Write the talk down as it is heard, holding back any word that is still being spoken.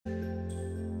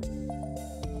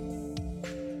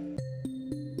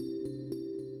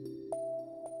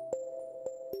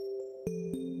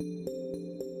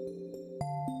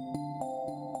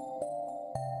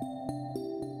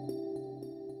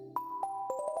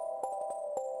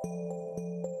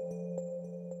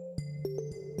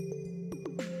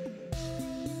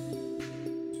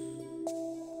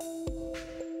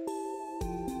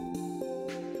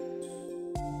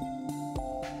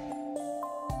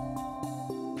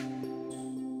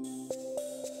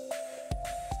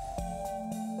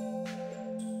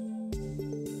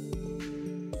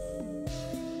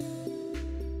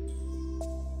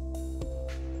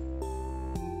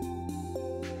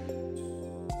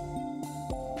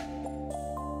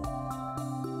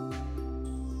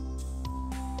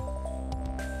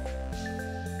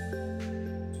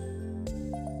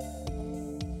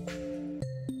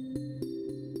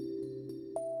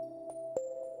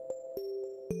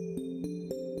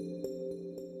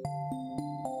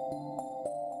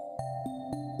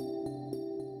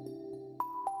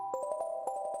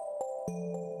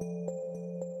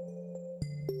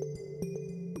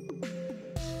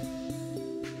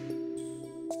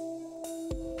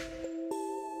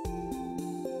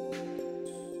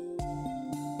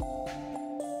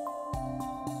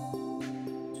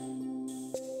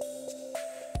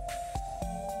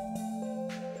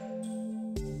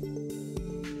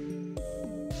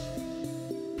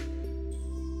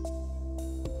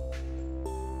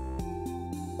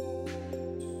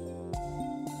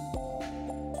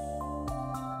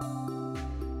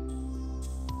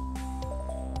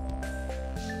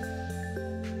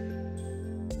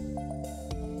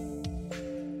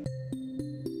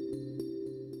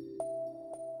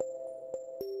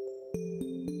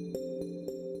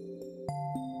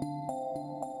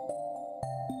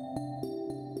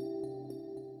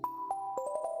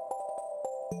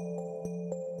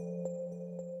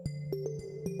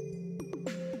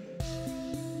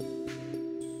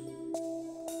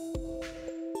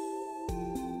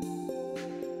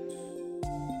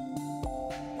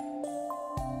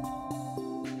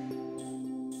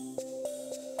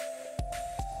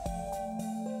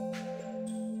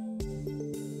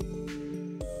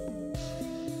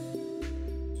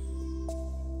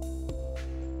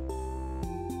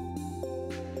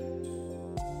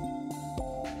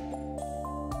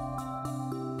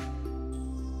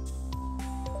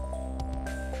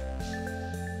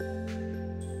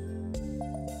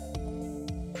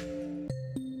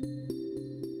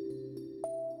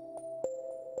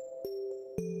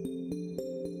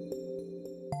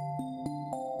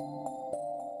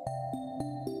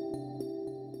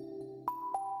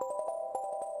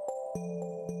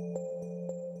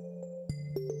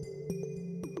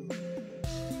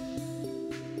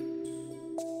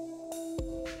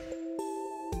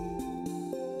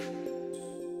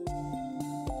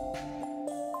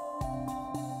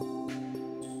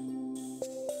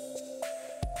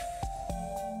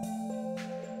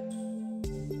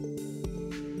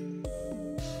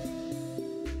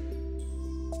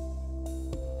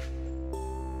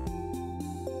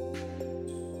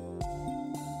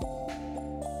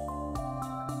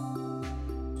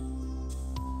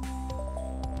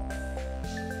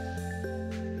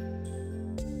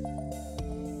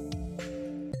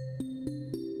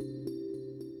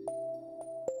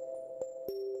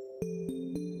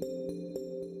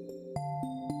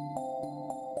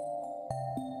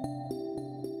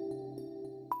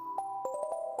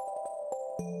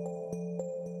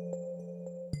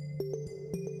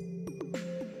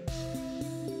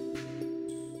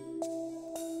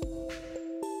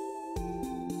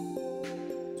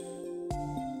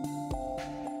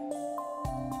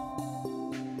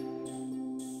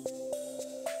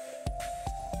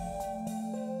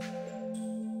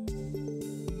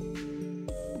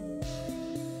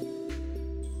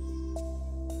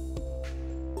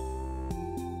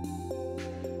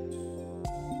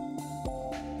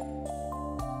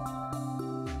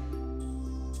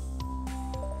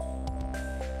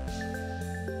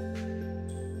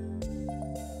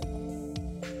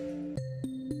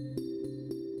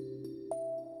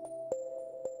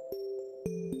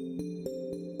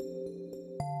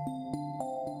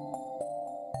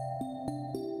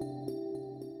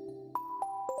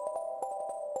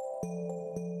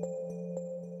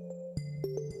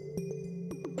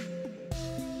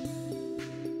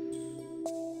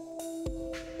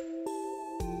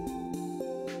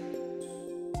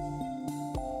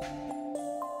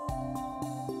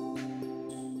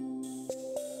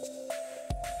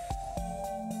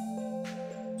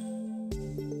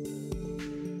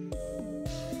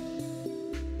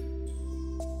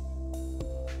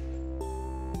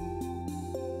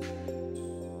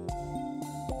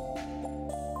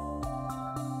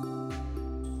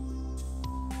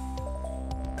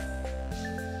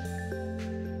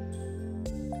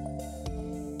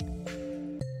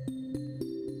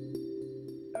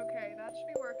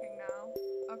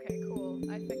Okay, cool.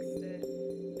 I fixed it.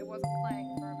 It wasn't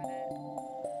playing for a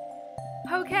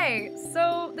minute. Okay,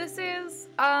 so this is,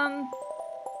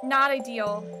 not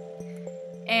ideal.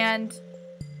 And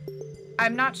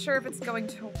I'm not sure if it's going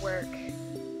to work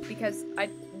because I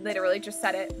literally just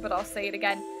said it, but I'll say it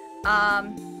again.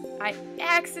 I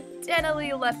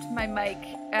accidentally left my mic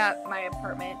at my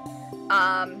apartment.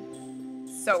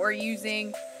 So we're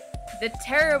using the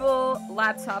terrible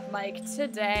laptop mic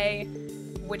today,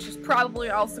 which is probably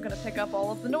also gonna pick up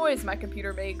all of the noise my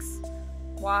computer makes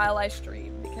while I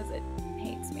stream because it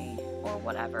hates me or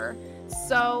whatever.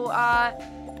 So,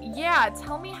 yeah,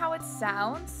 tell me how it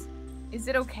sounds. Is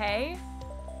it okay?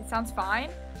 It sounds fine?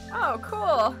 Oh,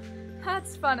 cool.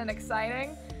 That's fun and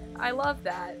exciting. I love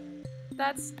that.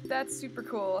 That's super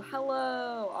cool.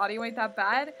 Hello. Audio ain't that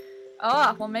bad?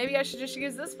 Oh, well maybe I should just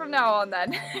use this from now on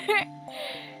then.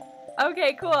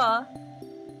 Okay, cool.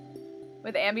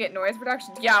 With ambient noise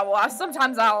reduction? Yeah, well,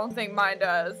 sometimes I don't think mine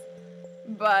does.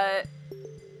 But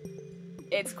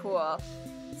it's cool.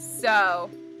 So,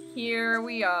 here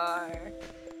we are.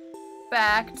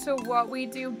 Back to what we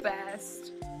do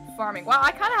best. Farming. Wow,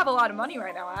 I kind of have a lot of money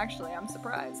right now, actually. I'm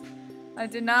surprised. I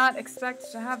did not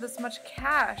expect to have this much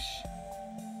cash.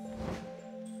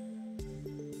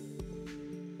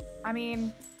 I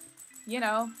mean, you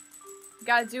know, we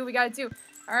gotta do what we gotta do.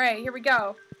 Alright, here we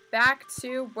go. Back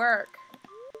to work.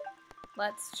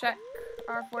 Let's check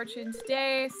our fortune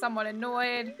today. Somewhat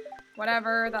annoyed.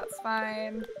 Whatever, that's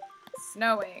fine.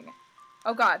 Snowing.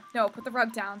 Oh god, no, put the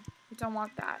rug down. We don't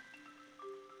want that.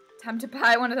 Time to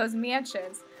buy one of those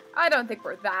mansions. I don't think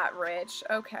we're that rich.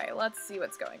 Okay, let's see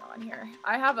what's going on here.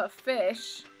 I have a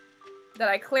fish that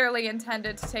I clearly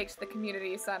intended to take to the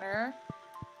community center.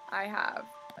 I have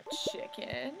a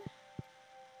chicken.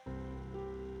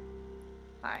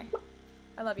 Hi.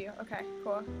 I love you. Okay,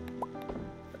 cool.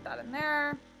 Put that in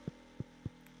there.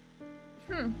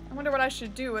 I wonder what I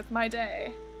should do with my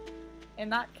day in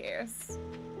that case.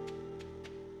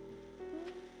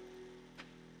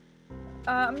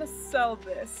 I'm gonna sell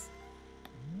this.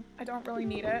 I don't really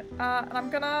need it. And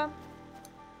I'm gonna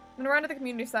run to the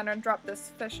community center and drop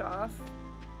this fish off.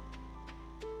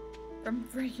 From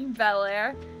freaking Bel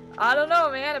Air. I don't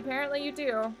know, man. Apparently you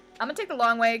do. I'm gonna take the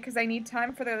long way because I need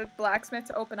time for the blacksmith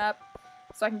to open up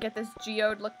so I can get this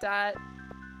geode looked at.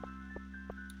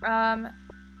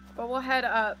 But we'll head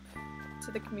up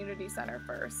to the community center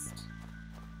first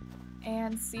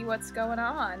and see what's going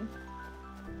on.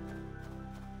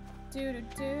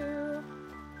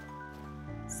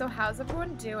 So how's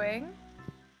everyone doing?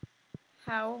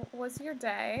 How was your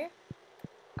day?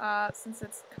 Since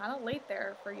it's kind of late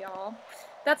there for y'all.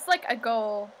 That's like a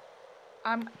goal.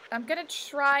 I'm gonna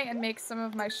try and make some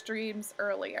of my streams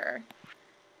earlier.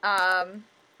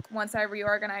 Once I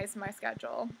reorganize my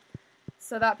schedule.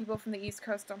 So that people from the East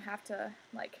Coast don't have to,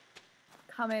 like,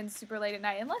 come in super late at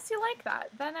night. Unless you like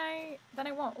that. Then I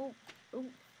won't. Ooh.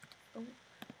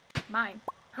 Mine.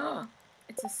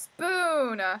 It's a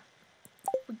spoon!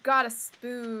 We got a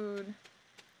spoon.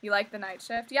 You like the night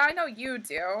shift? Yeah, I know you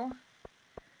do.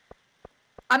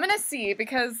 I'm gonna see,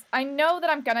 because I know that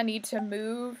I'm gonna need to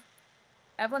move.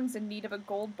 Evelyn's in need of a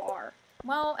gold bar.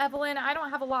 Well, Evelyn, I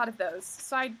don't have a lot of those,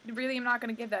 so I really am not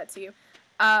gonna give that to you.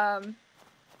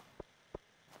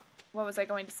 What was I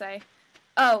going to say?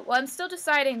 Oh, well, I'm still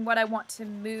deciding what I want to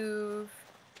move.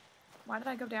 Why did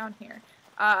I go down here?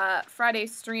 Friday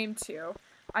stream to.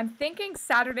 I'm thinking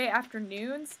Saturday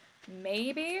afternoons,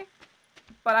 maybe,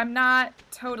 but I'm not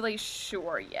totally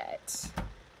sure yet.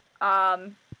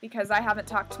 Because I haven't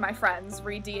talked to my friends,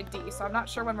 re D&D, so I'm not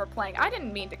sure when we're playing. I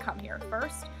didn't mean to come here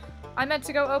first. I meant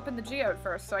to go open the geode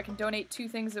first so I can donate 2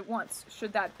 things at once,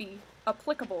 should that be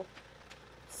applicable.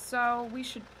 So we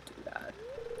should do that.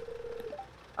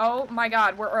 Oh my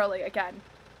god, we're early again.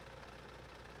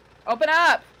 Open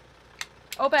up!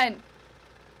 Open!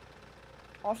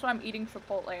 Also, I'm eating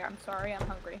Chipotle. I'm sorry, I'm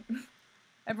hungry.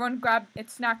 Everyone grab,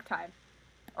 it's snack time.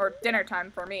 Or dinner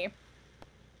time for me.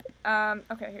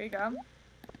 Okay, here you go.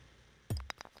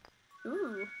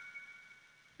 Ooh.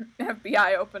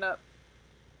 FBI, open up.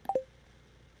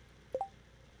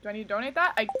 Do I need to donate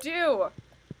that? I do!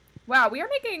 Wow, we are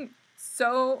making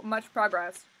so much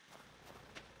progress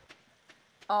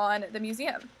on the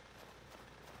museum.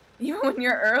 Even when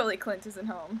you're early, Clint isn't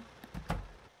home.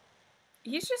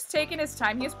 He's just taking his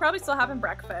time. He's probably still having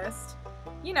breakfast.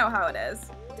 You know how it is.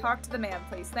 Talk to the man,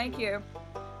 please. Thank you.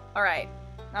 Alright.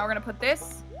 Now we're gonna put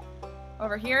this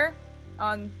over here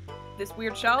on this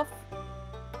weird shelf.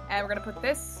 And we're gonna put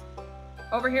this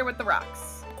over here with the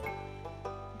rocks.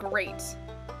 Great.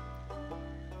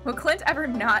 Will Clint ever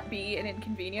not be an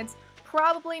inconvenience?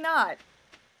 Probably not.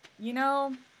 You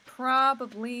know,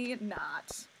 Probably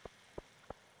not.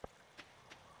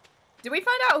 Did we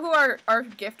find out who our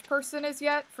gift person is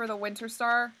yet for the Winter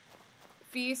Star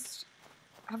feast?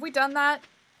 Have we done that?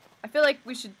 I feel like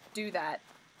we should do that.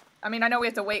 I mean, I know we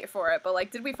have to wait for it, but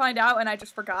like, did we find out and I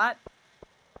just forgot?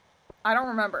 I don't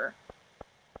remember.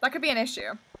 That could be an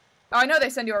issue. Oh, I know they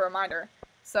send you a reminder,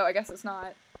 so I guess it's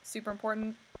not super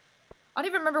important. I don't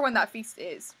even remember when that feast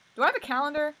is. Do I have a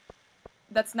calendar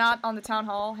that's not on the town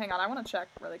hall? Hang on, I want to check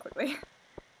really quickly.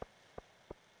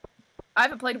 I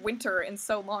haven't played Winter in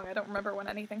so long, I don't remember when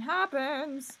anything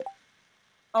happens.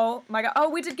 Oh my god. Oh,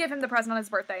 we did give him the present on his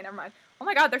birthday, never mind. Oh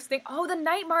my god, there's oh, the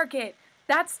night market!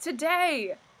 That's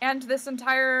today! And this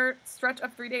entire stretch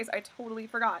of 3 days, I totally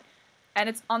forgot. And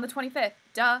it's on the 25th.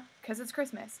 Duh, because it's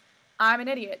Christmas. I'm an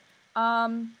idiot.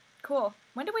 Cool.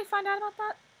 When did we find out about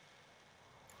that?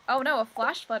 Oh no, a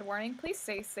flash flood warning. Please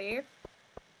stay safe.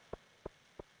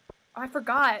 Oh, I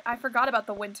forgot. I forgot about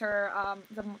the winter,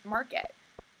 the market.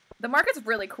 The market's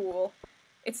really cool.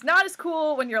 It's not as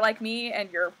cool when you're like me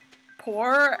and you're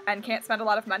poor and can't spend a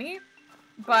lot of money,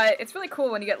 but it's really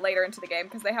cool when you get later into the game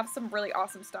because they have some really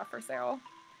awesome stuff for sale.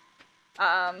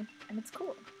 And it's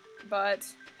cool. But,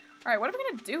 alright, what are we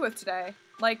gonna do with today?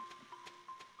 Like,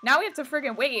 now we have to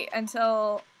friggin' wait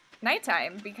until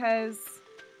nighttime because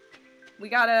we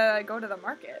gotta go to the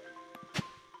market.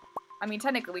 I mean,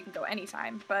 technically we can go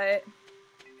anytime, but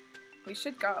we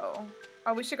should go.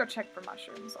 Oh, we should go check for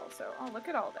mushrooms also. Oh, look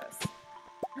at all this.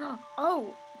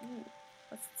 Oh! Ooh,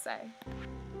 what's it say?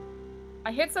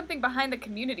 I hit something behind the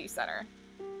community center.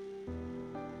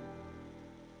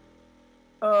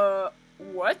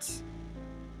 What?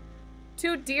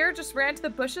 2 deer just ran to the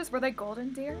bushes. Were they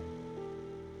golden deer?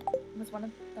 Was one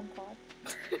of them clawed?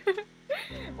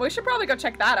 Well, we should probably go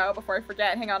check that out before I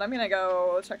forget. Hang on, I'm gonna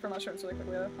go check for mushrooms really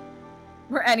quickly.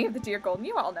 Were any of the deer golden?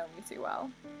 You all know me too well.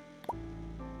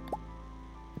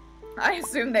 I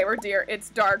assume they were deer. It's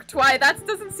dark. That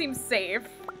doesn't seem safe.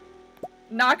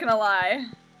 Not gonna lie.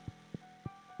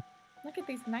 Look at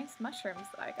these nice mushrooms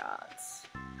that I got.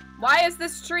 Why is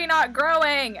this tree not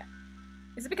growing?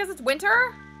 Is it because it's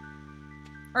winter?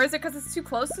 Or is it because it's too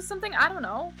close to something? I don't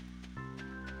know.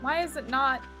 Why is it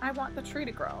not? I want the tree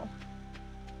to grow.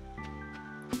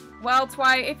 Well,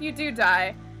 if you do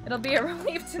die, it'll be a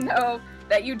relief to know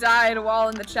that you died while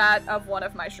in the chat of one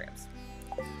of my streams.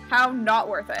 How not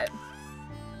worth it.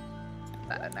 Put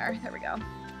that in there. There we go.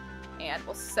 And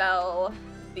we'll sell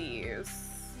these.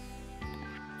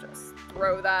 Just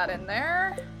throw that in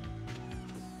there.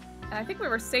 And I think we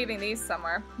were saving these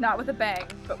somewhere. Not with a bang,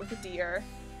 but with a deer.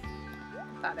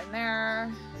 Put that in there.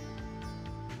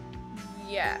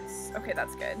 Yes. Okay,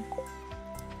 that's good.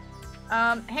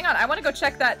 Hang on. I want to go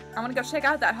check that. I want to go check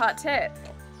out that hot tit.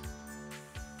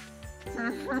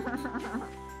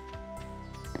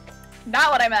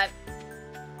 Not what I meant.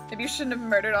 Maybe you shouldn't have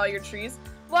murdered all your trees.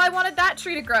 Well, I wanted that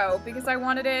tree to grow because I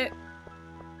wanted it,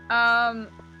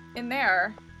 in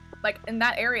there. Like, in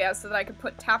that area so that I could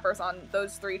put tappers on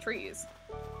those 3 trees.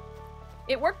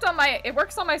 It works on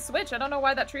my Switch. I don't know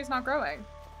why that tree's not growing.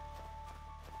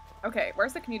 Okay,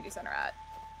 where's the community center at?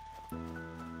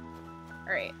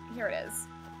 Alright, here it is.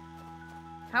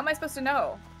 How am I supposed to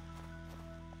know?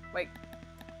 Wait.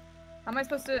 How am I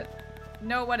supposed to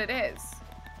know what it is?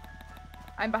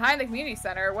 I'm behind the community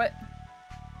center. What?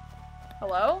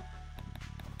 Hello?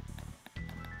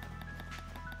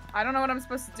 I don't know what I'm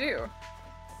supposed to do.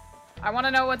 I want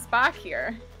to know what's back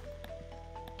here.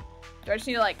 Do I just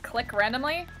need to, like, click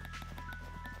randomly?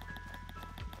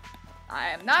 I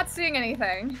am not seeing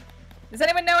anything. Does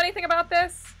anyone know anything about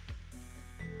this?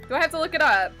 Do I have to look it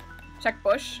up? Check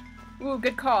bush. Ooh,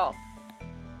 good call.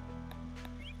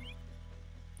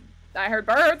 I heard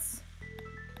birds.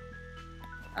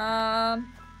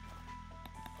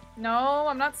 No,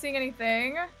 I'm not seeing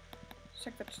anything.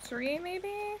 Check the tree, maybe?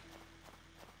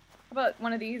 How about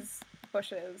one of these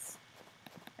bushes?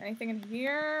 Anything in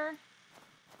here?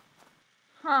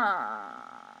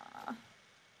 Huh.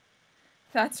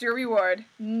 That's your reward.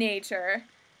 Nature.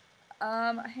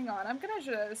 Hang on. I'm gonna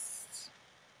just...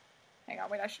 Hang on,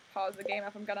 wait, I should pause the game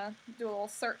if I'm gonna do a little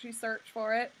searchy search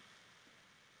for it.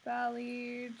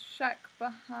 Valley, check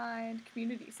behind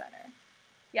community center.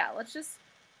 Yeah, let's just...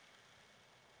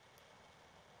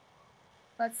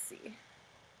 Let's see.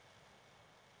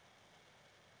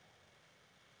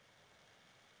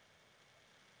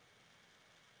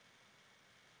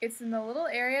 It's in the little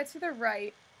area to the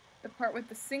right, the part with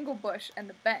the single bush and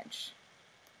the bench.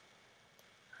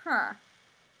 Huh.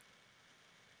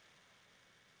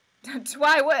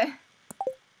 Why, what?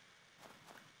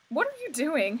 What are you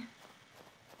doing?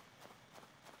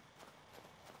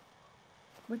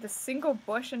 With a single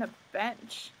bush and a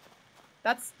bench.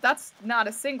 That's not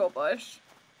a single bush.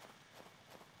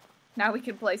 Now we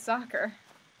can play soccer.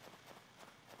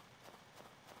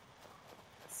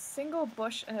 Single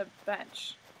bush and a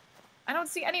bench. I don't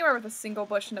see anywhere with a single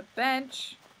bush and a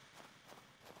bench.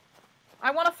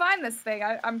 I want to find this thing.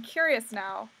 I'm curious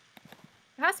now.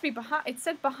 It has to be behind. It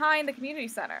said behind the community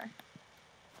center.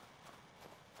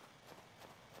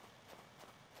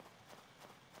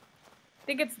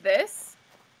 Think it's this?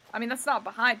 I mean, that's not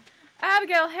behind.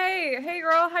 Abigail, hey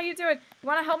girl, how you doing? You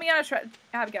want to help me on a trip?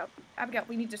 Abigail,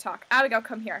 we need to talk. Abigail,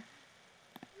 come here.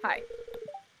 Hi.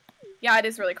 Yeah, it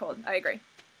is really cold. I agree.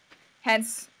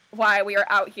 Hence why we are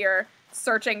out here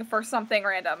searching for something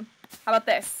random. How about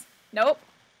this? Nope.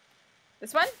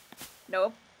 This one?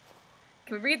 Nope.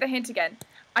 Can we read the hint again?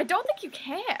 I don't think you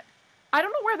can. I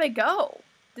don't know where they go.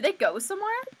 Did they go somewhere?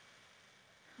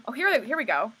 Oh, here we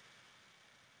go.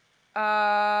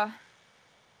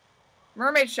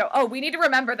 Mermaid show. Oh, we need to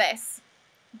remember this.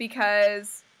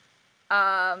 Because,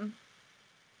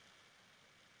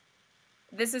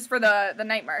 this is for the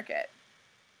night market.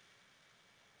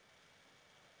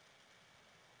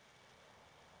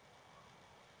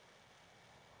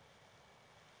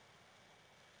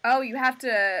 Oh, you have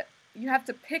to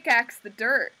pickaxe the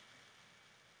dirt.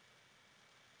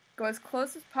 Go as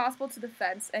close as possible to the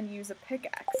fence and use a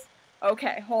pickaxe.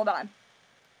 Okay, hold on.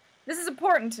 This is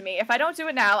important to me. If I don't do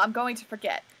it now, I'm going to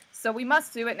forget. So we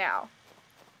must do it now.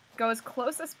 Go as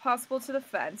close as possible to the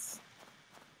fence.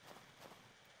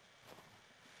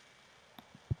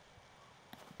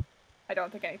 I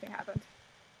don't think anything happened.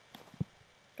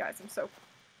 Guys, I'm so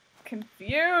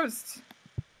confused.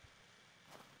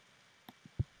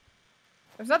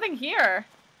 There's nothing here.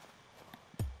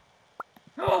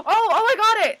 Oh, I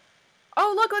got it!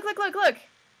 Oh, look.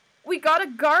 We got a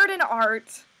garden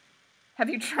art. Have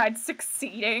you tried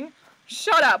succeeding?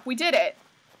 Shut up, we did it.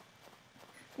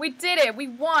 We did it, we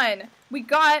won. We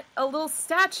got a little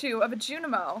statue of a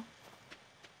Junimo.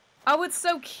 Oh, it's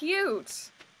so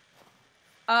cute.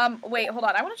 Wait, hold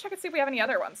on. I want to check and see if we have any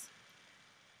other ones.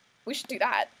 We should do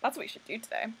that. That's what we should do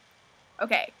today.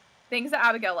 Okay, things that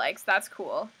Abigail likes. That's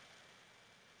cool.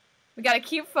 We got a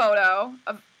cute photo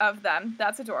of them.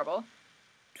 That's adorable.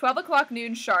 12 o'clock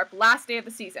noon sharp, last day of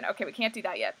the season. Okay, we can't do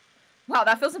that yet. Wow,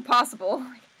 that feels impossible.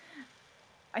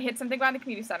 I hit something behind the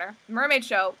community center. Mermaid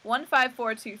show,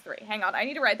 15423. Hang on, I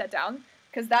need to write that down,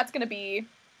 because that's going to be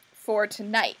for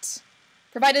tonight.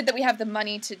 Provided that we have the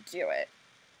money to do it.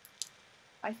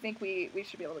 I think we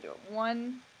should be able to do it.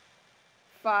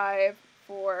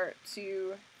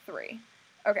 15423.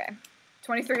 Okay.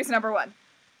 23 is number 1.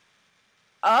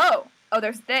 Oh,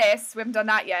 there's this. We haven't done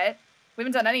that yet. We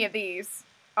haven't done any of these.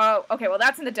 Oh, okay, well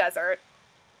that's in the desert.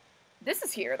 This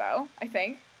is here, though, I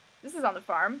think. This is on the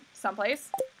farm, someplace.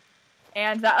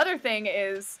 And the other thing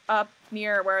is up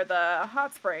near where the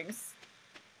hot springs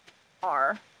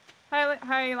are.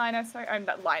 Hi, Linus. I'm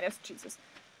not Linus, Jesus.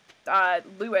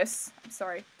 Lewis. I'm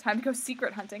sorry. Time to go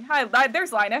secret hunting. Hi,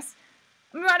 there's Linus.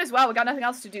 We might as well. We got nothing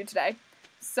else to do today.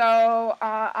 So,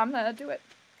 I'm gonna do it.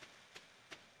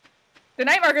 The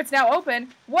night market's now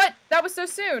open. What? That was so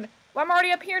soon. Well, I'm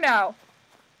already up here now.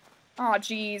 Aw,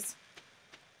 jeez.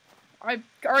 I've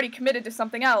already committed to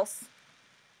something else.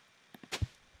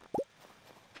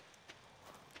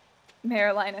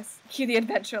 Mayor Linus. Cue the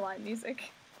Adventure Line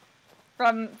music.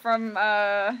 From,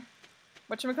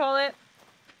 whatchamacallit?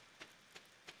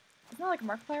 Isn't that like a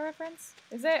Markiplier reference?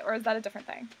 Is it? Or is that a different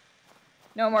thing?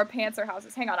 No more pants or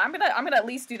houses. Hang on, I'm gonna at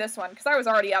least do this one, because I was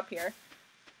already up here.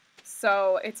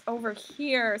 So, it's over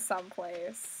here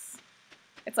someplace.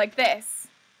 It's like this.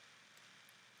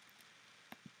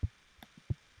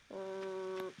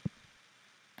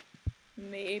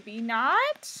 Maybe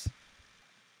not?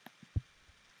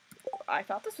 I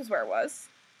thought this was where it was.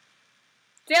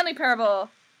 Stanley Parable!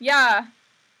 Yeah!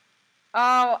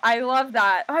 Oh, I love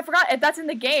that. Oh, I forgot. That's in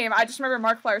the game. I just remember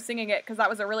Markiplier singing it, because that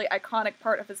was a really iconic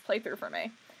part of his playthrough for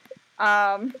me.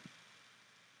 I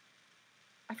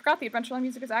forgot the Adventureland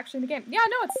music is actually in the game. Yeah,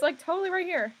 no, it's like totally right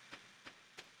here.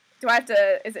 Do I have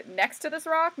to... Is it next to this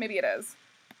rock? Maybe it is.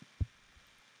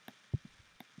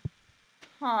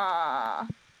 Huh.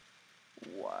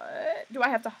 What? Do I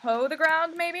have to hoe the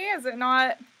ground, maybe? Is it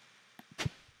not...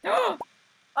 Oh!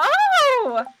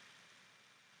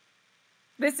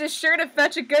 This is sure to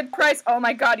fetch a good price. Oh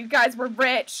my god, you guys, we're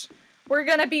rich. We're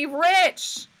gonna be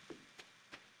rich!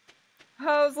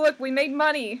 Hoes, look, we made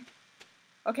money.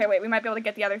 Okay, wait, we might be able to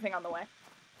get the other thing on the way.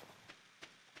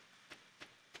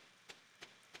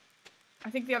 I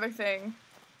think the other thing...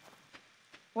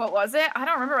 What was it? I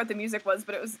don't remember what the music was,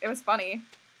 but it was funny.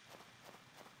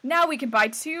 Now we can buy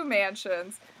 2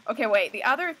 mansions. Okay, wait, the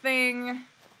other thing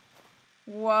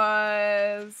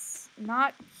was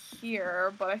not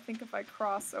here, but I think if I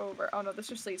cross over... Oh no, this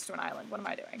just leads to an island. What am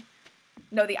I doing?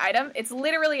 No, the item? It's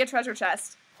literally a treasure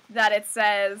chest that it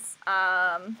says,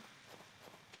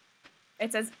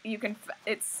 you can...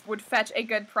 It would fetch a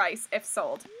good price if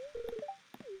sold.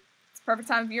 It's a perfect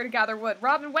time of year to gather wood.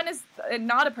 Robin, when is it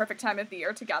not a perfect time of the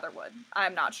year to gather wood?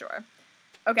 I'm not sure.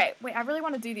 Okay, wait, I really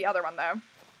want to do the other one, though.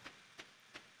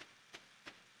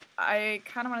 I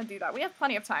kind of want to do that. We have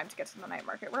plenty of time to get to the night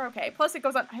market. We're okay. Plus it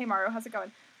goes on... Hey, Mario, how's it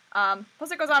going?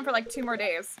 Plus it goes on for like 2 more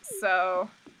days, so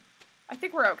I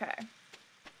think we're okay.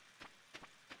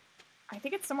 I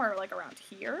think it's somewhere like around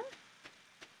here.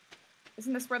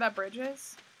 Isn't this where that bridge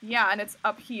is? Yeah, and it's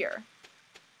up here.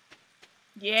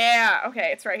 Yeah,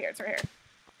 okay, it's right here, it's right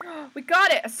here. We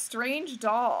got it! A strange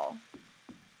doll.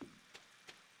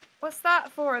 What's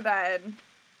that for then?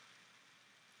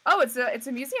 Oh, it's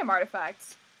a museum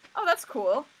artifact. Oh, that's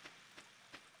cool.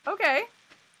 Okay.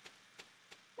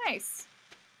 Nice.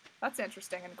 That's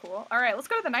interesting and cool. Alright, let's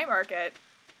go to the night market.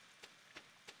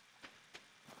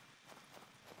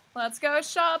 Let's go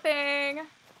shopping!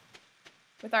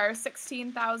 With our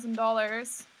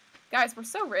 $16,000. Guys, we're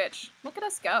so rich. Look at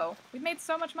us go. We've made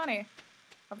so much money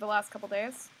over the last couple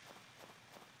days.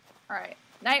 Alright.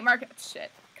 Night market.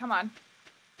 Shit. Come on.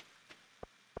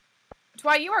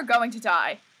 Dwight, you are going to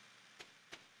die.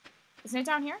 Isn't it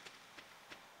down here?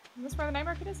 Is this where the night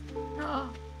market is? Oh,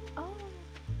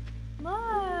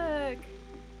 look!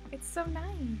 It's so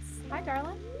nice. Hi,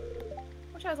 darling.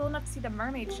 Wish I was old enough to see the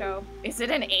mermaid show. Is it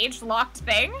an age-locked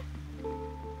thing?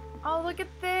 Oh, look at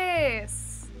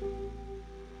this!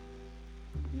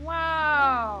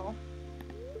 Wow!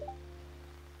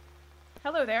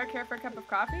 Hello there, care for a cup of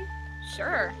coffee?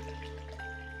 Sure.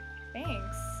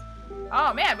 Thanks.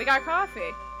 Oh man, we got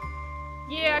coffee!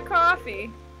 Yeah, coffee!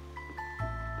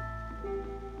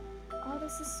 Oh,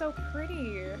 this is so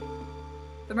pretty.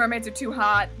 The mermaids are too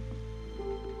hot.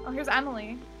 Oh, here's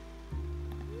Emily.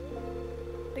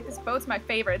 I think this boat's my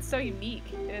favorite. It's so unique.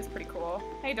 It is pretty cool.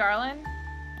 Hey, darling.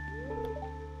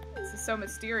 This is so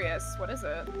mysterious. What is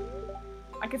it?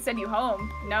 I could send you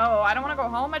home. No, I don't want to go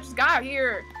home. I just got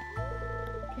here.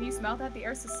 Can you smell that? The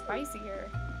air's so spicy here.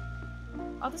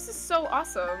 Oh, this is so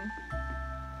awesome.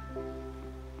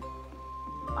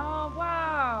 Oh,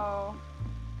 wow.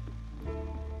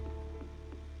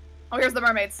 Oh, here's the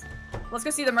mermaids. Let's go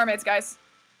see the mermaids, guys.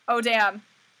 Oh, damn.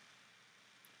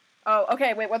 Oh,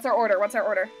 okay, wait, what's our order? What's our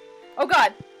order? Oh,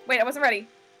 God. Wait, I wasn't ready.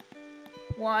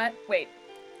 What? Wait.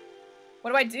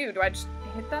 What do I do? Do I just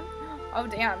hit them? Oh,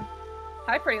 damn.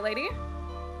 Hi, pretty lady.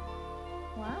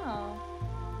 Wow.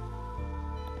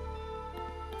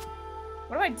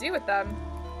 What do I do with them?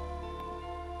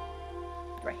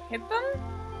 Do I hit them?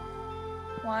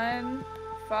 1,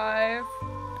 5,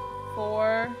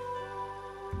 4,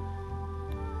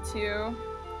 2,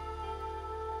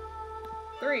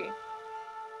 3.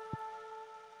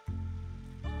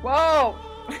 Whoa!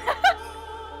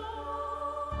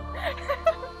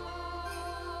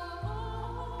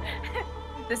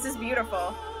 This is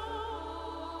beautiful.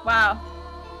 Wow.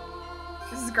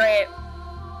 This is great.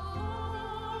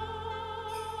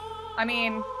 I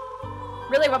mean,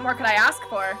 really, what more could I ask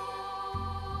for?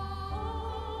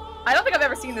 I don't think I've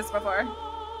ever seen this before.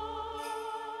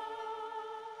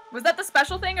 Was that the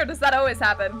special thing, or does that always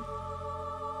happen?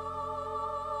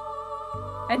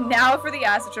 And now for the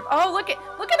acid trip. Oh, look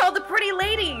at all the pretty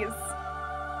ladies!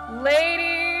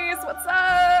 Ladies, what's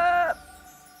up?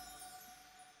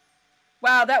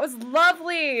 Wow, that was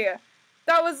lovely!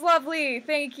 That was lovely,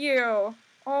 thank you.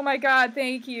 Oh my god,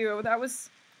 thank you. That was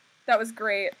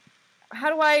great. How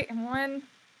do I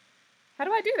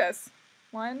do this?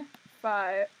 1,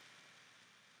 5,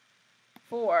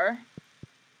 4,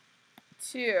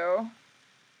 2,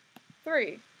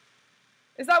 3.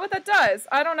 Is that what that does?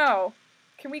 I don't know.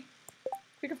 Can we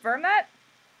confirm that?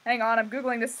 Hang on, I'm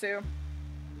Googling this too.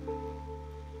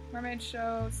 Mermaid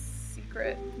show,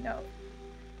 secret, no.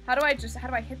 How do I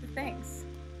hit the things?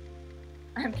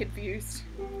 I'm confused.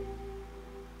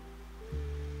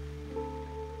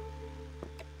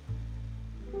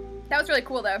 That was really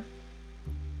cool though.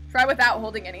 Try without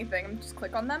holding anything, just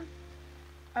click on them.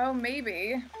 Oh,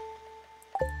 maybe.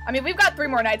 I mean, we've got 3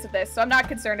 more nights of this, so I'm not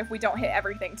concerned if we don't hit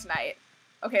everything tonight.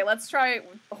 Okay, let's try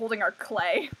holding our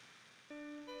clay.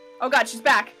 Oh god, she's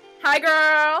back. Hi,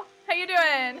 girl! How you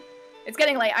doing? It's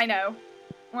getting late, I know.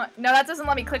 What? No, that doesn't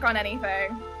let me click on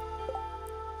anything.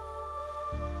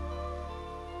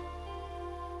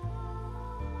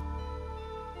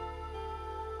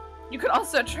 You could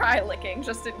also try licking,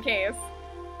 just in case.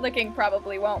 Licking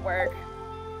probably won't work.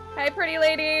 Hi, pretty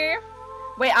lady!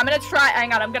 Wait, I'm gonna try,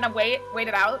 hang on, I'm gonna wait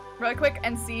it out really quick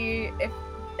and see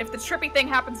if the trippy thing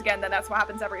happens again, then that's what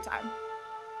happens every time.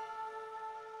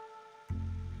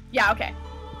 Yeah, okay.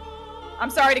 I'm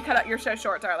sorry to cut out your show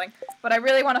short, darling, but I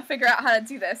really want to figure out how to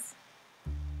do this.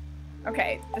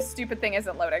 Okay, this stupid thing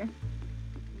isn't loading.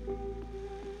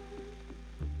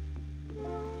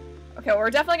 Okay, well,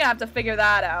 we're definitely gonna have to figure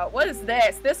that out. What is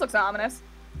this? This looks ominous.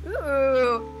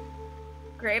 Ooh.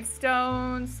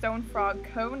 Gravestone, stone frog,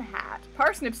 cone hat.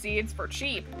 Parsnip seeds for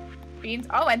cheap. Beans,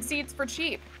 oh, and seeds for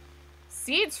cheap.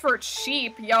 Seeds for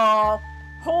cheap, y'all.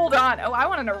 Hold on. Oh, I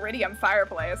want an iridium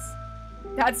fireplace.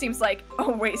 That seems like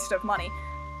a waste of money.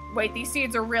 Wait, these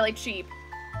seeds are really cheap.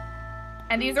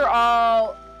 And these are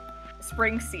all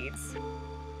spring seeds.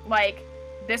 Like,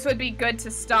 this would be good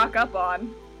to stock up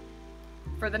on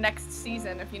for the next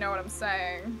season, if you know what I'm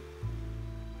saying.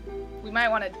 We might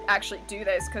want to actually do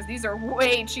this, because these are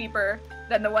way cheaper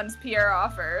than the ones Pierre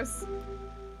offers.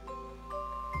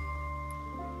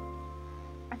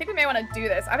 I think we may want to do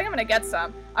this. I think I'm going to get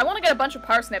some. I want to get a bunch of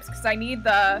parsnips, because I need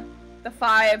the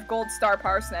 5 gold star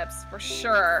parsnips, for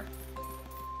sure.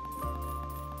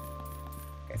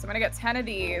 Okay, so I'm going to get 10 of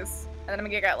these, and then I'm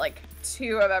going to get, like,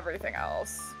 2 of everything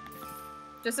else.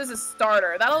 Just as a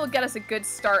starter. That'll get us a good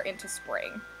start into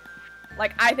spring.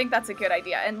 Like, I think that's a good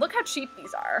idea. And look how cheap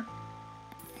these are.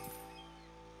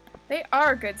 They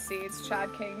are good seeds,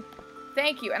 Chad King.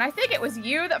 Thank you. And I think it was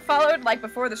you that followed, like,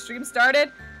 before the stream started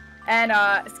and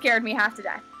scared me half to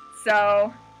death.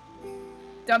 So,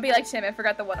 don't be like Tim and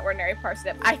forget the one ordinary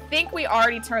parsnip. I think we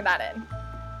already turned that in.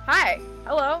 Hi.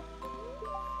 Hello.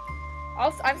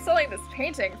 Also, I'm selling this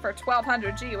painting for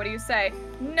 1200 G. What do you say?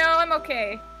 No, I'm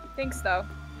okay. Thanks, though.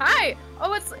 Hi!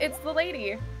 Oh, it's the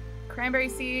lady. Cranberry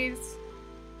seeds.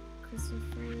 Crystal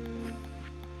fruit.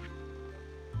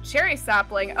 Cherry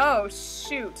sapling. Oh,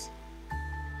 shoot.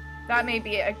 That may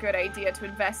be a good idea to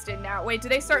invest in now. Wait, do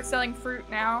they start selling fruit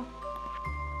now?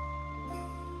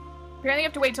 Apparently you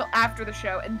have to wait till after the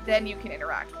show, and then you can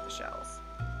interact with the shells.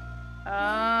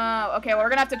 Oh, okay, well, we're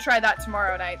gonna have to try that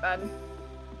tomorrow night, then.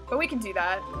 But we can do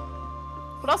that.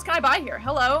 What else can I buy here?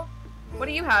 Hello? What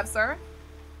do you have, sir?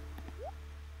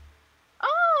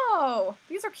 Oh,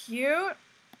 these are cute.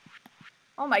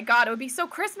 Oh my god, it would be so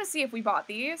Christmassy if we bought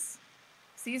these.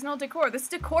 Seasonal decor. This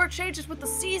decor changes with the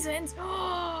seasons.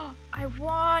 Oh, I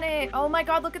want it. Oh my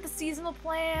god, look at the seasonal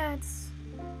plants.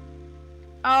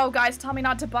 Oh, guys, tell me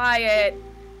not to buy it.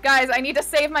 Guys, I need to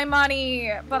save my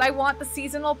money, but I want the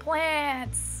seasonal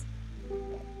plants.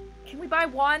 Can we buy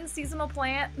one seasonal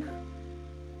plant?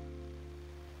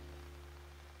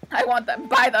 I want them.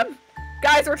 Buy them.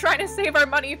 Guys, we're trying to save our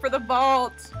money for the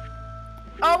vault.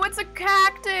 Oh, it's a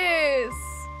cactus.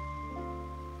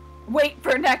 Wait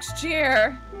for next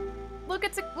year. Look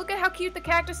at how cute the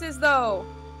cactus is, though.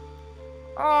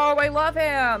 Oh, I love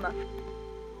him.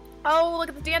 Oh, look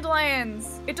at the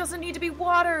dandelions. It doesn't need to be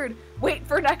watered. Wait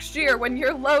for next year when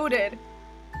you're loaded.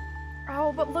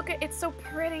 Oh, but look at it's so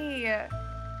pretty.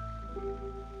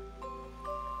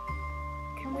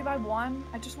 Can we buy one?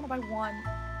 I just want to buy one.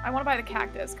 I want to buy the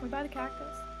cactus. Can we buy the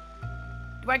cactus?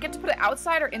 Do I get to put it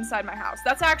outside or inside my house?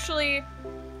 That's actually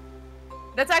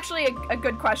a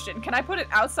good question. Can I put it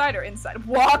outside or inside?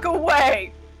 Walk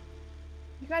away!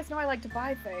 You guys know I like to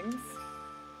buy things.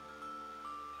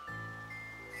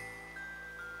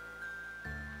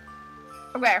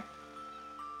 Okay.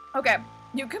 Okay.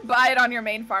 You can buy it on your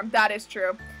main farm. That is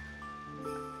true.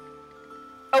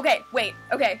 Okay, wait.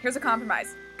 Okay, here's a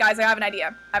compromise. Guys, I have an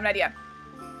idea.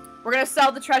 We're gonna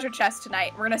sell the treasure chest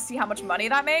tonight. We're gonna see how much money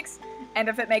that makes. And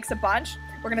if it makes a bunch,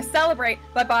 we're gonna celebrate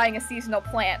by buying a seasonal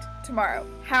plant tomorrow.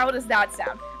 How does that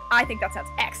sound? I think that sounds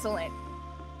excellent.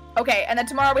 Okay, and then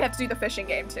tomorrow we have to do the fishing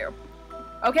game too.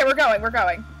 Okay, we're going.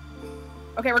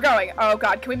 Okay, we're going. Oh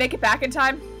god, can we make it back in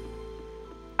time?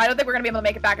 I don't think we're gonna be able to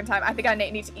make it back in time. I think I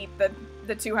need to eat the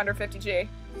 250G.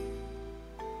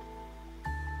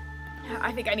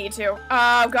 I think I need to.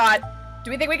 Oh god.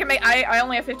 Do we think we can make- I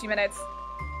only have 50 minutes.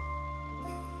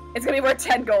 It's gonna be worth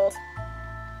 10 gold.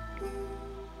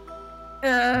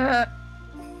 I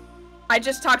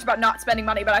just talked about not spending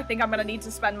money, but I think I'm gonna need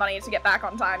to spend money to get back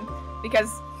on time.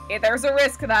 Because there's a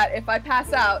risk that if I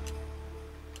pass out,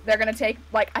 they're gonna take,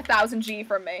 like, 1000 G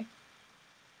from me.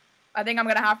 I think I'm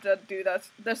gonna have to do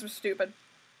this. This was stupid.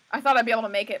 I thought I'd be able to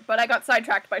make it, but I got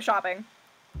sidetracked by shopping.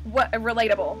 What,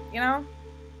 relatable, you know?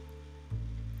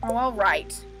 Oh,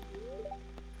 alright.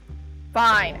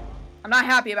 Fine. I'm not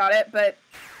happy about it, but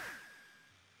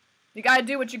you gotta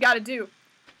do what you gotta do.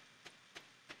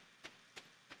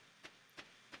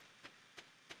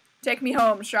 Take me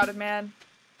home, Shrouded Man.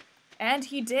 And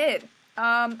he did.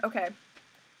 Okay.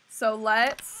 So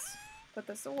let's put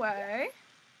this away.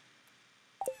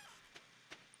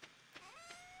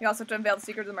 You also have to unveil the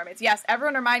secrets of the mermaids. Yes,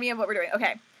 everyone remind me of what we're doing.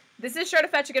 Okay, this is sure to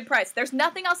fetch a good price. There's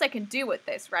nothing else I can do with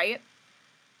this, right?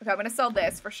 Okay, I'm gonna sell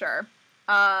this for sure.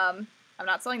 I'm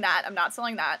not selling that. I'm not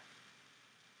selling that.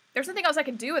 There's nothing else I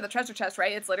can do with a treasure chest,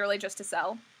 right? It's literally just to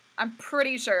sell. I'm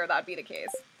pretty sure that'd be the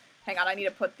case. Hang on, I need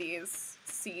to put these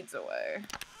seeds away.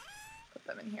 Put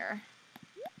them in here.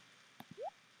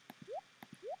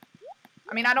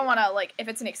 I mean, I don't want to, like, if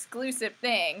it's an exclusive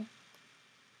thing,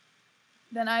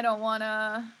 then I don't want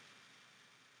to,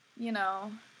 you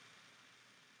know.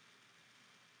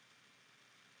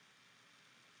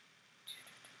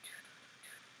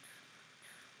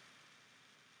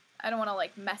 I don't want to,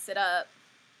 like, mess it up.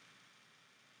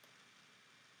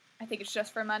 I think it's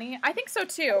just for money. I think so,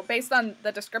 too, based on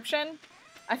the description.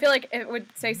 I feel like it would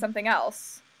say something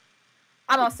else.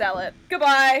 I'm gonna sell it.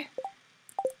 Goodbye!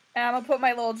 And I'm gonna put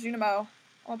my little Junimo.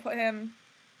 I want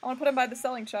to put him by the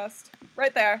selling chest.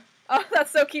 Right there. Oh,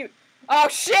 that's so cute. Oh,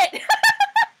 shit!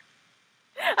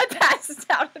 I passed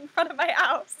out in front of my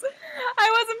house.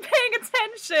 I wasn't paying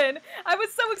attention. I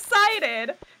was so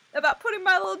excited about putting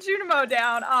my little Junimo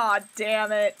down. Aw,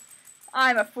 damn it.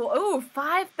 I'm a fool. Ooh,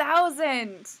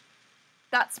 5,000.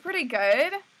 That's pretty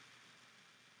good.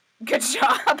 Good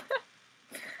job.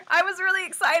 I was really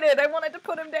excited. I wanted to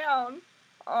put him down.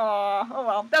 Aw, oh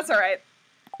well, that's alright.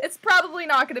 It's probably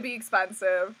not going to be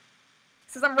expensive.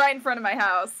 Since I'm right in front of my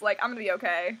house, like, I'm going to be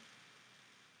okay.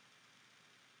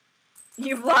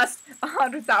 You've lost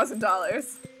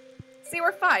 $100,000. See,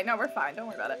 we're fine. No, we're fine. Don't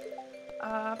worry about it.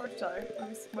 Fortune teller.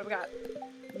 What do we got?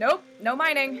 Nope, no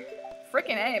mining.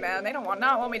 Frickin' A, man. They don't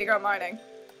want me to go mining.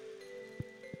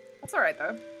 That's alright,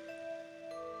 though.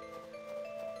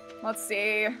 Let's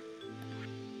see.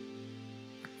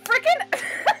 Frickin'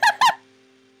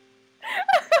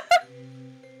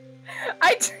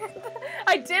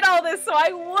 I did all this so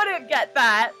I wouldn't get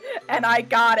that, and I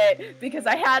got it because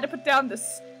I had to put down the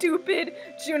stupid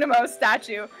Junimo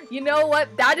statue. You know what?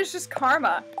 That is just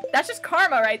karma. That's just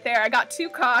karma right there. I got too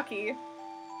cocky.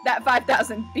 That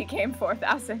 5,000 became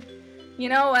 4,000. You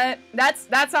know what?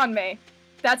 That's on me.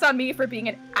 That's on me for being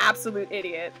an absolute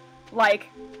idiot. Like,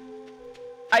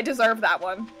 I deserve that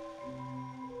one.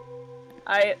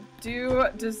 I do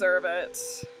deserve it.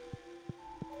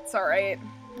 It's alright.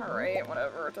 Alright,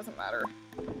 whatever. It doesn't matter.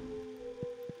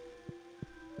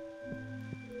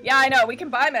 Yeah, I know. We can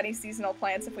buy many seasonal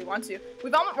plants if we want to.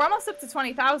 We're almost up to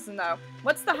 20,000, though.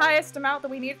 What's the highest amount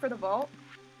that we need for the vault?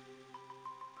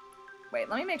 Wait,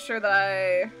 let me make sure that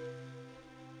I...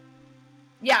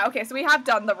 Yeah, okay, so we have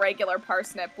done the regular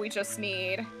parsnip. We just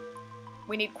need...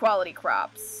 We need quality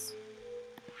crops.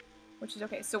 Which is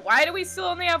okay. So why do we still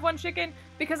only have one chicken?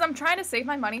 Because I'm trying to save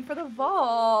my money for the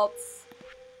vaults.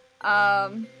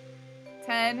 10,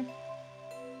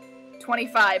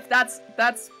 25. That's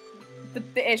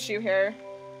the issue here.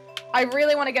 I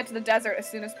really want to get to the desert as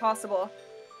soon as possible.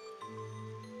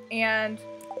 And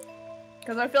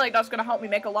because I feel like that's going to help me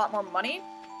make a lot more money.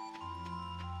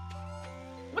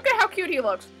 Look at how cute he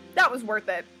looks. That was worth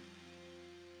it.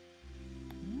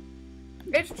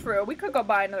 It's true. We could go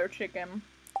buy another chicken.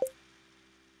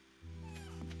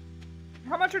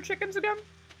 How much are chickens again?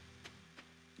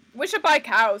 We should buy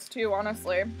cows, too,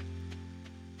 honestly.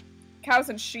 Cows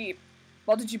and sheep.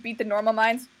 Well, did you beat the normal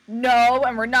mines? No,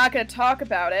 and we're not going to talk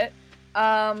about it.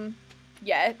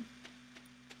 Yet.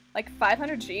 Like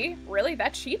 500G? Really?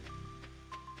 That cheap?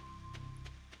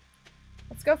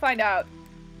 Let's go find out.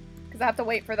 Because I have to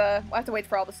wait for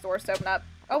all the stores to open up.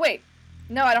 Oh, wait.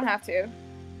 No, I don't have to.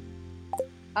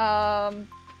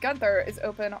 Gunther is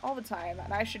open all the time,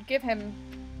 and I should give him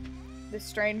this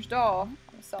strange doll. I'm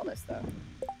gonna sell this, though.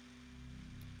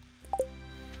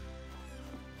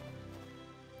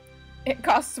 It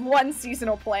costs 1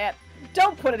 seasonal plant.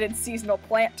 Don't put it in seasonal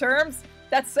plant terms.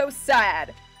 That's so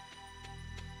sad.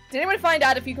 Did anyone find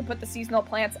out if you can put the seasonal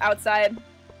plants outside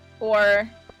or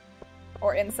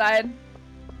inside?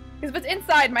 Because if it's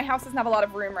inside, my house doesn't have a lot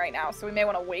of room right now, so we may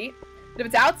want to wait. But if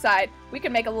it's outside, we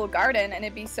could make a little garden, and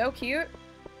it'd be so cute.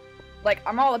 Like,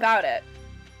 I'm all about it.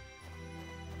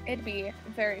 It'd be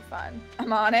very fun.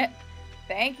 I'm on it.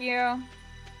 Thank you.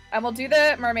 And we'll do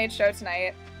the mermaid show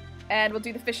tonight. And we'll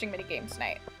do the fishing minigame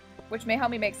tonight. Which may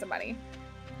help me make some money.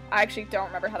 I actually don't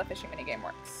remember how the fishing minigame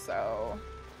works, so...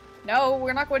 No,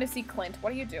 we're not going to see Clint.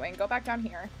 What are you doing? Go back down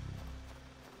here.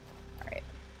 Alright.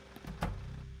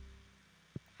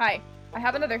 Hi. I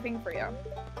have another thing for you.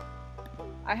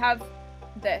 I have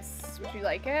this. Would you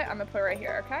like it? I'm gonna put it right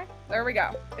here, okay? There we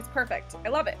go. It's perfect. I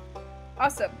love it.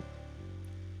 Awesome.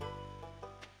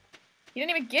 You didn't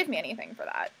even give me anything for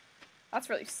that. That's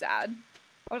really sad.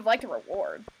 I would have liked a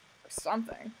reward. Or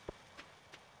something.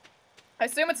 I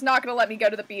assume it's not gonna let me go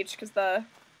to the beach because the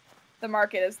the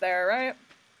market is there, right?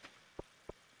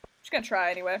 Just gonna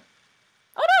try anyway.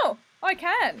 Oh no! Oh, I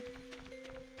can!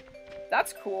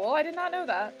 That's cool. I did not know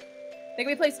that. They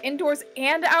can be placed indoors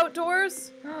and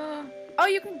outdoors? Oh,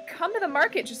 you can come to the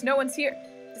market, just no one's here.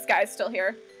 This guy's still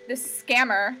here. This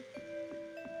scammer.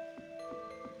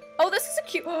 Oh, this is a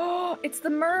cute... Oh, it's the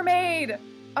mermaid!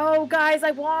 Oh, guys,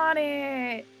 I want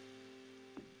it!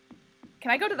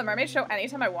 Can I go to the mermaid show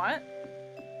anytime I want?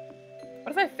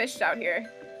 What if I fished out here? Do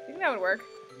you think that would work?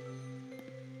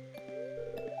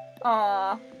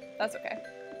 Aw, that's okay.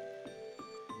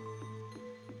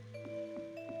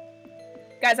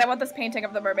 Guys, I want this painting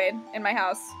of the mermaid in my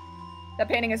house. That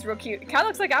painting is real cute. It kind of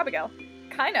looks like Abigail.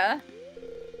 Kinda.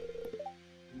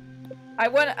 I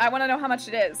want to know how much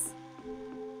it is.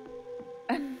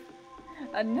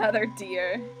 Another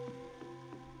deer.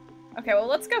 Okay, well,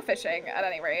 let's go fishing at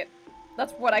any rate.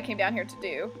 That's what I came down here to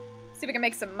do. See if we can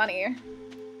make some money.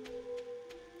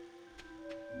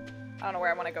 I don't know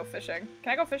where I want to go fishing.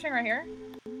 Can I go fishing right here?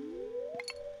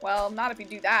 Well, not if you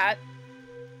do that.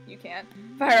 You can't.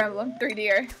 Fire Emblem, 3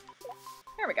 deer.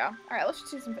 There we go. Alright, let's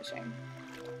just do some fishing.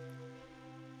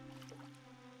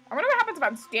 I wonder what happens if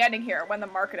I'm standing here when the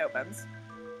market opens.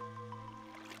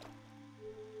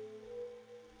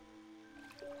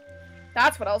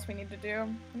 That's what else we need to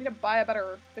do. We need to buy a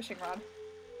better fishing rod.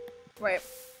 Wait,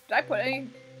 did I put any...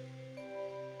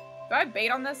 Do I have bait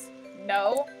on this?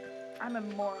 No. I'm a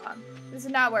moron. This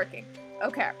is not working.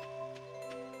 Okay.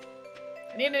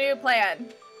 I need a new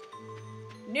plan.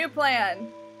 New plan.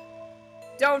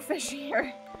 Don't fish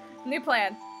here. New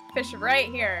plan. Fish right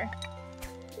here.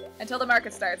 Until the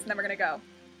market starts, and then we're gonna go.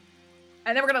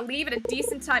 And then we're gonna leave at a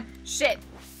decent time. Shit.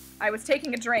 I was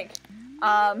taking a drink.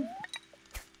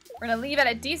 We're gonna leave at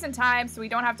a decent time so we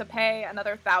don't have to pay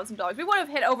another $1,000. We would have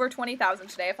hit over 20,000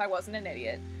 today if I wasn't an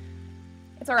idiot.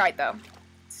 It's alright though.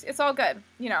 It's all good.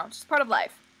 You know, just part of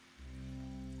life.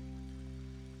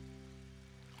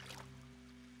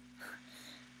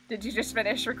 Did you just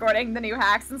finish recording the new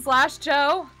Hacks and Slash,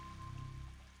 Joe?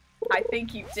 I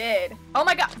think you did. Oh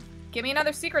my god! Give me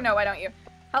another secret note, why don't you?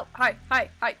 Help, hi,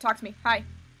 talk to me, hi.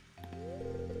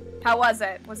 How was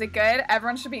it? Was it good?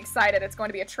 Everyone should be excited. It's going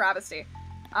to be a travesty.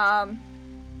 Have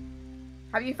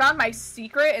you found my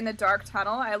secret in the dark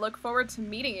tunnel? I look forward to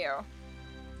meeting you.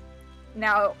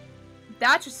 Now,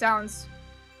 that just sounds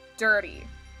dirty.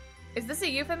 Is this a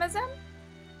euphemism?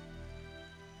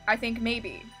 I think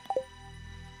maybe.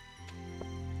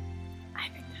 I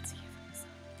think that's a euphemism.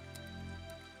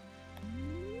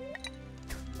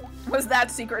 Was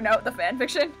that secret note the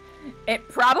fanfiction? It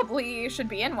probably should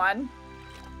be in one.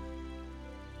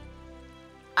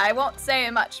 I won't say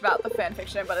much about the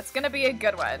fanfiction, but it's gonna be a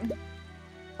good one.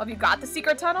 Have you got the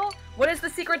secret tunnel? What is the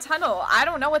secret tunnel? I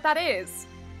don't know what that is.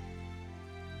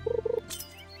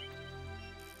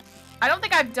 I don't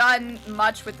think I've done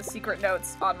much with the secret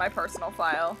notes on my personal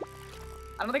file.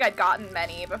 I don't think I'd gotten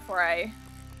many before I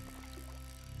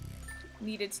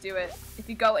needed to do it. If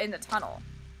you go in the tunnel.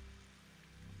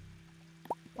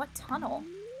 What tunnel?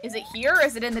 Is it here or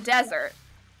is it in the desert?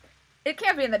 It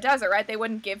can't be in the desert, right? They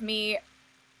wouldn't give me...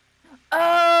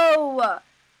 Oh!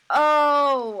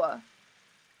 Oh!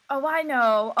 Oh, I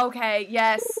know. Okay,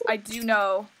 yes, I do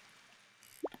know.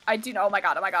 I do know. Oh my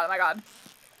god, oh my god, oh my god.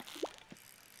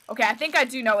 Okay, I think I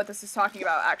do know what this is talking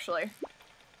about, actually.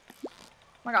 Oh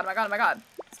my god, oh my god, oh my god.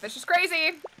 This fish is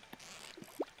crazy!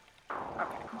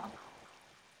 Okay, come on.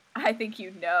 I think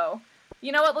you know.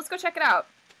 You know what? Let's go check it out.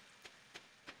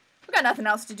 We got nothing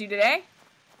else to do today.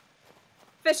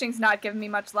 Fishing's not giving me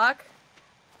much luck.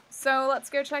 So let's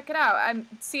go check it out and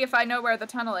see if I know where the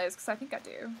tunnel is, because I think I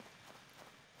do.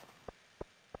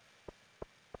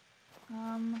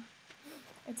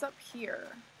 It's up here.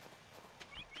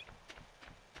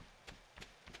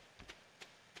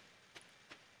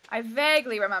 I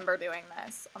vaguely remember doing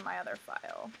this on my other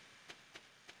file.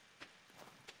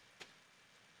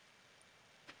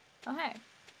 Oh hey,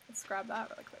 let's grab that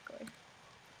really quickly.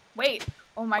 Wait,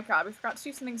 oh my god, we forgot to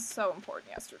do something so important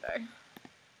yesterday.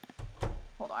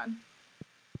 Hold on.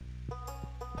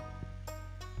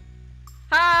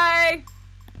 Hi!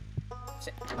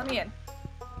 Shit, let me in.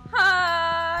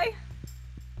 Hi!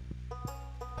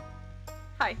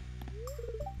 Hi.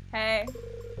 Hey.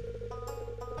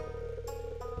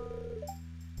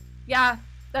 Yeah,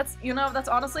 that's, you know, that's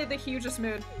honestly the hugest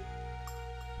mood.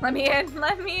 Let me in,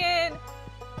 let me in!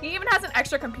 He even has an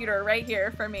extra computer right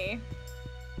here for me.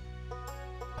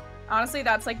 Honestly,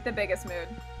 that's like the biggest mood.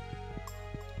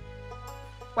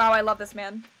 Wow, I love this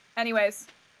man. Anyways,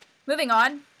 moving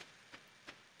on.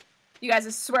 You guys, I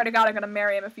swear to God, I'm gonna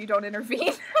marry him if you don't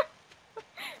intervene.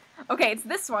 Okay, it's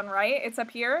this one, right? It's up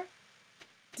here.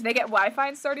 Do they get Wi-Fi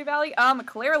in Stardew Valley?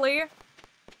 Clearly.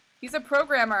 He's a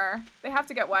programmer. They have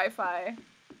to get Wi-Fi.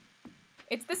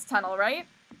 It's this tunnel, right?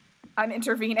 I'm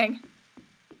intervening.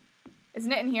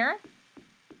 Isn't it in here?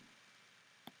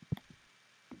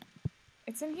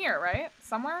 It's in here, right?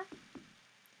 Somewhere?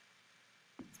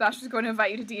 Sebastian was going to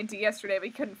invite you to D&D yesterday, but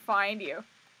he couldn't find you.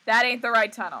 That ain't the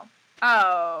right tunnel.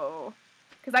 Oh.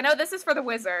 Because I know this is for the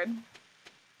wizard.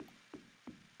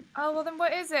 Oh, well then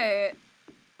what is it?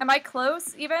 Am I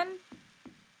close, even?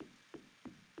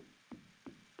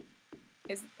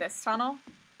 Is it this tunnel?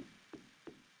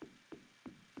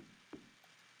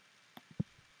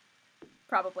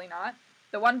 Probably not.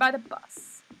 The one by the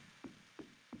bus.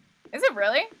 Is it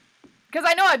really? Because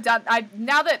I know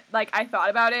now that, like, I thought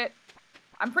about it,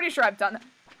 I'm pretty sure I've done that.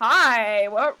 Hi,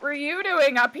 what were you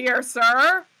doing up here,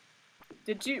 sir?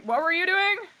 What were you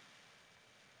doing?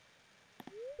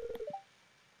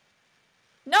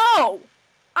 No!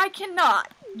 I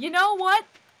cannot. You know what?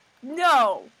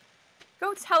 No.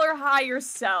 Go tell her hi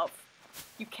yourself,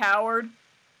 you coward.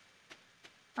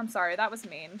 I'm sorry, that was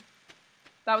mean.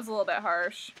 That was a little bit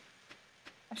harsh.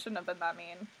 I shouldn't have been that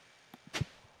mean.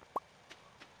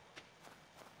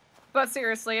 But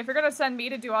seriously, if you're gonna send me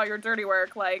to do all your dirty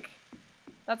work, like,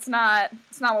 that's not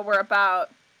what we're about.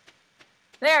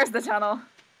 There's the tunnel.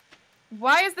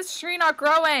 Why is this tree not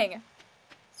growing?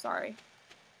 Sorry.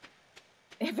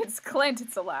 If it's Clint,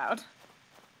 it's allowed.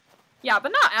 Yeah,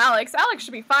 but not Alex. Alex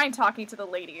should be fine talking to the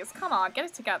ladies. Come on, get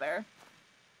it together.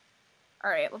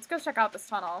 Alright, let's go check out this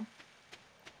tunnel.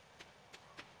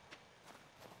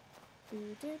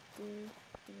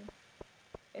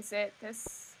 Is it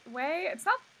this way? It's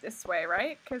not this way,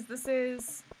 right? Because this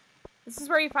is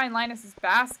where you find Linus's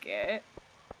basket.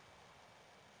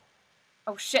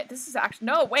 Oh shit, this is actually—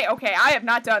 no, wait, okay, I have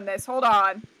not done this. Hold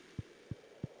on.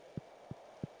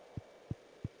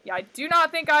 Yeah, I do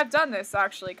not think I've done this,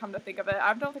 actually, come to think of it.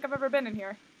 I don't think I've ever been in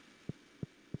here.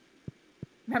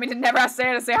 I mean, never asked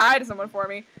Sarah to say hi to someone for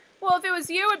me. Well, if it was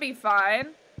you, it'd be fine.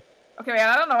 Okay, wait,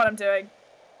 I don't know what I'm doing.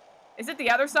 Is it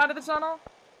the other side of the tunnel?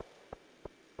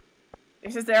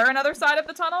 Is there another side of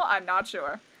the tunnel? I'm not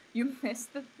sure. You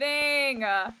missed the thing!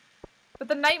 But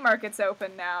the night market's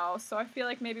open now, so I feel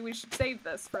like maybe we should save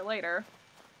this for later.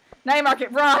 Night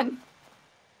market, run!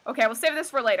 Okay, we'll save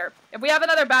this for later. If we have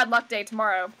another bad luck day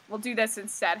tomorrow, we'll do this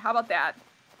instead. How about that?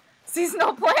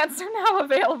 Seasonal plants are now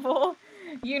available.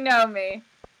 You know me.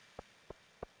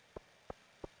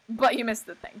 But you missed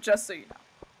the thing, just so you know.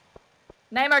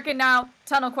 Night market now,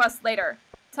 tunnel quest later.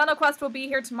 Tunnel quest will be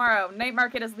here tomorrow. Night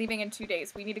market is leaving in 2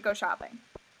 days. We need to go shopping.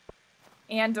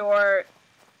 And or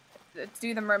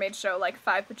do the mermaid show like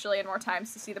 5 bajillion more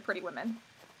times to see the pretty women.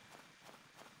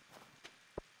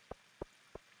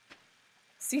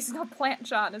 Seasonal plant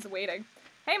John is waiting.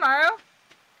 Hey, Maru.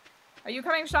 Are you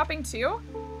coming shopping too?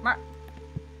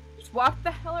 Just walk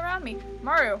the hell around me.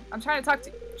 Maru, I'm trying to talk to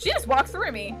you. She just walked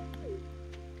through me.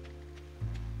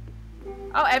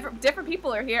 Oh, different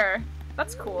people are here.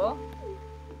 That's cool.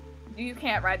 You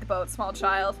can't ride the boat, small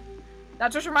child.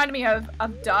 That just reminded me of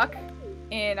Duck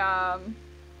in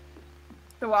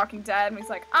The Walking Dead. And he's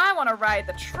like, I want to ride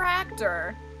the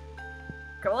tractor.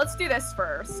 Okay, well, let's do this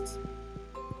first.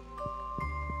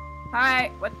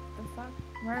 Hi. What the fuck?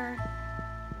 Where?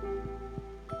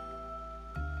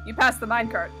 You passed the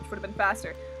minecart, which would have been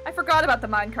faster. I forgot about the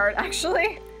minecart,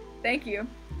 actually. Thank you.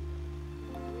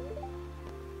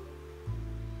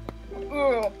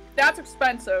 Ooh, that's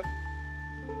expensive.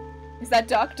 Is that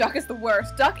Duck? Duck is the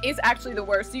worst. Duck is actually the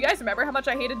worst. Do you guys remember how much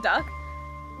I hated Duck?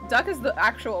 Duck is the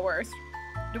actual worst.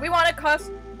 Do we want to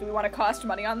cost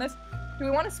money on this? Do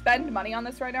we want to spend money on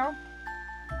this right now?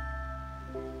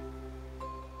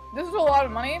 This is a lot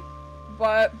of money,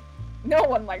 but no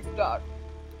one likes Duck.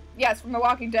 Yes, from The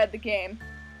Walking Dead, the game.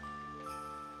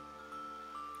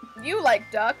 You like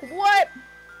Duck? What?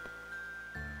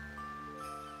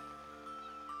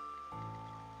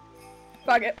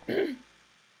 Fuck it.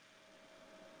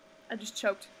 I just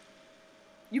choked.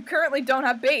 You currently don't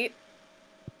have bait.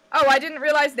 Oh, I didn't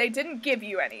realize they didn't give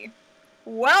you any.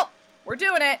 Well, we're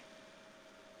doing it.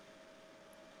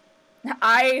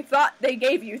 I thought they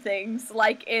gave you things,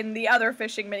 like in the other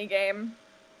fishing minigame.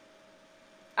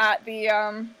 At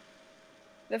the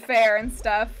fair and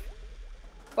stuff.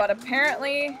 But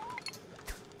apparently,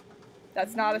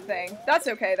 that's not a thing. That's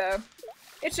okay, though.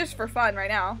 It's just for fun right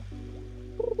now.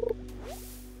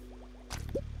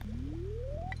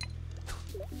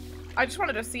 I just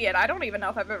wanted to see it. I don't even know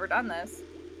if I've ever done this.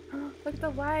 Look at the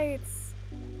lights.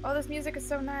 Oh, this music is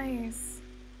so nice.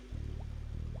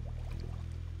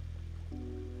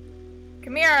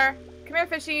 Come here. Come here,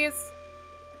 fishies.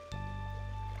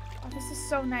 Oh, this is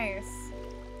so nice.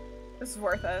 This is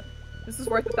worth it. This is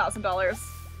worth $1,000.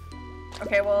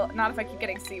 Okay, well, not if I keep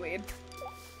getting seaweed.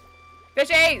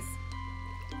 Fishies!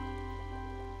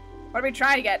 What are we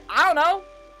trying to get? I don't know!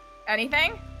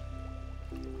 Anything?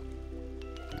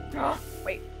 Oh,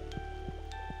 wait.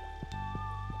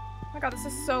 Oh my god, this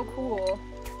is so cool.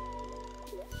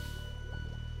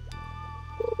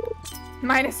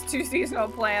 -2 seasonal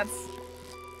plants.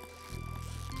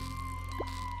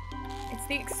 It's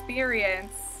the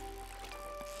experience.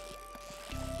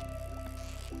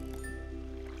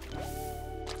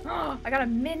 Oh, I got a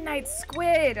midnight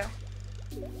squid!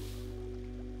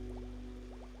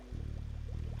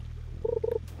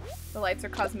 The lights are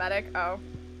cosmetic. Oh.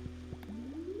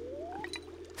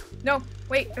 No,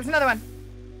 wait, there's another one.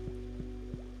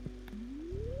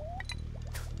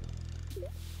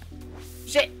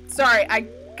 Shit, sorry, I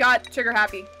got trigger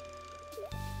happy.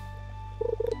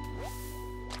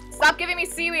 Stop giving me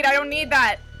seaweed, I don't need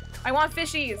that. I want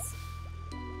fishies.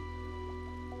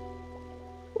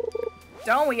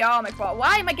 Don't we all, McFall?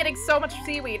 Why am I getting so much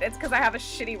seaweed? It's because I have a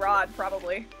shitty rod,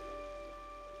 probably.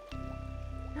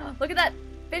 Look at that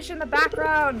fish in the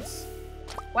background.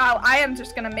 Wow, I am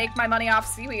just gonna make my money off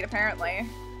seaweed, apparently.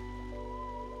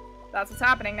 That's what's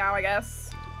happening now, I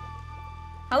guess.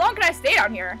 How long can I stay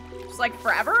down here? Just like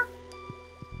forever?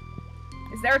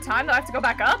 Is there a time that I have to go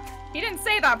back up? He didn't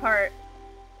say that part.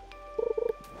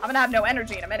 I'm gonna have no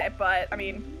energy in a minute, but I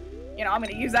mean, you know, I'm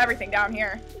gonna use everything down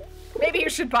here. Maybe you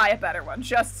should buy a better one,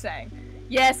 just saying.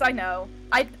 Yes, I know.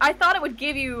 I thought it would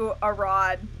give you a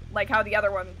rod, like how the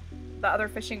other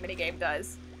fishing minigame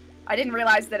does. I didn't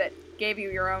realize that it gave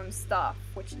you your own stuff,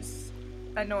 which is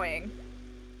annoying.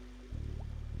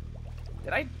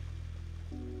 Did I?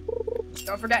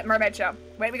 Don't forget Mermaid Show.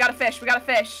 Wait, we got a fish, we got a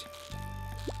fish.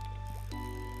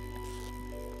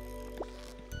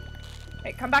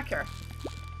 Hey, come back here.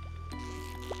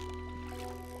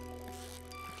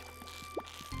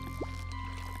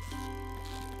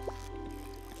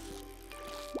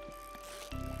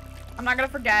 I'm not gonna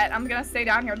forget. I'm gonna stay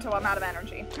down here until I'm out of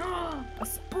energy. A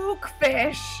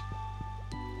spookfish!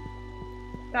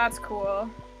 That's cool.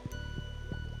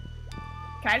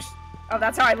 Can I just... Oh,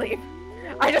 that's how I leave.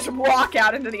 I just walk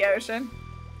out into the ocean.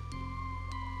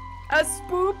 A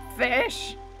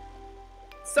spookfish!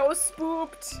 So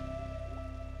spooked.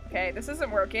 Okay, this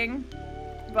isn't working.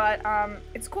 But,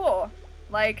 it's cool.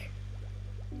 Like...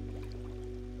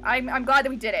 I'm glad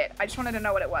that we did it. I just wanted to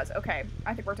know what it was. Okay,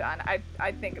 I think we're done.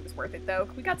 I think it was worth it, though.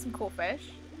 We got some cool fish.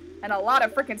 And a lot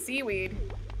of freaking seaweed.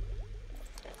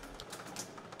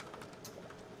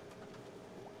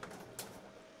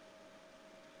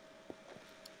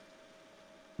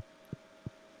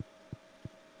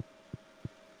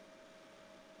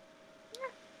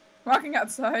 Walking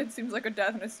outside seems like a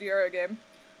death in a Sierra game.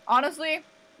 Honestly,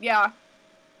 yeah.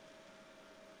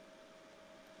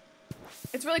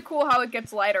 It's really cool how it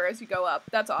gets lighter as you go up.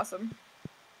 That's awesome.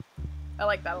 I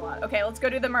like that a lot. Okay, let's go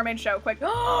do the mermaid show quick.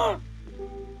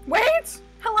 Wait!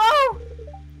 Hello!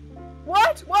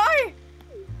 What? Why?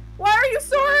 Why are you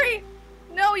sorry?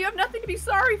 No, you have nothing to be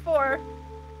sorry for.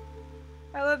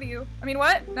 I love you. I mean,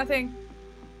 what? Nothing.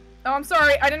 Oh, I'm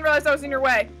sorry. I didn't realize I was in your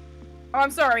way. Oh,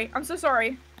 I'm sorry. I'm so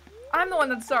sorry. I'm the one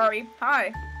that's sorry.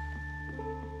 Hi.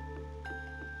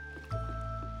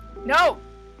 No!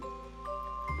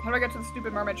 How do I get to the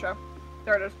stupid mermaid show?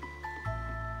 There it is.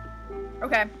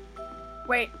 Okay.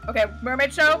 Wait. Okay,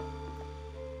 mermaid show?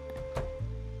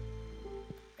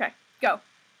 Okay, go.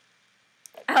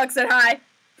 Alex said hi.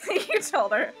 You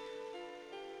told her.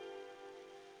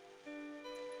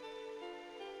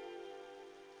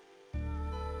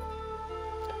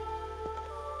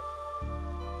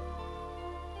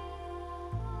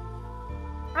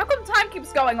 How come time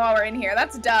keeps going while we're in here?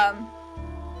 That's dumb.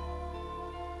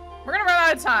 We're gonna run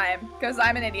out of time, because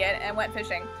I'm an idiot and went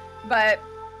fishing. But,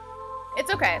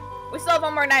 it's okay. We still have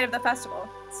one more night of the festival,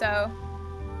 so...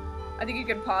 I think you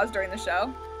can pause during the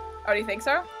show. Oh, do you think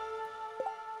so?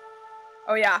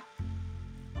 Oh, yeah.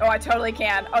 Oh, I totally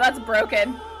can. Oh, that's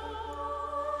broken.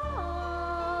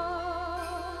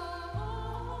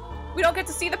 We don't get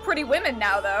to see the pretty women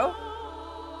now, though.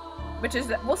 Which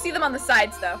is... We'll see them on the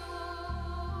sides, though.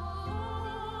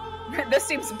 This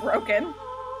seems broken.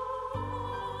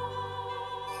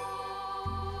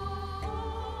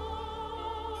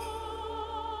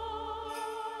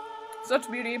 Such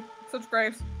beauty, such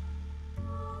grace.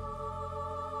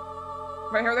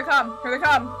 Right, here they come. Here they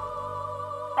come.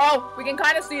 Oh, we can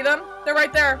kind of see them. They're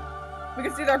right there. We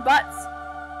can see their butts.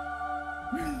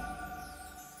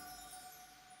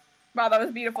 Wow, that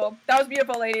was beautiful. That was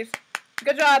beautiful, ladies.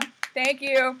 Good job. Thank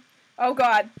you. Oh,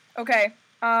 God. Okay.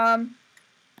 1,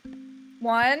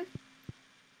 5,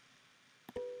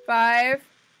 5,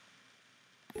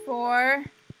 4,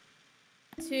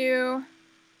 2,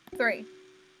 3.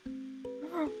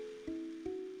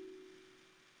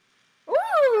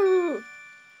 Ooh!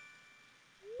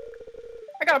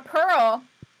 I got a pearl.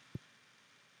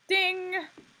 Ding!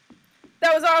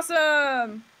 That was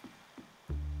awesome!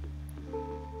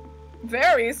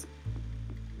 Varies.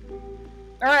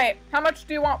 Alright, how much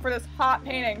do you want for this hot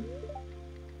painting?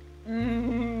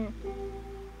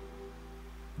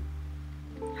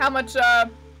 How much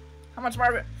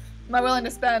more am I willing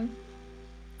to spend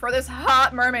for this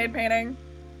hot mermaid painting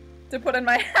to put in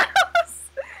my house?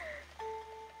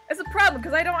 It's a problem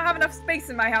because I don't have enough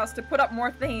space in my house to put up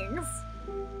more things.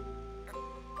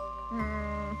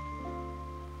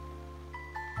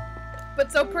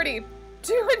 But so pretty.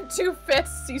 2 2/5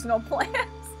 seasonal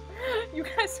plants. You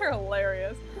guys are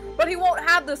hilarious. But he won't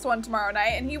have this one tomorrow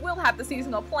night, and he will have the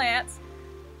seasonal plants.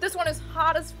 This one is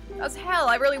hot as hell.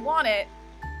 I really want it.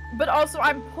 But also,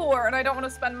 I'm poor, and I don't want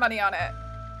to spend money on it.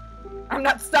 I'm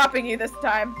not stopping you this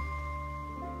time.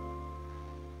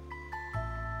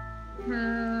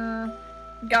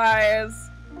 Guys.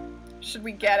 Should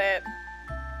we get it?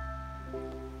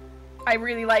 I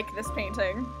really like this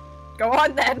painting. Go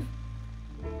on, then.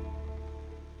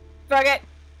 Fuck it.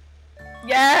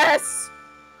 Yes!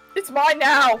 It's mine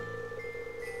now!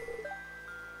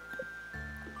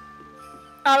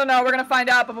 I don't know, we're gonna find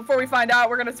out, but before we find out,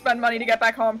 we're gonna spend money to get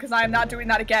back home, because I am not doing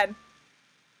that again.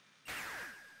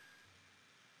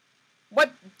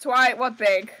 What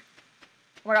bank?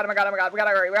 Oh my god, oh my god, oh my god, we gotta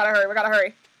hurry, we gotta hurry, we gotta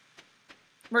hurry.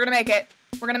 We're gonna make it.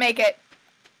 We're gonna make it.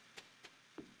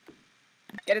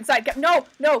 Get inside, no,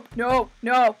 no, no,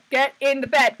 no, get in the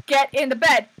bed, get in the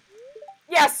bed!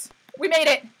 Yes! We made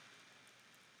it!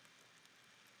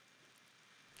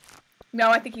 No,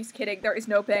 I think he's kidding. There is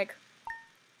no bank.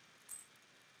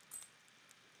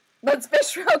 Let's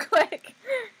fish real quick.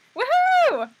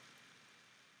 Woohoo!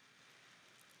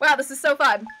 Wow, this is so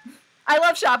fun. I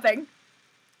love shopping.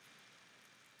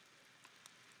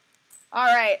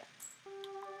 Alright.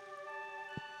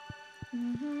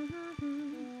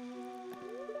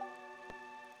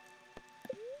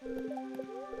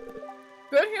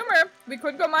 Good humor. We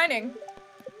could go mining.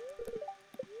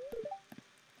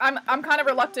 I'm kind of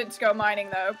reluctant to go mining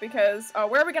though, because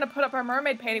where are we gonna put up our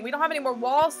mermaid painting? We don't have any more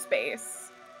wall space.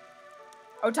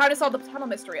 Oh, time to solve the tunnel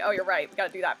mystery. Oh, you're right. We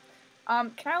gotta do that.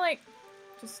 Can I like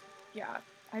just yeah?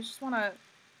 I just wanna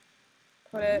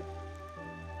put it.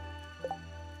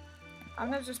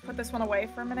 I'm gonna just put this one away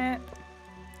for a minute,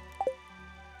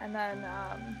 and then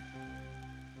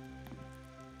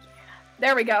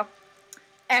there we go.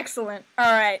 Excellent.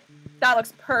 All right, that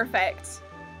looks perfect.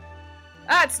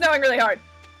 Ah, it's snowing really hard.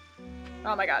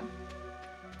 Oh my god.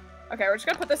 Okay, we're just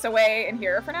gonna put this away in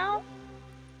here for now.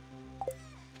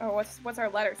 Oh, what's our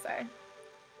letter say?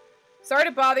 Sorry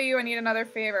to bother you, I need another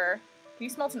favor. Can you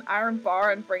smelt an iron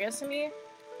bar and bring it to me?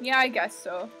 Yeah, I guess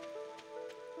so.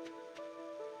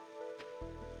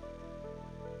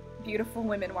 Beautiful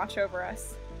women watch over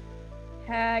us.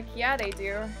 Heck yeah, they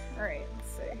do. Alright,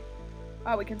 let's see.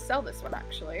 Oh, we can sell this one,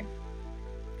 actually.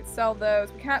 We can sell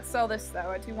those. We can't sell this,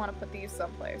 though. I do want to put these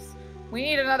someplace. We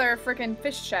need another freaking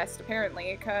fish chest,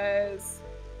 apparently, because...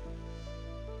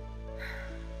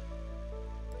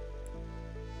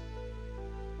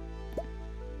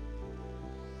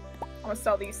 I'm gonna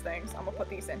sell these things. I'm gonna put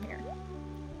these in here.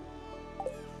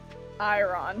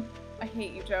 Iron. I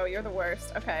hate you, Joe. You're the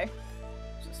worst. Okay.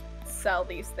 Just sell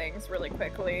these things really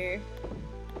quickly.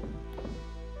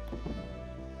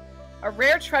 A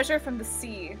rare treasure from the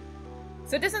sea.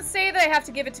 So it doesn't say that I have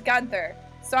to give it to Gunther.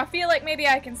 So I feel like maybe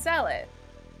I can sell it.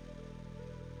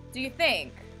 Do you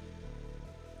think?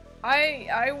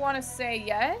 I want to say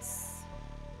yes.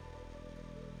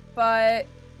 But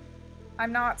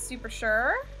I'm not super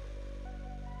sure.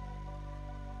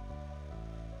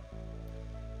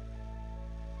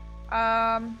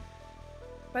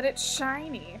 But it's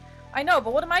shiny. I know,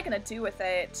 but what am I gonna do with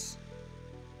it?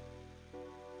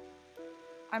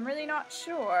 I'm really not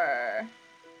sure.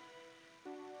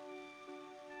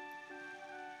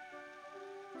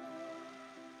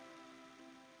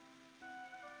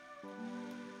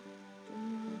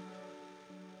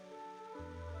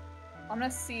 I'm gonna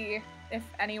see if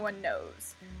anyone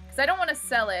knows. Because I don't want to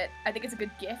sell it. I think it's a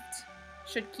good gift.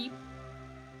 Should keep.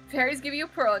 Fairies give you a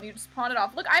pearl and you just pawn it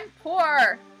off. Look, I'm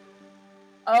poor!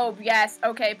 Oh, yes.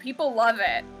 Okay, people love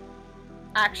it.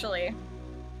 Actually.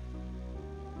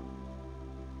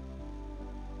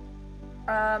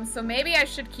 So maybe I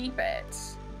should keep it.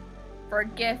 For a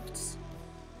gift.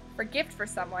 For a gift for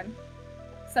someone.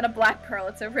 It's not a black pearl,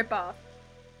 it's a ripoff.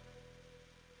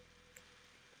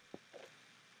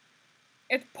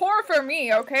 It's poor for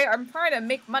me, okay? I'm trying to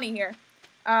make money here.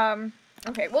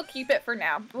 Okay, we'll keep it for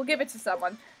now. We'll give it to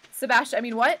someone. Sebastian, I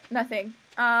mean, what? Nothing.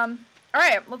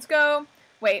 Alright, let's go.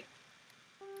 Wait.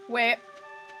 I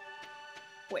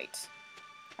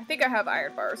think I have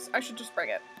iron bars. I should just bring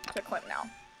it to Clint now.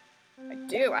 I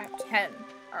do, I have 10.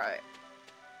 Alright.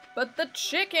 But the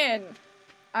chicken!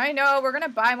 I know, we're gonna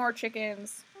buy more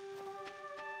chickens.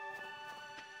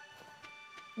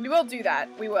 We will do that.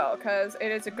 We will, because it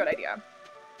is a good idea.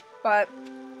 But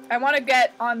I want to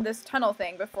get on this tunnel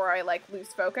thing before I, like, lose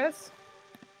focus.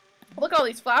 Look at all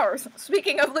these flowers.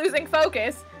 Speaking of losing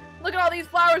focus, look at all these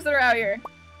flowers that are out here.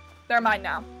 They're mine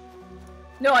now.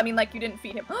 No, I mean, like, you didn't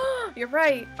feed him. You're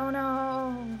right. Oh,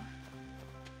 no.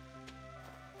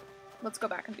 Let's go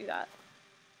back and do that.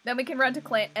 Then we can run to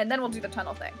Clint, and then we'll do the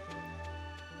tunnel thing.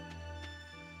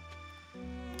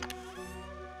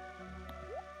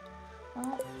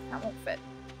 Oh, that won't fit.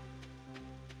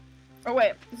 Oh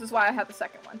wait, this is why I have the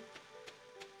second one.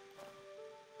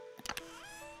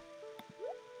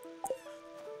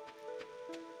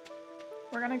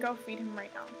 We're gonna go feed him right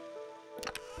now.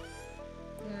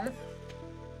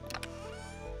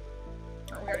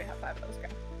 Oh, we already have 5 of those, okay.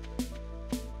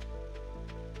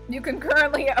 You can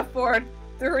currently afford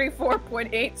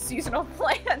 34.8 seasonal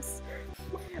plants.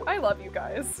 I love you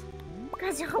guys. You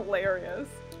guys are hilarious.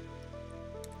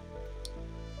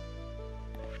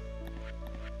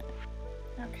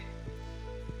 Okay.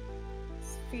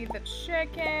 Let's feed the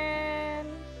chicken.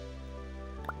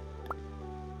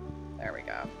 There we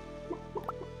go.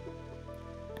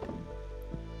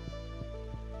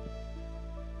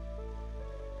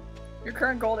 Your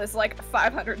current gold is like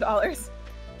 $500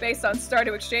 based on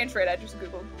Stardew exchange rate I just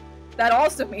googled. That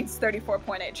also means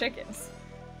 34.8 chickens.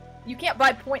 You can't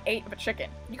buy 0.8 of a chicken.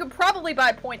 You can probably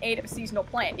buy 0.8 of a seasonal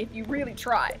plant if you really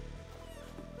try.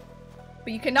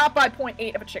 But you cannot buy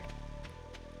 0.8 of a chicken.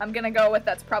 I'm gonna go with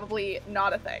that's probably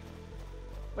not a thing.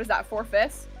 What is that,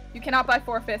 4/5? You cannot buy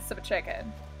 4/5 of a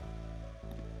chicken.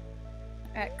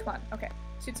 Come on, okay.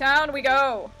 To town we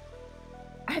go!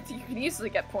 I think you can easily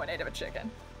get 0.8 of a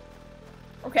chicken.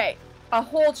 Okay, a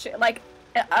whole chicken, like,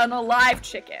 an alive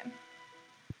chicken.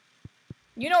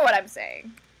 You know what I'm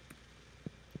saying.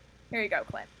 Here you go,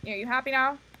 Clint. Are you happy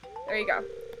now? There you go.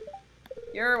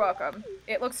 You're welcome.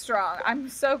 It looks strong. I'm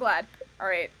so glad.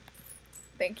 Alright.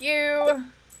 Thank you.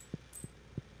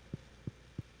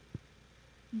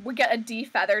 We get a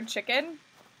defeathered chicken.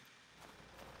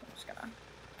 I'm just gonna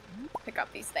pick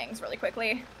up these things really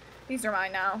quickly. These are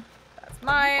mine now. That's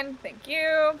mine. Thank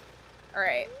you.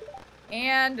 Alright.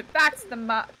 And back to the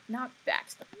not back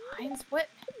to the mines. What?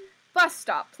 Bus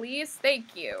stop, please.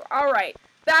 Thank you. Alright.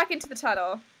 Back into the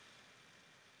tunnel.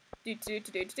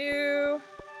 Do.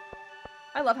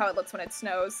 I love how it looks when it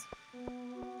snows.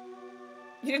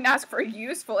 You didn't ask for a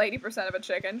useful 80% of a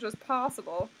chicken, just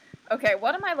possible. Okay,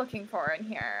 what am I looking for in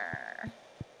here?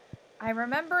 I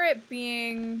remember it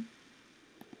being...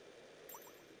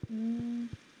 I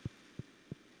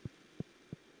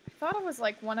thought it was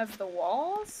like one of the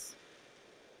walls?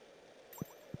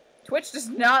 Twitch does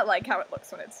not like how it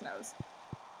looks when it snows.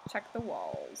 Check the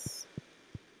walls.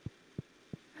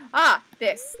 Ah,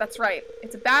 this. That's right.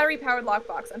 It's a battery-powered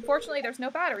lockbox. Unfortunately, there's no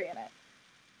battery in it.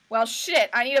 Well, shit.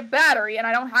 I need a battery, and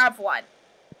I don't have one.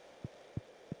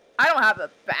 I don't have a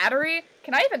battery?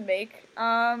 Can I even make,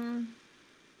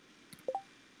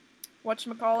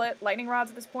 whatchamacallit? Lightning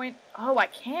rods at this point? Oh, I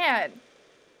can.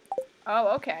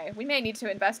 Oh, okay. We may need to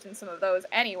invest in some of those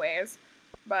anyways,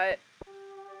 but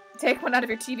take one out of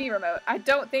your TV remote. I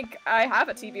don't think I have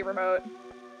a TV remote.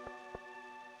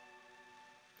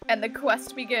 And the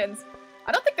quest begins.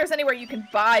 I don't think there's anywhere you can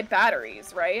buy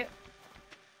batteries, right?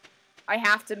 I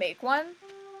have to make one?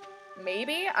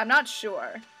 Maybe? I'm not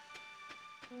sure.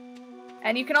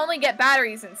 And you can only get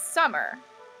batteries in summer.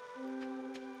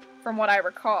 From what I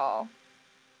recall.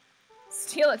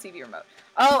 Steal a TV remote.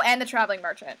 Oh, and the traveling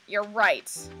merchant. You're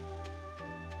right.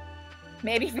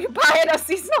 Maybe if you buy enough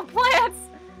seasonal plants.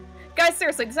 Guys,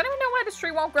 seriously, does anyone know why this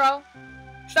tree won't grow?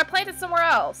 Should I plant it somewhere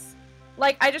else?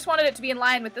 Like, I just wanted it to be in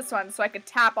line with this one so I could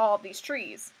tap all of these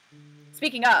trees.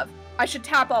 Speaking of, I should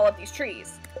tap all of these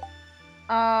trees.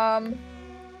 How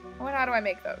do I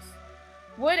make those?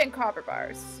 Wood and copper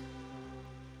bars.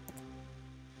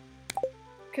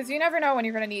 Because you never know when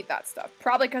you're going to need that stuff.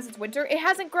 Probably because it's winter. It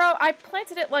hasn't grown. I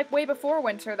planted it, like, way before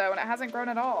winter, though, and it hasn't grown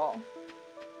at all.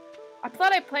 I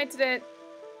thought I planted it...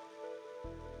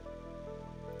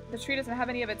 The tree doesn't have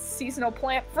any of its seasonal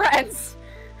plant friends.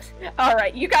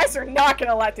 Alright, you guys are not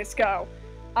gonna let this go.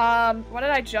 What did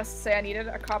I just say I needed?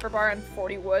 A copper bar and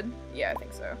 40 wood? Yeah, I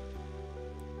think so.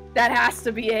 That has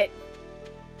to be it.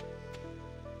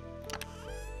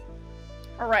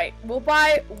 Alright, we'll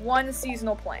buy 1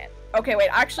 seasonal plant. Okay, wait,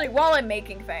 actually, while I'm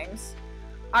making things,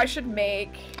 I should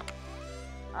make,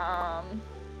 what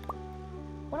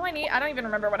do I need? I don't even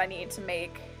remember what I need to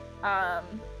make,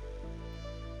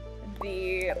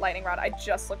 the lightning rod. I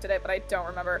just looked at it, but I don't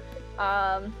remember.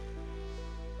 I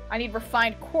need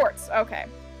refined quartz. Okay,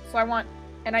 so I want,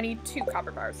 and I need 2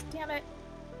 copper bars. Damn it.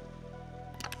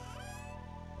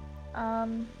 Do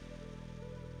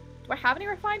I have any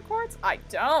refined quartz? I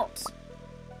don't.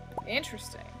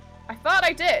 Interesting. I thought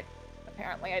I did.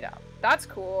 Apparently I don't. That's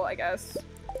cool, I guess.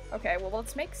 Okay, well,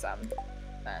 let's make some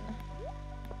then.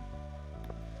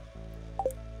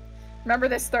 Remember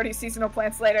this, 30 seasonal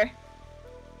plants later.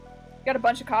 Got a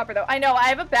bunch of copper, though. I know, I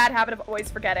have a bad habit of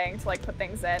always forgetting to, like, put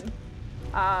things in.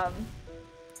 To,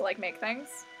 like, make things.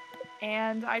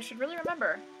 And I should really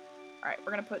remember. Alright,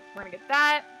 we're gonna get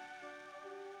that.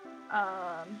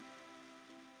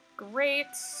 Great.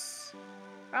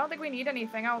 I don't think we need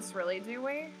anything else, really, do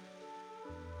we?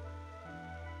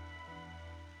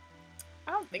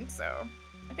 I don't think so.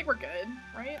 I think we're good,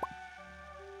 right?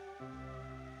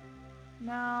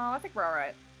 No, I think we're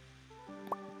alright.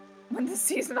 When the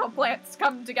seasonal plants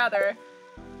come together,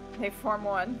 they form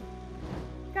one.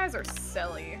 You guys are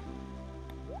silly.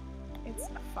 It's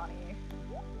funny.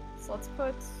 So let's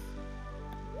put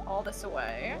all this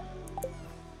away.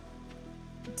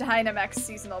 Dynamax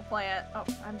seasonal plant. Oh,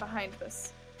 I'm behind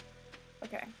this.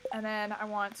 Okay, and then I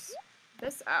want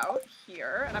this out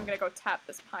here, and I'm gonna go tap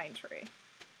this pine tree.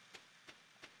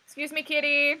 Excuse me,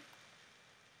 kitty.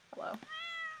 Hello.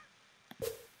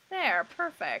 There,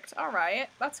 perfect. Alright,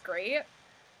 that's great.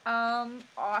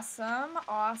 Awesome,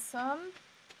 awesome.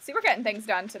 See, we're getting things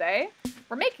done today.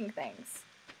 We're making things.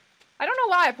 I don't know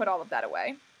why I put all of that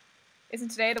away. Isn't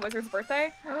today the wizard's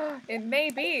birthday? It may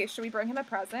be. Should we bring him a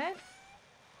present?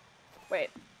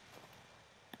 Wait.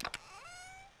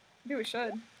 Maybe we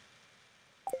should.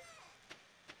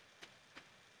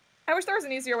 I wish there was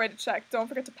an easier way to check. Don't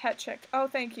forget to pet check. Oh,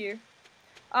 thank you.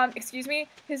 Excuse me?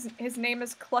 His name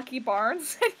is Clucky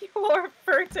Barnes, and you will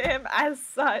refer to him as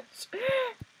such.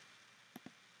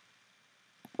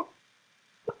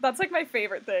 That's like my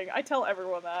favorite thing. I tell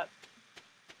everyone that.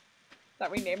 That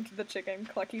we named the chicken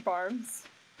Clucky Barnes.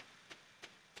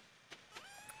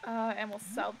 And we'll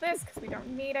sell this because we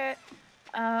don't need it.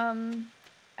 And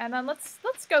then let's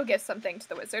go give something to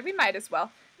the wizard. We might as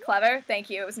well. Clever, thank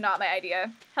you. It was not my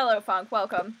idea. Hello, Funk.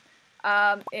 Welcome.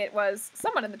 It was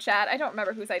someone in the chat. I don't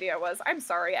remember whose idea it was. I'm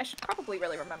sorry. I should probably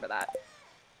really remember that.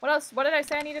 What else? What did I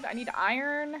say I needed? I need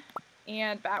iron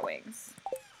and bat wings.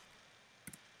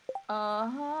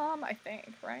 I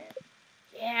think, right?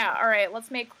 Yeah, alright, let's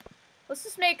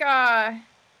just make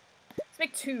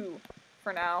 2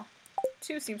 for now.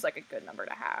 2 seems like a good number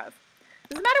to have.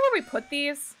 Does it matter where we put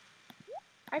these?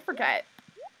 I forget.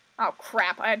 Oh,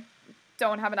 crap. I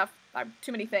don't have enough. I have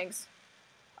too many things.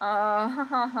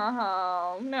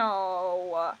 Oh,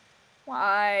 no.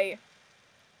 Why?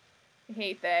 I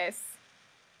hate this.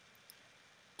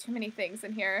 Too many things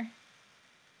in here.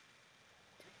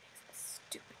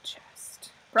 Stupid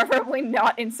chest. Preferably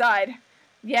not inside.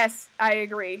 Yes, I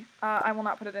agree. I will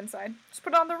not put it inside. Just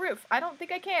put it on the roof. I don't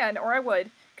think I can, or I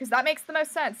would, because that makes the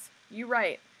most sense. You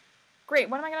right. Great,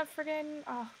 what am I gonna friggin...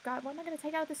 Oh, God, what am I gonna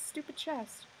take out of this stupid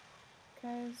chest?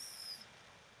 Because...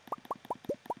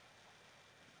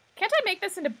 Can't I make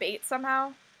this into bait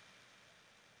somehow?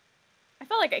 I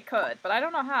feel like I could, but I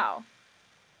don't know how.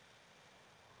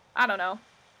 I don't know.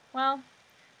 Well...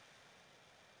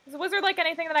 Is the wizard like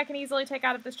anything that I can easily take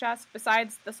out of this chest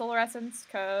besides the solar essence?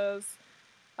 Because...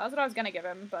 That was what I was gonna give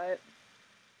him, but...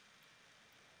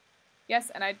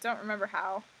 Yes, and I don't remember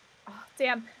how. Oh,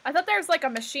 damn. I thought there was like a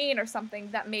machine or something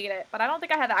that made it, but I don't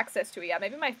think I have access to it yet.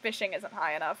 Maybe my fishing isn't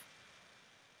high enough.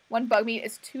 1 bug meat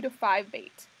is 2 to 5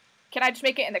 bait. Can I just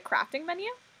make it in the crafting menu?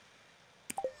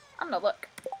 I'm gonna look.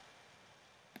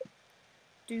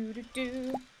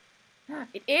 Do-do-do.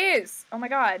 It is! Oh my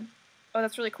god. Oh,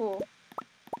 that's really cool.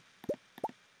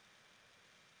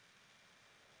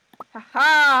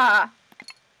 Haha!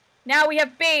 Now we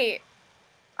have bait!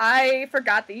 I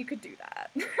forgot that you could do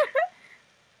that.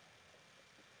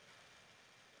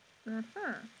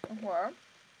 Okay.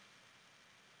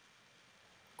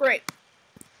 Great.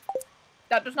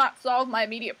 That does not solve my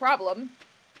immediate problem,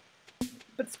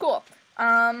 but it's cool.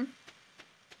 I'm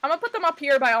gonna put them up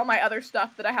here by all my other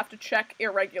stuff that I have to check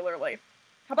irregularly.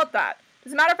 How about that?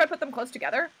 Does it matter if I put them close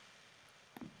together?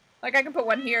 Like, I can put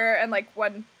one here and, like,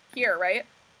 one here, right?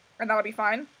 And that'll be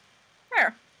fine?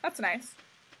 There. That's nice.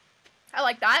 I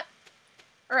like that.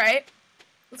 Alright.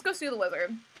 Let's go see the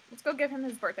wizard. Let's go give him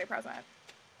his birthday present.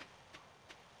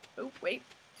 Oh, wait.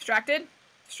 Distracted?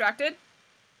 Distracted?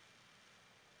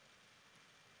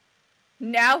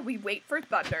 Now we wait for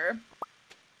thunder.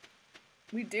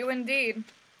 We do indeed.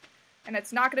 And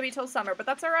it's not gonna be till summer, but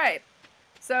that's alright.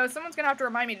 So someone's gonna have to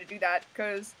remind me to do that,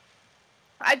 because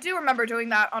I do remember doing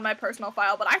that on my personal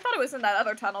file, but I thought it was in that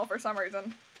other tunnel for some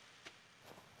reason.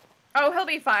 Oh, he'll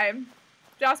be fine.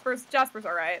 Jasper's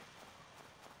alright.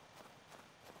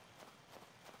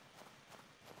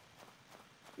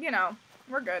 You know,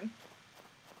 we're good.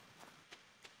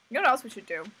 You know what else we should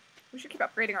do? We should keep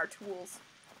upgrading our tools.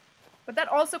 But that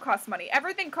also costs money.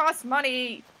 Everything costs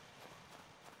money!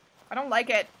 I don't like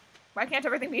it. Why can't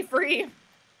everything be free?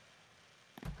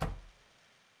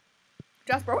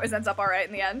 Jasper always ends up alright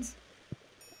in the end.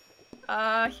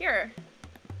 Here.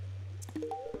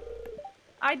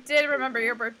 I did remember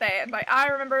your birthday, and by I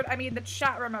remembered, I mean the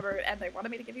chat remembered, and they wanted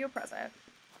me to give you a present.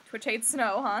 Twitch hates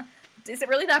snow, huh? Is it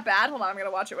really that bad? Hold on, I'm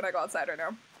gonna watch it when I go outside right now.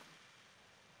 Oh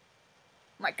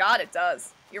my god, it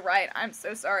does. You're right, I'm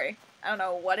so sorry. I don't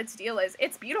know what its deal is.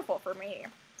 It's beautiful for me,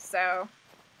 so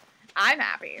I'm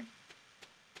happy.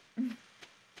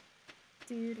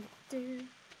 Do, do, do.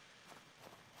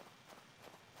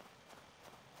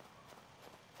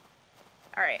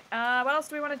 Alright, what else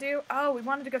do we want to do? Oh, we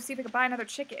wanted to go see if we could buy another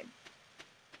chicken.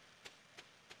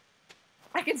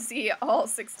 I can see all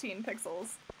 16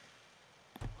 pixels.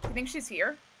 You think she's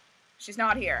here? She's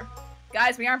not here.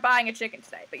 Guys, we aren't buying a chicken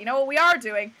today, but you know what we are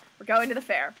doing? We're going to the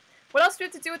fair. What else do we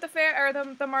have to do with the fair, or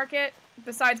the market,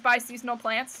 besides buy seasonal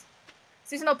plants?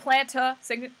 Seasonal planta,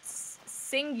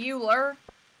 singular.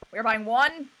 We're buying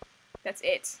one. That's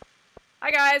it.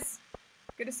 Hi guys.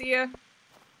 Good to see you.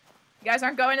 You guys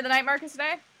aren't going to the night market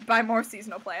today? Buy more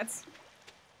seasonal plants.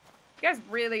 You guys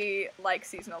really like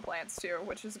seasonal plants too,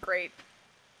 which is great.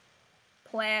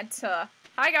 Planta.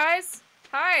 Hi guys.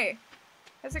 Hi.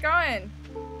 How's it going?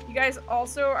 You guys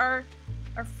also are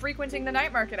frequenting the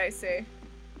night market, I see.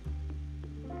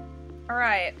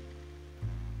 Alright.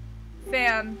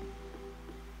 Fam.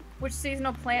 Which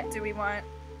seasonal plant do we want?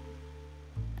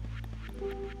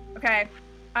 Okay.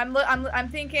 I'm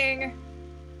thinking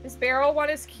this barrel one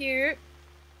is cute.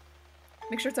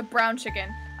 Make sure it's a brown chicken.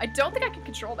 I don't think I can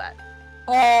control that.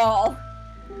 Oh.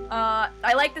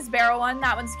 I like this barrel one.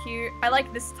 That one's cute. I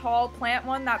like this tall plant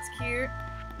one. That's cute.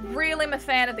 Really am a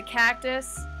fan of the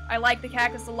cactus. I like the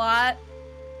cactus a lot.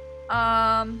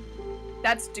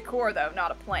 That's decor though,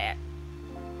 not a plant.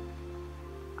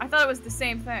 I thought it was the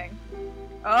same thing.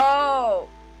 Oh,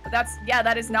 that's, yeah,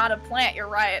 that is not a plant, you're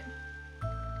right.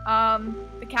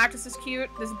 The cactus is cute.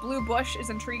 This blue bush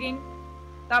is intriguing.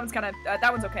 That one's kind of,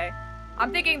 that one's okay.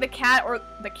 I'm thinking the cactus,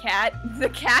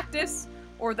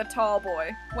 or the tall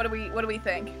boy. What do we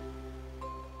think?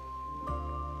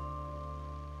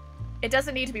 It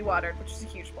doesn't need to be watered, which is a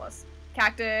huge plus.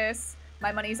 Cactus.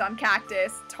 My money's on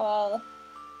cactus. Tall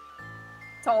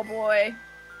boy.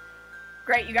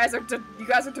 Great, you guys are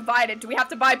divided. Do we have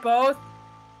to buy both?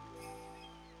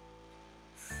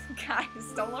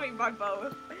 Guys, don't let me buy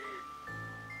both.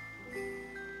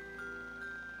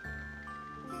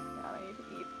 Now I need to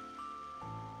eat.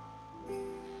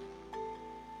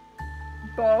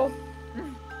 Both.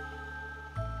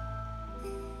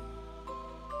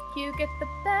 You get the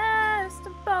best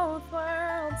of both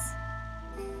worlds.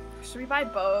 Should we buy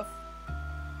both?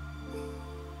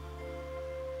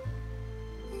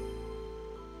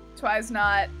 Twi's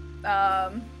not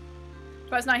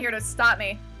here to stop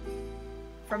me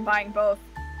from buying both.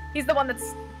 He's the one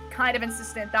that's kind of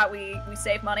insistent that we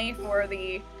save money for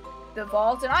the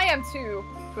vault, and I am too,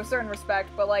 to a certain respect,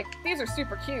 but like, these are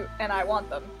super cute, and I want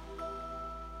them.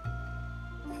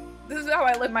 This is how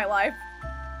I live my life.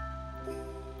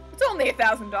 It's only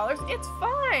 $1,000. It's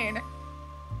fine.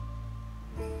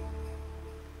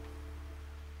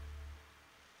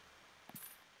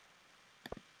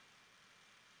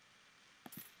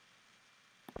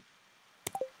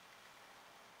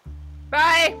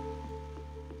 Bye!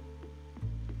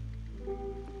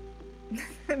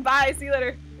 Bye, see you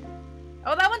later.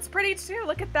 Oh, that one's pretty too,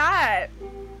 look at that.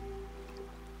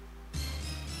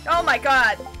 Oh my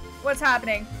god, what's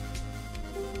happening?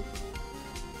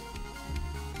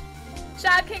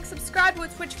 Shad King subscribed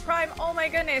with Twitch Prime, oh my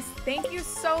goodness, thank you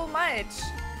so much.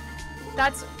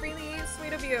 That's really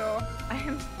sweet of you. I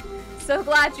am so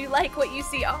glad you like what you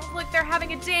see. Oh look, they're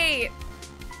having a date.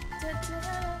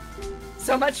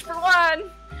 So much for one!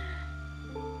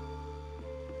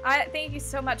 Thank you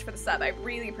so much for the sub, I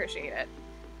really appreciate it.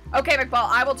 Okay, McBall,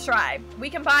 I will try. We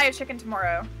can buy a chicken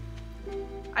tomorrow.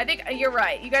 I think you're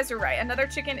right, you guys are right. Another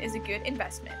chicken is a good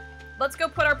investment. Let's go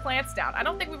put our plants down. I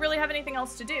don't think we really have anything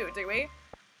else to do we?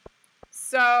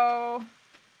 So,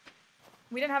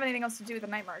 we didn't have anything else to do with the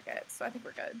night market, so I think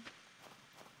we're good.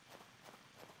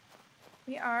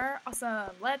 We are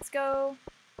awesome. Let's go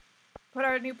put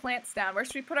our new plants down. Where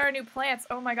should we put our new plants?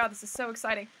 Oh my god, this is so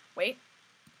exciting. Wait.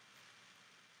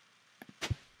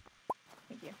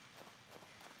 Thank you.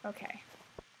 Okay.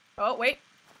 Oh, wait.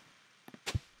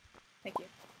 Thank you.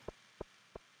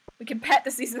 We can pet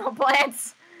the seasonal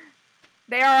plants.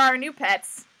 They are our new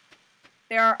pets.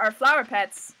 They are our flower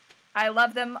pets. I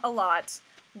love them a lot.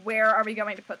 Where are we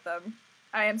going to put them?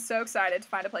 I am so excited to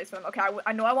find a place for them. Okay,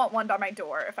 I know I want one by my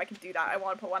door. If I can do that, I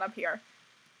want to put one up here.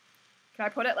 Can I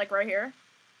put it, like, right here?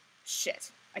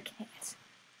 Shit. I can't.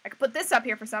 I could put this up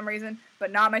here for some reason,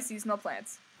 but not my seasonal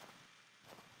plants.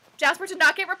 Jasper did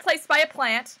not get replaced by a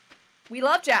plant. We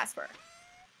love Jasper.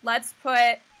 Let's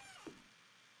put...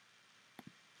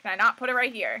 Can I not put it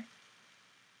right here?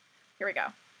 Here we go.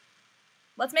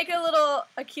 Let's make it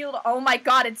a cute little... Oh my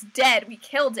god, it's dead. We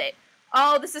killed it.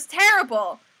 Oh, this is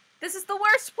terrible. This is the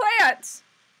worst plant.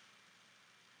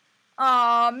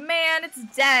 Aw, man, it's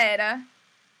dead.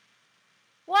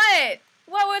 What?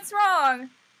 What's wrong?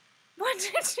 What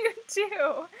did you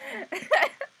do?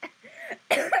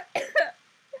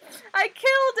 I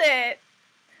killed it.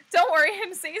 Don't worry,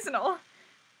 I'm seasonal.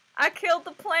 I killed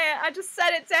the plant. I just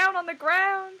set it down on the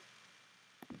ground.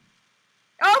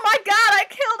 Oh my god, I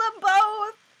killed them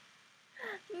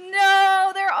both.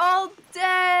 No, they're all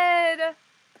dead.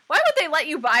 Why would they let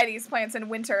you buy these plants in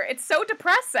winter? It's so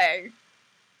depressing.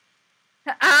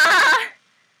 Ah!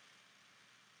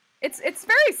 It's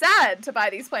very sad to buy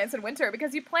these plants in winter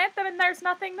because you plant them and there's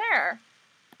nothing there.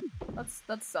 Let's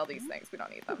sell these things. We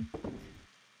don't need them.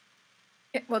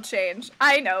 It will change.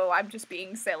 I know, I'm just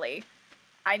being silly.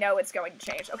 I know it's going to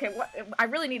change. Okay, I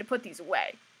really need to put these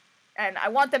away. And I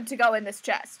want them to go in this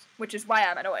chest, which is why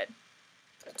I'm annoyed.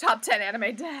 Top 10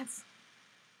 anime deaths.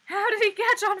 How did he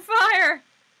catch on fire?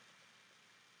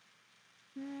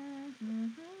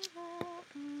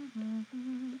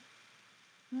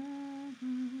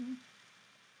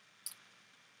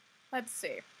 Let's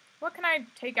see. What can I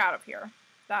take out of here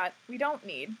that we don't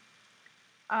need?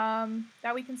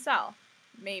 That we can sell.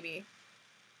 Maybe.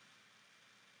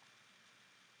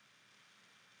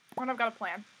 What I've got a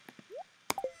plan.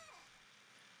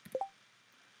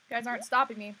 You guys aren't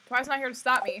stopping me. Twi's not here to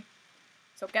stop me.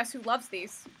 So guess who loves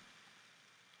these?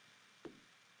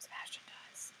 Sebastian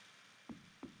does.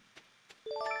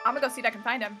 I'm gonna go see if I can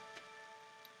find him.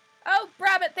 Oh,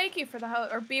 Brabbit, thank you for the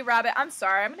host. Or B-Rabbit, I'm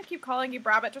sorry. I'm gonna keep calling you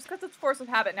Brabbit just because it's force of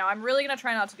habit now. I'm really gonna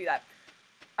try not to do that.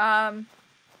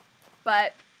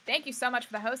 But thank you so much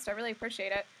for the host. I really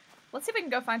appreciate it. Let's see if we can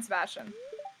go find Sebastian.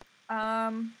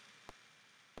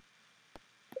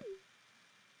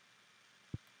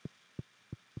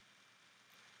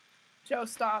 Joe,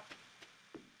 stop.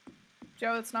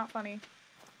 Joe, it's not funny.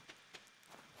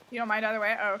 You don't mind either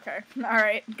way? Oh, okay.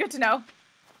 Alright, good to know.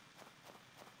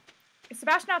 Is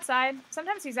Sebastian outside?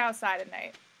 Sometimes he's outside at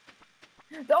night.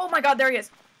 Oh my god, there he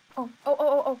is!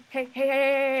 Oh.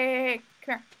 Hey.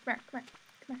 Come here.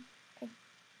 Hey.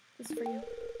 This is for you.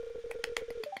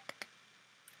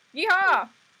 Yeehaw!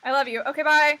 I love you. Okay,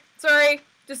 bye. Sorry.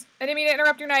 I didn't mean to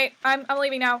interrupt your night. I'm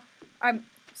leaving now. I'm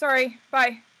sorry.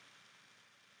 Bye.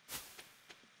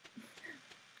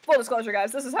 Full disclosure,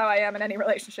 guys, this is how I am in any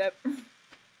relationship.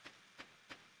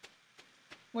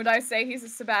 Would I say he's a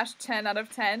Sebastian 10 out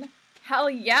of 10? Hell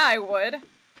yeah, I would.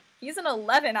 He's an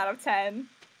 11 out of 10.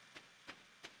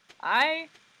 I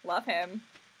love him.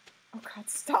 Oh god,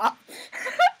 stop.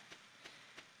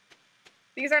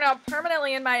 These are now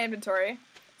permanently in my inventory,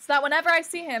 so that whenever I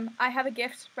see him, I have a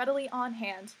gift readily on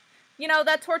hand. You know,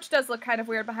 that torch does look kind of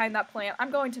weird behind that plant. I'm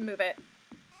going to move it.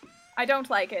 I don't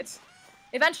like it.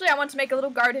 Eventually, I want to make a little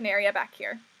garden area back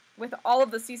here with all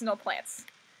of the seasonal plants.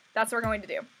 That's what we're going to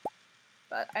do.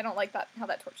 But I don't like how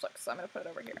that torch looks, so I'm going to put it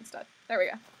over here instead. There we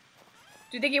go. Do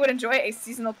you think you would enjoy a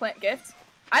seasonal plant gift?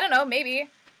 I don't know, maybe.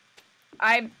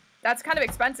 That's kind of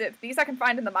expensive. These I can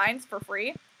find in the mines for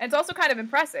free. And it's also kind of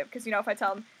impressive, because, you know, if I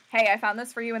tell him, hey, I found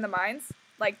this for you in the mines,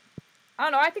 like, I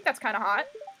don't know, I think that's kind of hot.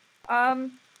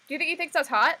 Do you think he thinks that's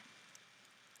hot?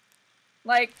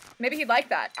 Like, maybe he'd like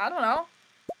that. I don't know.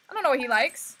 I don't know what he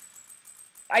likes.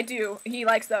 I do. He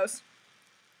likes those.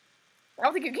 I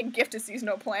don't think you can gift a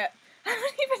seasonal plant. I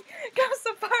don't even go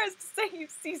so far as to say you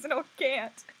seasonal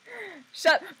can't.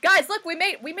 Guys, look, we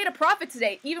made a profit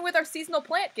today, even with our seasonal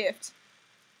plant gift.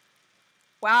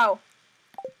 Wow.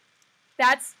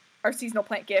 That's our seasonal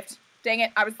plant gift. Dang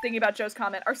it, I was thinking about Joe's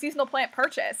comment. Our seasonal plant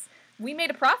purchase. We made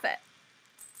a profit.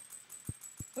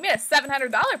 We made a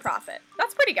 $700 profit.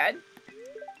 That's pretty good.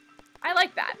 I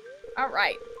like that.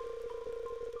 Alright.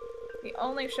 The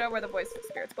only show where the voice of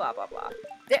spirits, blah, blah, blah.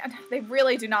 They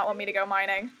really do not want me to go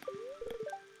mining.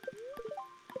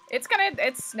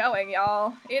 It's snowing,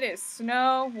 y'all. It is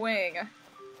snowing.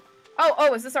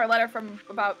 Oh, is this our letter from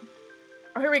about...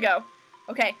 Oh, here we go.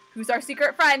 Okay, who's our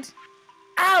secret friend?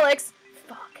 Alex!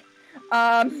 Fuck.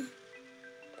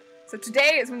 So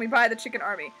today is when we buy the chicken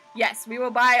army. Yes, we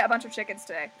will buy a bunch of chickens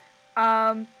today.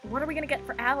 What are we gonna get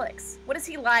for Alex? What does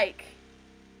he like?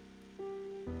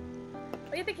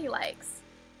 What do you think he likes?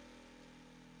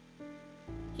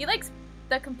 He likes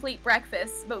the complete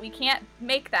breakfast, but we can't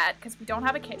make that because we don't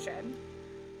have a kitchen.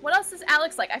 What else does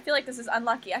Alex like? I feel like this is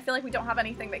unlucky. I feel like we don't have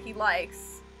anything that he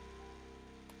likes.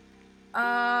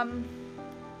 Because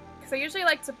I usually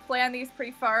like to plan these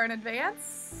pretty far in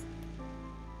advance.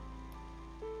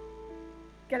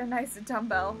 Get a nice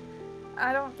dumbbell.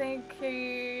 I don't think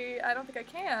I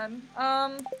can.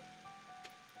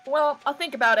 Well, I'll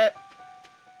think about it.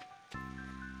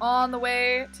 On the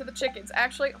way to the chickens.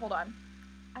 Actually, hold on.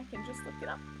 I can just look it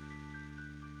up.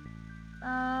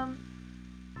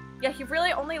 Yeah, he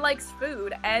really only likes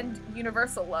food and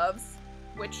universal loves,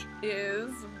 which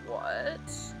is what?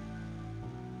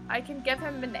 I can give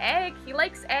him an egg. He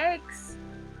likes eggs.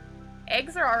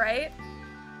 Eggs are alright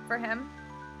for him.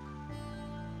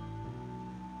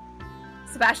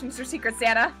 Sebastian's your secret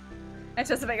Santa.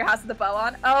 Anticipate your house with the bow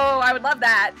on. Oh, I would love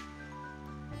that.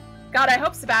 God, I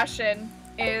hope Sebastian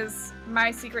is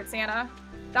my secret Santa.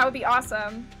 That would be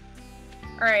awesome.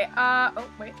 Alright, oh,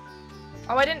 wait.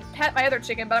 Oh, I didn't pet my other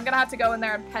chicken, but I'm gonna have to go in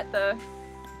there and pet the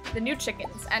new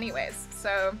chickens anyways,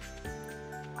 so...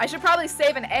 I should probably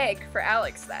save an egg for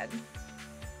Alex then.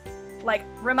 Like,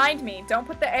 remind me, don't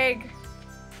put the egg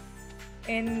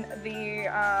in the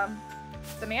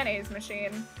mayonnaise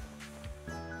machine.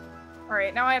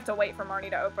 Alright, now I have to wait for Marnie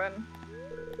to open.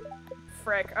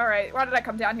 Frick. Alright, why did I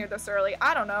come down here this early?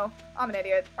 I don't know. I'm an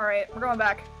idiot. Alright, we're going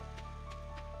back.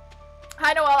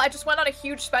 Hi, Noelle. I just went on a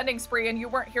huge spending spree and you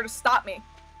weren't here to stop me.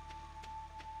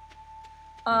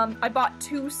 I bought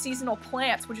 2 seasonal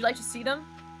plants. Would you like to see them?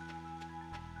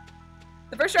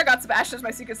 The first year I got Sebastian as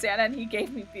my secret Santa and he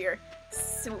gave me beer.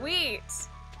 Sweet!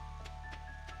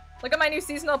 Look at my new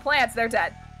seasonal plants. They're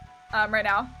dead. Right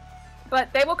now.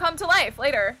 But they will come to life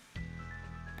later.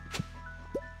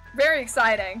 Very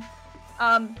exciting.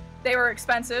 They were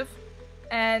expensive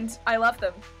and I love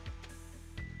them.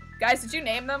 Guys, did you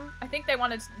name them? I think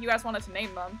you guys wanted to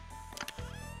name them.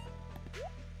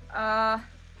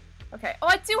 Okay. Oh,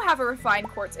 I do have a refined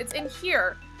quartz. It's in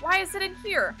here. Why is it in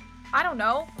here? I don't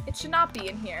know. It should not be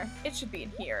in here. It should be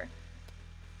in here.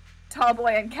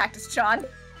 Tallboy and Cactus John.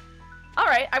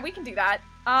 Alright, we can do that.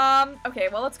 Okay,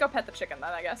 well, let's go pet the chicken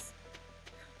then, I guess.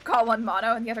 Call one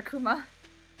Mono and the other Kuma.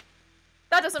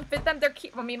 That doesn't fit them. They're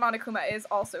cute. Well, I mean, Monokuma is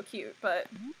also cute, but...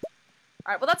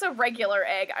 Alright, well, that's a regular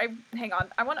egg. Hang on.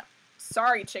 I want to...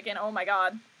 Sorry, chicken. Oh my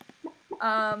god.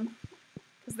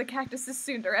 Because the cactus is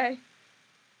tsundere.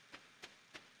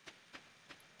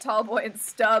 Tallboy and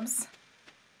Stubbs.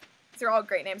 These are all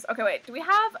great names. Okay, wait. Do we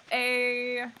have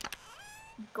a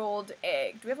gold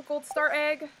egg? Do we have a gold star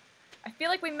egg? I feel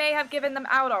like we may have given them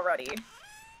out already.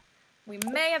 We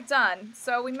may have done.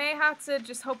 So we may have to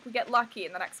just hope we get lucky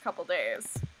in the next couple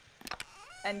days.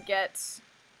 And get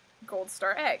gold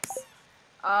star eggs.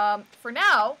 For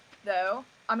now, though,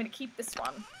 I'm going to keep this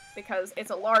one. Because it's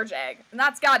a large egg. And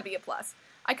that's got to be a plus.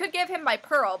 I could give him my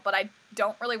pearl, but I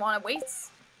don't really want to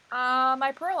waste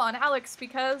my pearl on Alex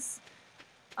because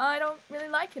I don't really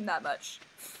like him that much.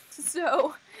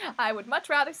 So, I would much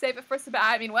rather save it for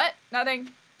Sebastian. I mean, what?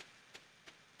 Nothing.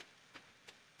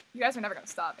 You guys are never gonna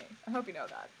stop me. I hope you know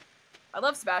that. I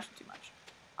love Sebastian too much.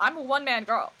 I'm a one-man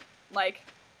girl. Like,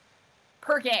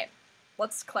 per game.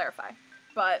 Let's clarify.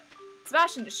 But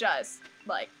Sebastian just does,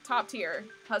 like, top-tier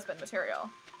husband material.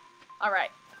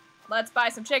 Alright. Let's buy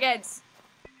some chickens.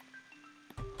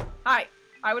 Hi.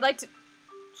 I would like to...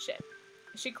 Shit.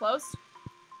 Is she close?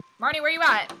 Marnie, where you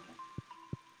at?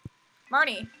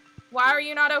 Marnie, why are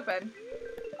you not open?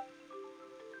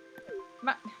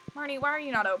 Marnie, why are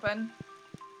you not open?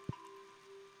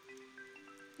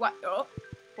 What? Oh.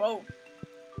 Whoa.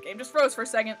 Game just froze for a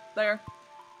second there.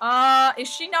 Is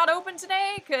she not open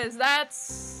today? Cause that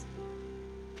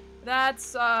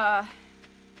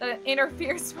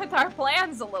interferes with our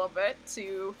plans a little bit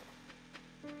to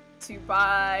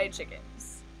buy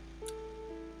chickens.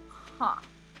 Huh.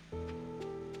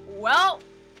 Well,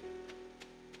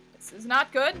 this is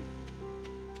not good.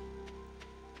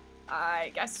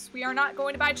 I guess we are not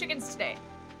going to buy chickens today,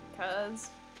 because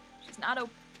she's not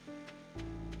open.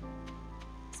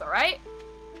 It's alright.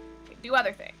 We can do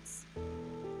other things.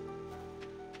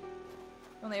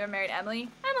 Only ever married Emily?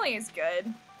 Emily is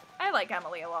good. I like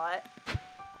Emily a lot.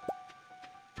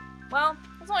 Well,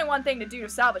 there's only one thing to do to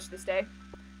salvage this day.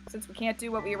 Since we can't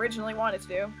do what we originally wanted to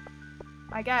do.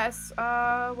 I guess,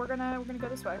 we're gonna go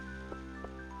this way.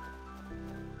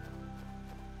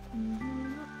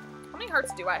 How many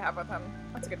hearts do I have with him?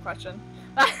 That's a good question.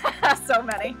 So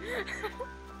many.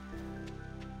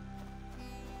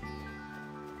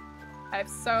 I have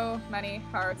so many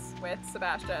hearts with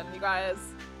Sebastian, you guys.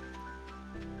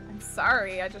 I'm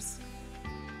sorry, I just...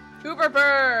 Uber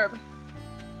burb!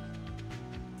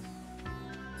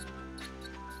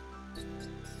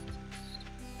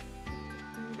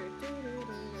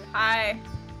 Hi.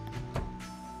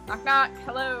 Knock knock,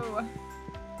 hello.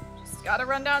 Just gotta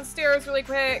run downstairs really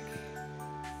quick.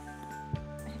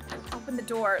 Open the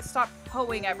door, stop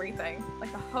hoeing everything.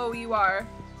 Like the hoe you are.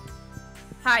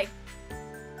 Hi.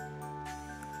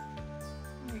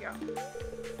 There you go.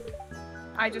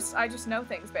 I just know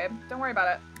things, babe. Don't worry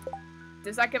about it.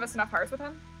 Does that give us enough hearts with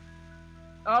him?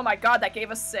 Oh my god, that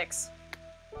gave us 6.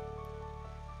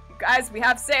 You guys, we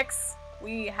have 6.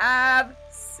 We have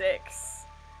 6.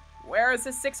 Where is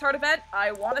his 6-heart event?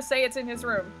 I want to say it's in his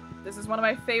room. This is one of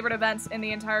my favorite events in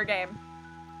the entire game.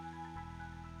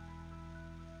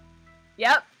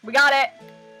 Yep, we got it.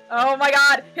 Oh my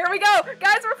god, here we go.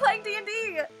 Guys, we're playing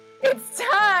D&D. It's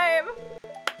time.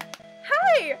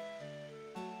 Hi.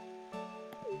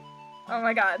 Oh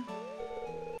my god.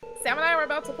 Sam and I were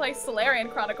about to play Solarian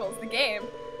Chronicles, the game.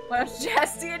 When it's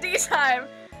just D&D time.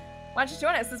 Why don't you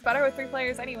join us? It's better with 3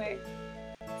 players anyway.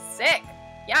 Sick.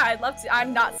 Yeah, I'd love to.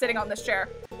 I'm not sitting on this chair.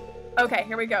 Okay,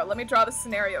 here we go. Let me draw the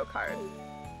scenario card.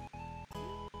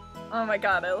 Oh my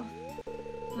god,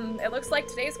 it looks like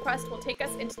today's quest will take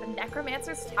us into the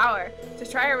Necromancer's Tower to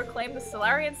try to reclaim the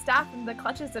Solarian staff from the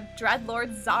clutches of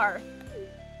Dreadlord Czar.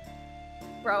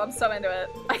 Bro, I'm so into it.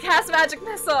 I cast Magic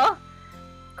Missile!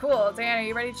 Cool. Dan, are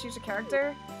you ready to choose a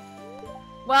character?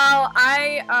 Well,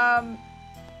 I'm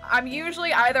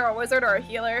usually either a wizard or a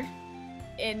healer.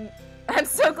 I'm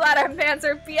so glad our fans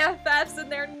are BFFs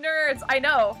and they're nerds. I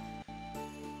know.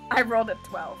 I rolled a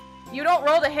 12. You don't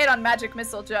roll to hit on Magic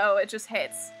Missile, Joe. It just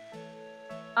hits.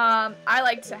 I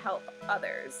like to help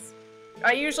others.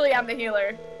 I usually am the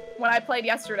healer. When I played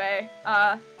yesterday,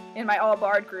 in my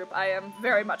all-bard group, I am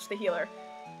very much the healer.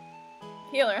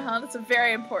 Healer, huh? That's a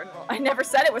very important role. I never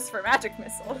said it was for Magic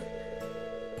Missile.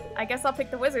 I guess I'll pick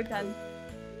the wizard then.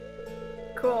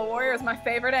 Cool, warrior is my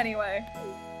favorite anyway.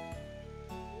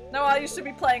 Noah, you should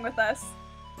be playing with us.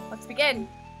 Let's begin.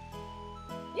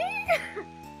 Yee!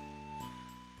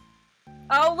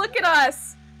 Oh, look at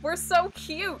us! We're so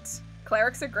cute!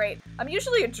 Clerics are great. I'm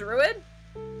usually a druid.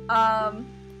 Or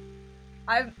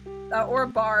a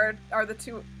bard are the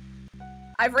two.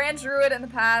 I've ran druid in the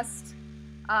past.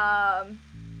 I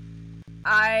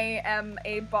am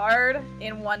a bard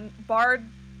in one, bard,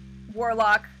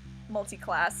 warlock,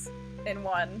 multi-class in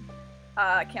one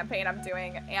campaign I'm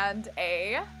doing, and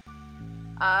a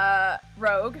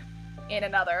rogue in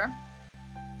another.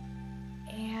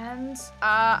 And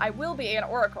I will be an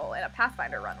oracle in a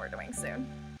Pathfinder run we're doing soon.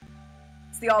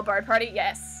 It's the all-bard party,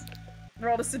 yes.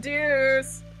 Roll to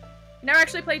seduce. You never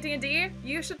actually played D&D?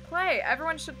 You should play.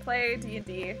 Everyone should play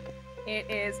D&D.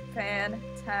 It is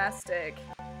fantastic.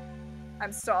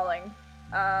 I'm stalling,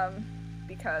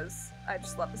 because I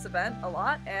just love this event a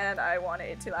lot, and I want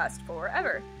it to last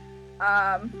forever.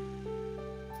 Alright.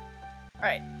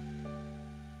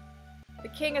 The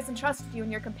king has entrusted you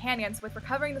and your companions with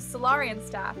recovering the Solarian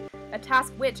staff, a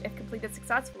task which, if completed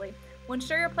successfully, will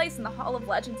ensure your place in the Hall of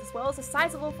Legends as well as a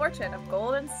sizable fortune of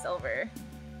gold and silver.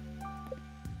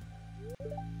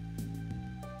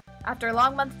 After a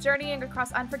long month journeying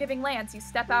across unforgiving lands, you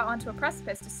step out onto a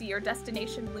precipice to see your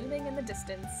destination looming in the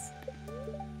distance.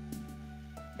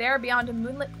 There, beyond a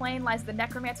moonlit plain, lies the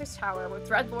Necromancer's Tower, where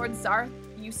Dreadlord Czar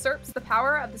usurps the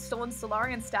power of the stolen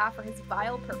Solarian staff for his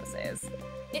vile purposes.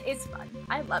 It is fun.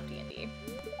 I love D&D.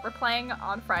 We're playing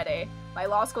on Friday. My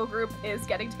law school group is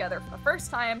getting together for the first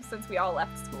time since we all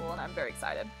left school, and I'm very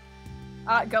excited.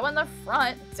 Go in the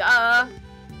front, duh!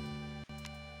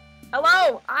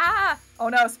 Hello! Ah! Oh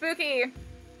no, spooky!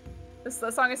 The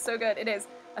song is so good. It is.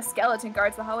 A skeleton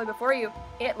guards the hallway before you.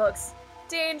 It looks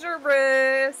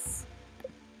dangerous.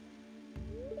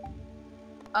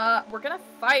 We're gonna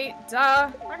fight,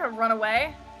 duh. I'm not gonna run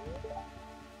away.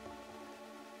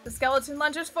 The skeleton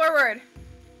lunges forward.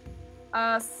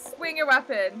 Swing your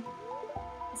weapon.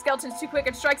 The skeleton's too quick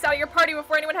and strikes out at your party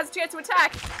before anyone has a chance to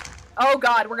attack. Oh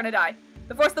god, we're gonna die.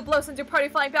 The force of the blow sends your party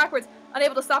flying backwards.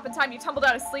 Unable to stop in time, you tumble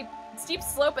down a steep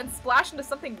slope and splash into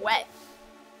something wet.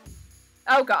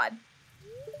 Oh god.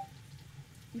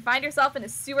 You find yourself in a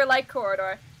sewer-like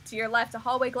corridor. To your left, a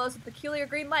hallway glows with peculiar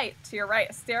green light. To your right,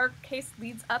 a staircase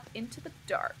leads up into the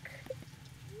dark.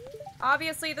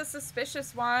 Obviously the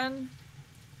suspicious one.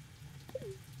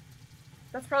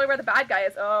 That's probably where the bad guy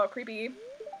is. Oh, creepy.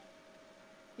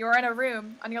 You are in a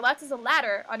room. On your left is a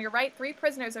ladder. On your right, 3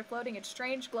 prisoners are floating in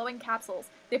strange, glowing capsules.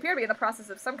 They appear to be in the process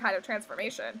of some kind of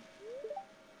transformation.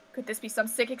 Could this be some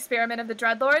sick experiment of the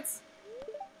Dreadlords?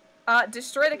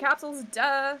 Destroy the capsules,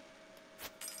 duh.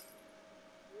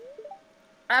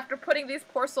 After putting these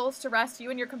poor souls to rest, you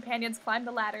and your companions climb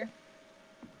the ladder.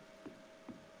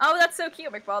 Oh, that's so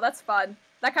cute, McBall. That's fun.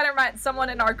 That kind of reminds someone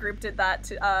in our group did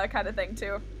that kind of thing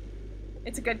too.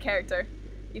 It's a good character.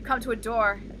 You come to a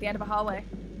door at the end of a hallway.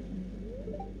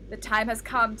 The time has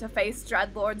come to face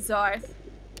Dreadlord Zarth.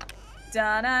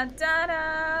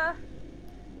 Da-da-da-da.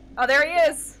 Oh, there he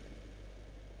is.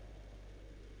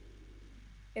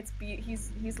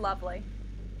 He's lovely.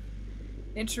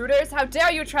 Intruders, how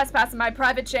dare you trespass in my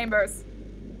private chambers?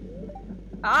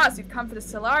 Ah, so you've come for the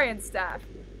Solarian staff.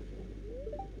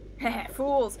 Heh,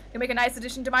 fools! You'll make a nice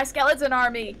addition to my skeleton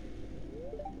army!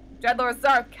 Dreadlord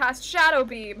Zarth cast Shadow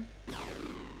Beam!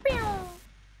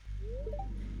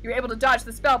 You were able to dodge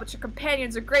the spell, but your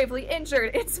companions are gravely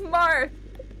injured! It's Marth!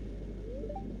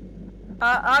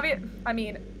 I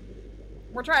mean,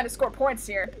 we're trying to score points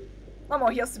here. I'm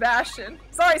gonna heal Sebastian.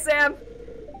 Sorry, Sam!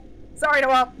 Sorry,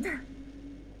 Noel.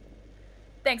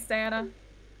 Thanks, Diana.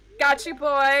 Got you,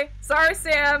 boy! Sorry,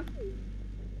 Sam!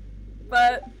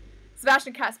 But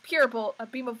Sebastian casts Pure Bolt. A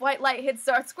beam of white light hits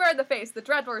Zarth square in the face. The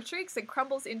Dreadlord shrieks and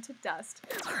crumbles into dust.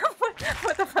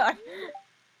 What the fuck?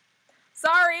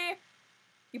 Sorry!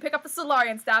 You pick up the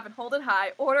Solarian staff and hold it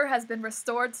high. Order has been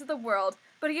restored to the world.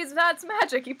 But that's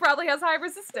magic. He probably has high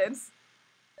resistance.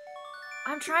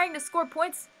 I'm trying to score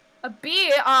points. A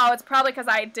B? Oh, it's probably because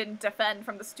I didn't defend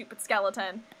from the stupid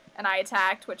skeleton. And I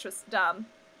attacked, which was dumb.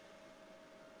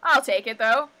 I'll take it,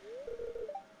 though.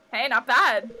 Hey, not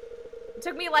bad. It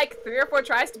took me like 3 or 4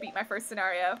 tries to beat my first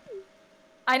scenario.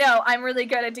 I know, I'm really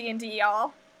good at D&D,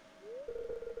 y'all.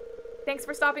 Thanks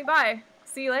for stopping by.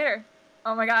 See you later.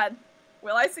 Oh my god.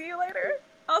 Will I see you later?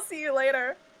 I'll see you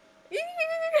later.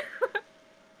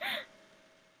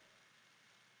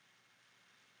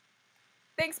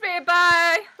 Thanks, babe.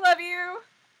 Bye. Love you.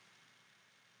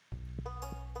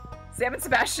 Sam and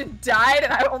Sebastian died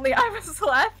and I was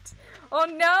left? Oh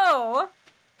no!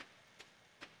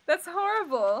 That's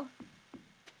horrible.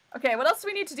 Okay, what else do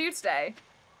we need to do today?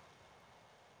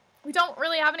 We don't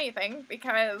really have anything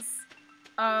because,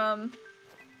 how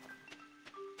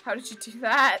did you do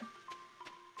that?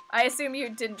 I assume you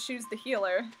didn't choose the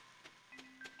healer.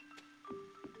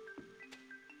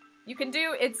 You can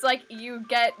do, it's like you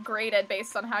get graded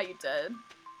based on how you did.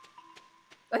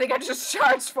 I think I just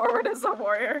charged forward as a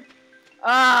warrior.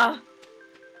 Ah!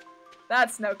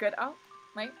 That's no good. Oh,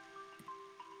 wait.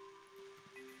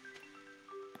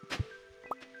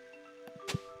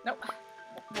 Nope.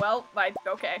 Well,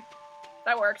 okay.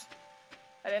 That worked.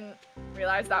 I didn't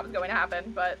realize that was going to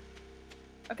happen, but...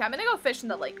 Okay, I'm gonna go fish in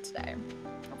the lake today.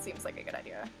 That seems like a good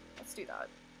idea. Let's do that.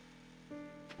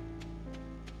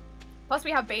 Plus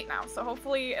we have bait now, so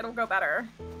hopefully it'll go better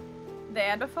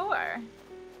than before.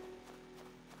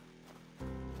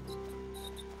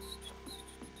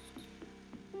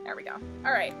 There we go.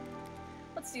 Alright.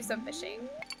 Let's do some fishing.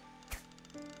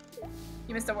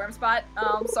 You missed a worm spot?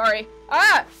 Sorry.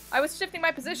 Ah! I was shifting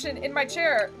my position in my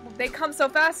chair. They come so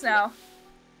fast now.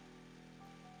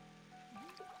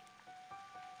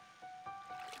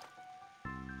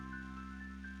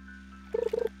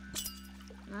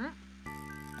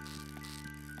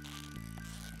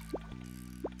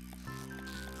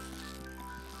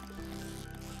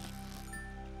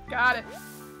 Got it.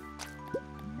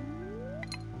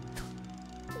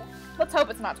 Let's hope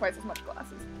it's not twice as much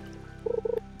glasses.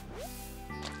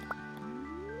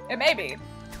 It may be.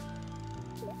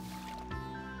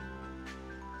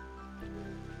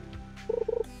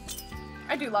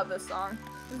 I do love this song.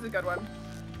 This is a good one.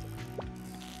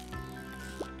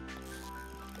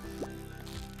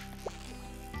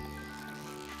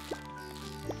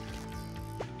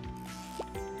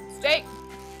 Steak!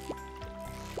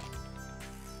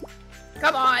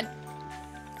 Come on!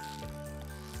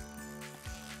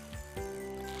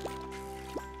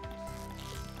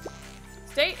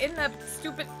 Stay in the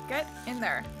stupid... Get in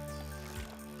there.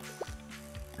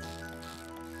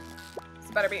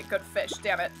 This better be a good fish,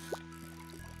 damn it.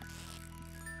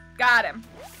 Got him.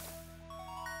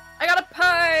 I got a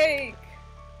pike!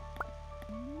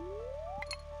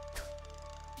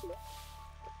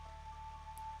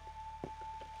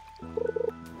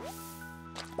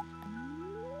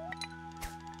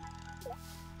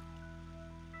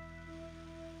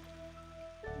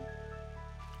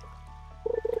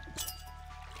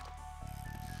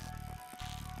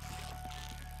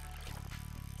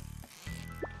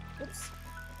 Oops.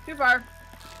 Too far.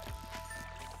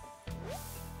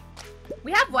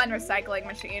 We have one recycling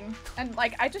machine, and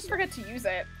like, I just forget to use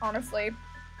it, honestly.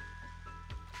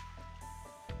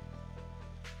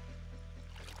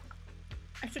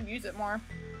 I should use it more.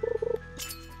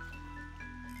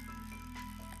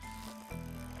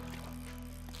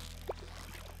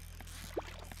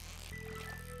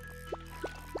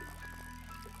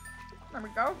 There we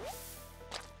go.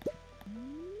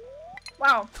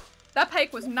 Wow, that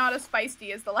pike was not as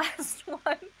feisty as the last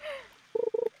one.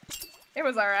 It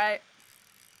was alright.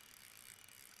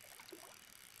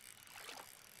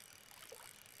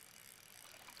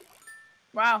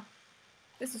 Wow,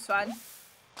 this is fun.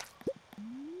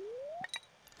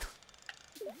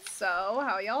 So,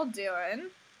 how y'all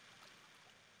doing?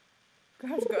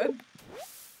 That's good.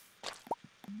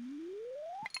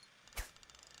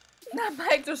 That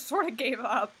Mike just sort of gave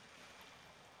up.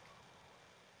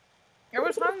 It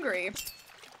was hungry.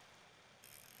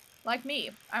 Like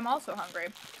me, I'm also hungry.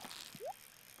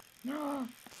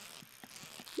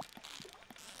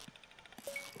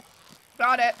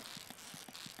 Got it.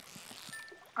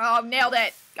 Oh, nailed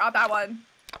it. Got that one.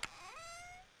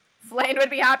 Flane would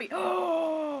be happy.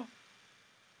 Oh,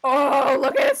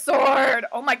 look at his sword.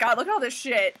 Oh my god, look at all this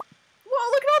shit.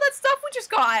 Whoa, look at all that stuff we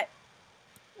just got.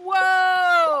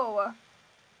 Whoa.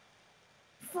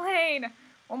 Flane.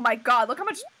 Oh my god, look how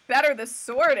much better this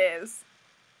sword is.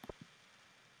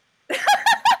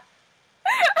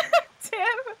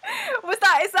 Tim,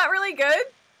 is that really good?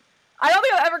 I don't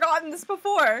think I've ever gotten this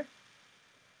before.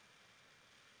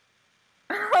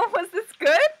 Oh, was this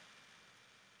good?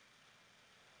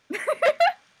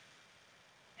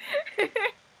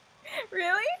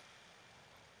 Really?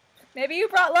 Maybe you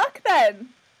brought luck then.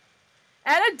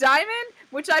 And a diamond,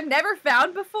 which I've never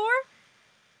found before.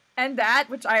 And that,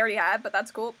 which I already had, but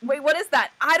that's cool. Wait, what is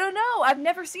that? I don't know. I've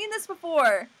never seen this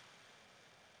before.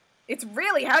 It's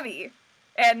really heavy.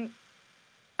 And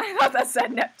I thought that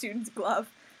said Neptune's glove.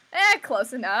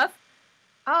 Close enough.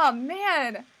 Oh,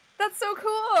 man. That's so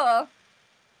cool.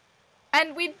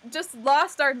 And we just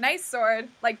lost our nice sword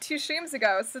like 2 streams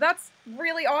ago, so that's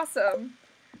really awesome.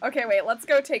 Okay, wait, let's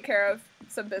go take care of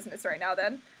some business right now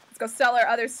then. Let's go sell our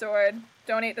other sword.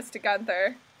 Donate this to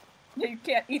Gunther. You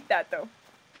can't eat that, though.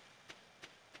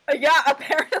 Yeah,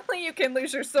 apparently you can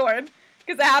lose your sword,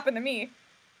 because that happened to me.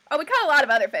 Oh, we caught a lot of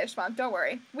other fish, Mom, don't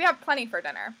worry. We have plenty for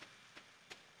dinner.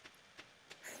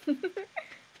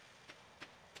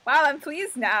 Wow, I'm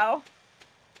pleased now.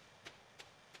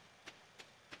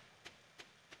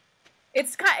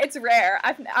 It's rare.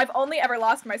 I've only ever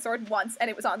lost my sword once, and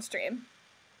it was on stream.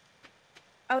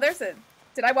 Oh,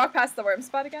 did I walk past the worm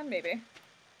spot again? Maybe.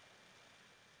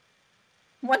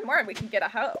 One more and we can get a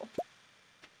hoe.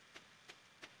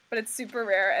 But it's super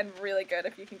rare and really good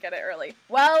if you can get it early.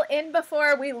 Well, in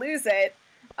before we lose it,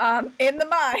 in the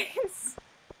mines.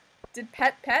 Did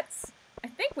pets? I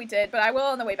think we did, but I will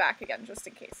on the way back again, just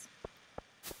in case.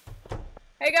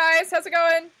 Hey guys, how's it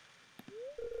going?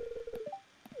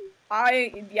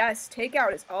 Yes,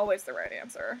 takeout is always the right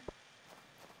answer.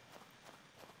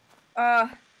 I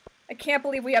can't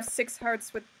believe we have 6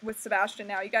 hearts with Sebastian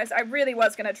now, you guys. I really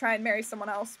was gonna try and marry someone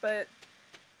else, but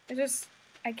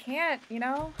I can't, you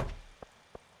know?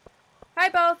 Hi,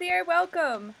 Balthier,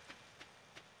 welcome!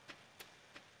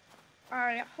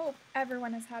 I hope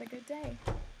everyone has had a good day.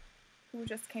 Who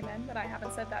just came in, but I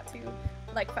haven't said that to.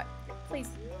 Like, please,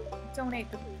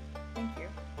 donate the... Thank you.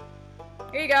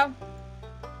 Here you go.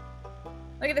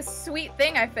 Look at this sweet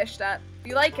thing I fished up. Do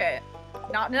you like it?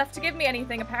 Not enough to give me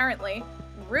anything, apparently.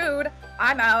 Rude.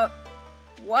 I'm out.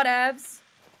 Whatevs.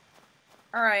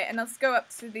 Alright, and let's go up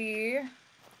to the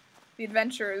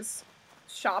adventurers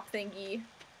shop thingy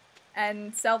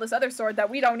and sell this other sword that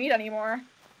we don't need anymore.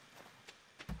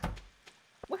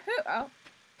 Woohoo! Oh.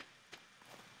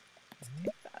 Let's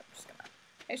take that. I'm just gonna...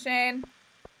 Hey, Shane.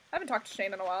 I haven't talked to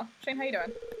Shane in a while. Shane, how you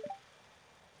doing?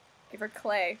 Give her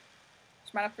clay.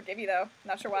 She might not forgive you, though.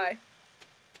 Not sure why.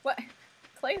 What?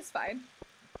 Clay is fine.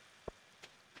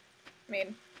 I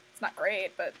mean, it's not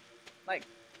great, but, like,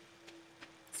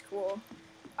 it's cool.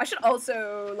 I should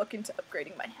also look into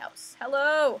upgrading my house.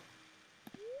 Hello!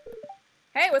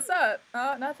 Hey, what's up?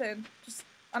 Oh, nothing. Just,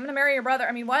 I'm gonna marry your brother.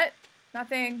 I mean, what?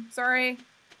 Nothing. Sorry.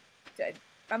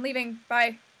 I'm leaving.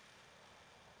 Bye.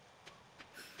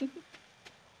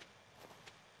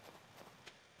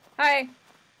 Hi.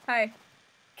 Hi.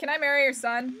 Can I marry your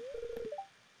son?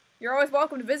 You're always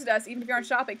welcome to visit us, even if you aren't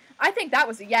shopping. I think that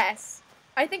was a yes.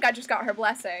 I think I just got her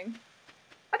blessing.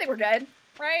 I think we're good,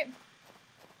 right?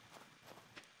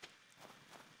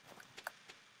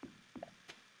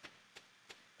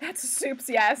 That's a Soup's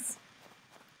yes.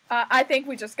 I think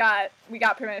we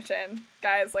got permission,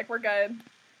 guys. Like, we're good.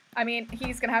 I mean,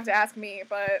 he's gonna have to ask me,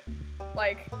 but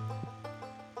Like,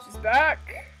 she's back.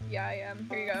 Yeah, I am.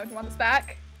 Here you go. Do you want this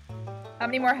back? How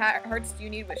many more hearts do you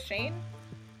need with Shane?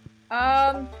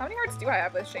 How many hearts do I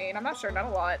have with Shane? I'm not sure. Not a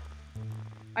lot.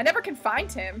 I never can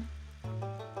find him.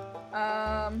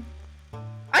 I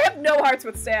have no hearts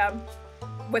with Sam.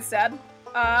 With Seb.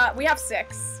 We have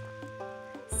 6.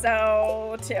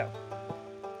 So, 2.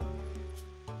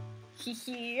 Hee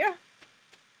hee.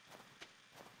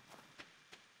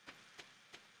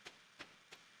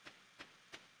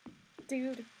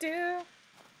 Do.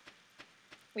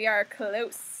 We are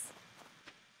close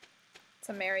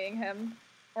to marrying him.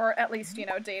 Or at least, you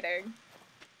know, dating.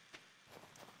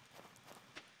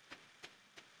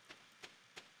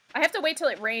 I have to wait till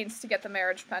it rains to get the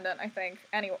marriage pendant, I think.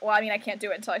 Anyway, well, I mean, I can't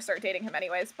do it until I start dating him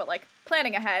anyways, but, like,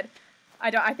 planning ahead.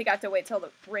 I think I have to wait till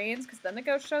it rains, because then the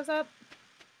ghost shows up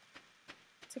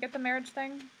to get the marriage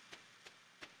thing.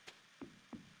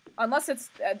 Unless it's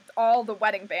all the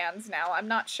wedding bands now. I'm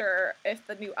not sure if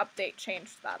the new update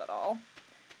changed that at all.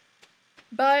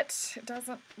 But it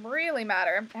doesn't really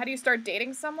matter. How do you start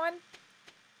dating someone?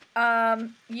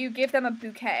 You give them a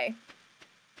bouquet.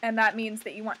 And that means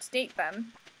that you want to date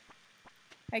them.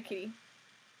 Hi, kitty.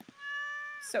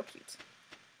 So cute.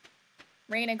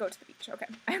 Rain and go to the beach. Okay.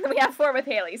 And then we have 4 with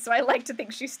Haley, so I like to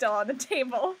think she's still on the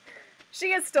table.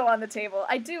 She is still on the table.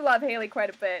 I do love Haley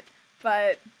quite a bit,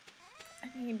 but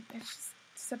I mean, it's just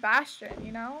Sebastian,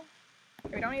 you know?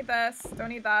 Okay, we don't need this. Don't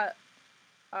need that.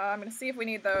 I'm gonna see if we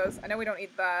need those. I know we don't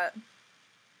need that.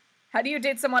 How do you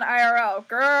date someone IRL?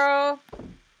 Girl!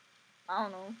 I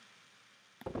don't know.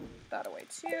 Put that away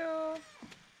too.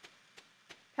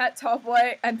 Pet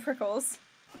Tallboy and Prickles.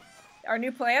 Our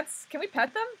new plants. Can we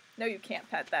pet them? No, you can't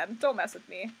pet them. Don't mess with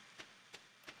me.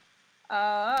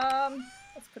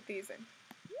 Let's put these in.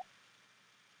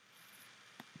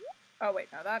 Oh wait,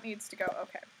 no, that needs to go.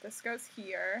 Okay, this goes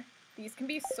here. These can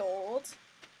be sold.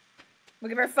 We'll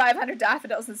give her 500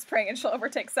 daffodils in spring and she'll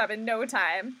overtake 7 in no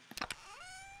time.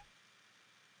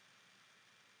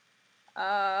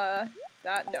 No.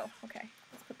 Okay,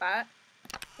 let's put that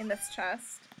in this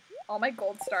chest. All my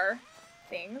gold star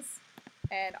things.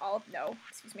 And no,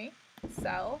 excuse me.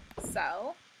 Sell.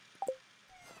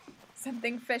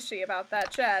 Something fishy about that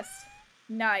chest.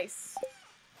 Nice.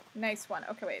 Nice one.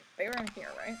 Okay, wait, they were in here,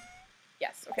 right?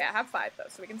 Yes, okay, I have 5 though,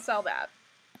 so we can sell that.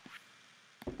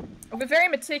 I have a very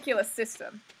meticulous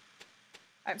system.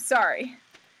 I'm sorry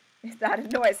if that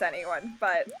annoys anyone,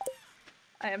 but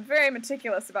I am very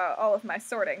meticulous about all of my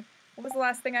sorting. What was the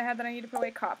last thing I had that I need to put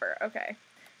away? Copper. Okay.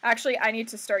 Actually, I need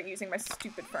to start using my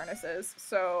stupid furnaces,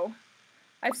 so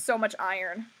I have so much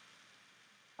iron.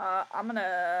 I'm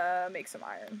gonna make some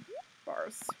iron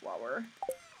bars while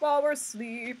we're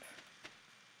asleep.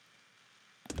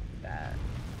 That.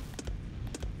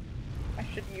 I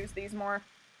should use these more.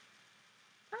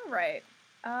 Alright.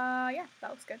 Yeah, that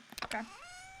looks good. Okay.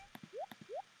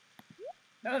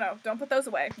 No, don't put those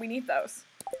away. We need those.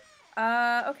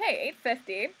 Okay,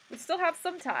 8:50. We still have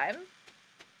some time.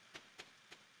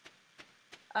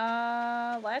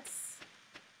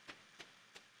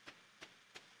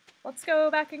 Let's go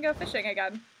back and go fishing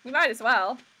again. We might as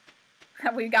well.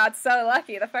 We got so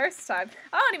lucky the first time.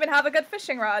 I don't even have a good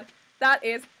fishing rod. That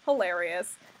is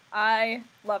hilarious. I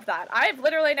love that. I've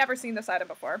literally never seen this item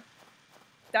before.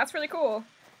 That's really cool.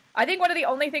 I think one of the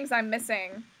only things I'm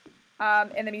missing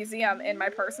in the museum in my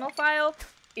personal file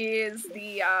is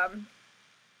the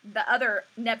other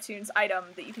Neptune's item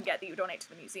that you can get that you donate to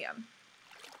the museum.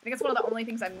 I think it's one of the only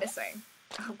things I'm missing.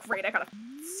 Oh great, I got a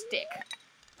stick.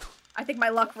 I think my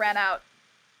luck ran out.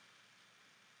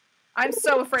 I'm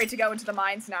so afraid to go into the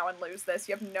mines now and lose this.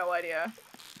 You have no idea.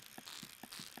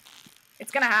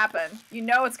 It's gonna happen. You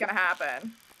know it's gonna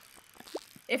happen.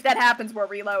 If that happens, we're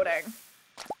reloading.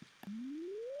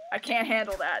 I can't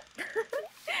handle that.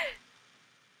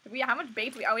 How much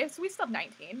bait do we... Oh, we still have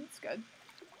 19. It's good.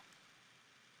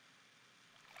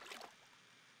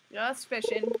 Just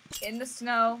fishing. In the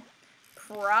snow.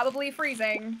 Probably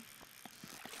freezing.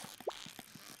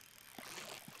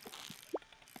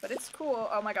 But it's cool.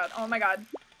 Oh my god. Oh my god.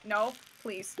 No.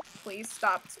 Please. Please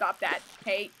stop. Stop that.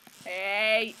 Hey.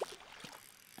 Hey.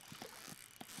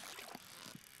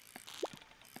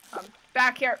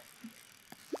 Back here.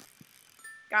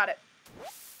 Got it.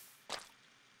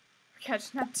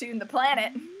 Catch Neptune the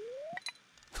planet.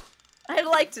 I'd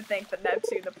like to think that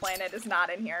Neptune the planet is not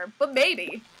in here, but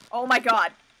maybe. Oh my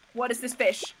god. What is this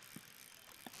fish?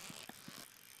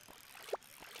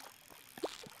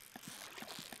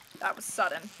 That was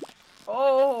sudden.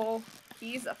 Oh,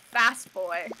 he's a fast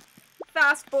boy.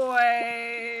 Fast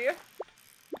boy.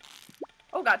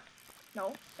 Oh god.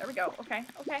 No, there we go. Okay,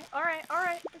 okay,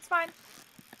 alright, it's fine.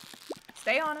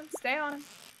 Stay on him. Stay on him.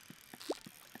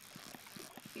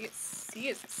 He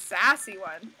is a sassy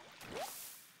one.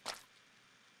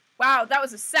 Wow, that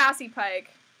was a sassy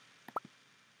pike.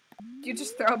 Do you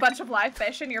just throw a bunch of live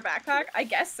fish in your backpack? I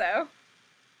guess so.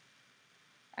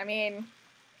 I mean,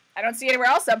 I don't see anywhere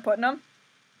else I'm putting them.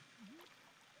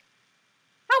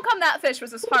 How come that fish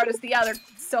was as hard as the other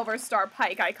silver star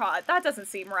pike I caught? That doesn't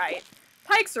seem right.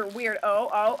 Pikes are weird.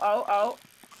 Oh.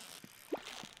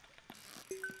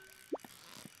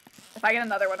 If I get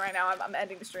another one right now, I'm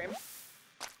ending the stream.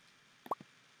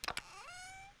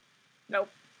 Nope.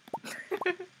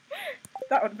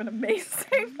 That would have been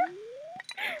amazing.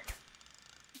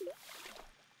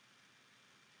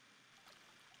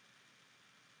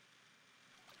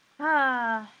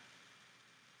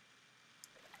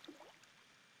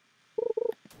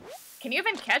 Can you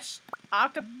even catch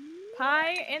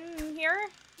octopi in here?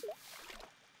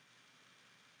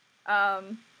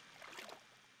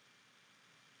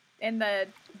 In the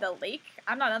lake?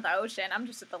 I'm not in the ocean, I'm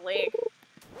just at the lake.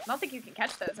 I don't think you can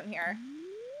catch those in here.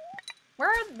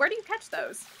 Where do you catch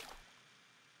those?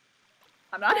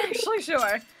 I'm not actually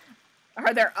sure.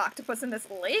 Are there octopus in this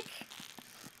lake?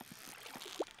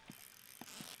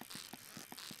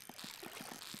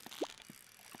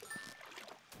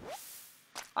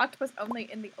 Octopus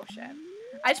only in the ocean.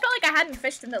 I just felt like I hadn't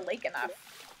fished in the lake enough.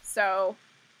 So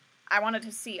I wanted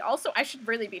to see. Also, I should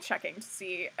really be checking to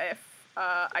see if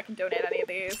I can donate any of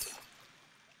these.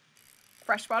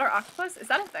 Freshwater octopus? Is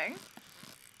that a thing?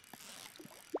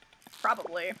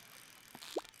 Probably.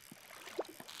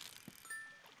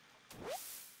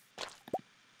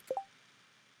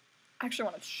 I actually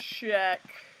want to check.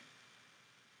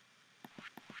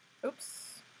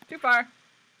 Oops. Too far.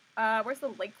 Where's the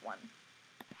lake one?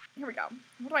 Here we go.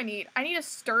 What do I need? I need a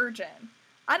sturgeon.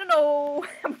 I don't know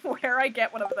where I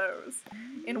get one of those.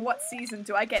 In what season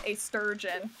do I get a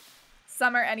sturgeon?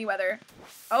 Summer, any weather.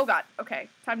 Oh god. Okay.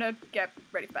 Time to get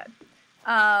ready for bed.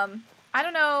 I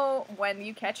don't know when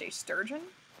you catch a sturgeon,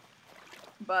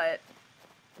 but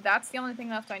that's the only thing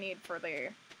left I need for the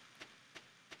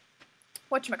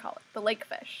whatchamacallit, the lake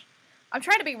fish. I'm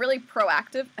trying to be really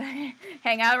proactive.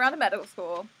 Hang out around the medical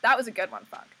school. That was a good one,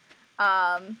 Funk.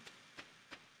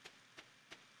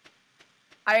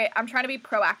 I'm trying to be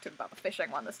proactive about the fishing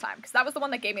one this time, because that was the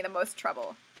one that gave me the most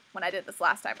trouble when I did this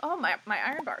last time. Oh, my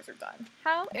iron bars are done.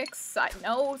 How exciting.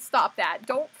 No, stop that.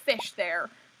 Don't fish there.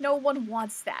 No one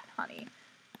wants that, honey.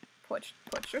 Put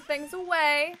your things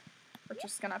away. We're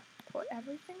just gonna put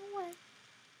everything away.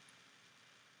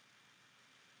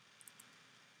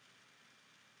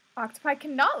 Octopi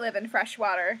cannot live in fresh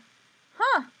water.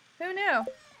 Huh, who knew?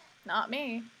 Not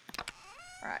me.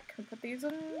 Alright, can we put these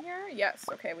in here? Yes,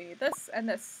 okay, we need this and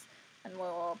this. And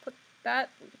we'll put that,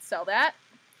 we can sell that.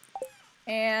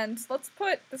 And let's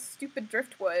put the stupid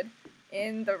driftwood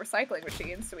in the recycling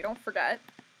machine so we don't forget.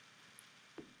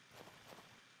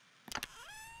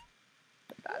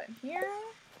 Put that in here.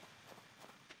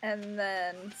 And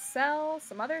then sell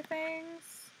some other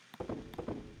things.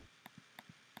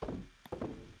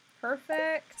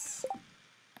 Perfect.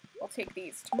 We'll take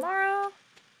these tomorrow.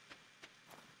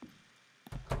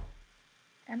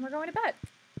 And we're going to bed.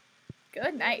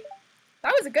 Good night.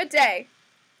 That was a good day.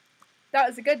 That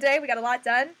was a good day. We got a lot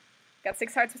done. Got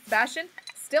 6 hearts with Sebastian.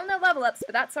 Still no level ups,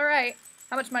 but that's alright.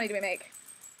 How much money do we make?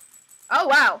 Oh,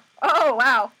 wow. Oh,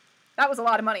 wow. That was a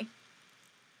lot of money.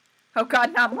 Oh,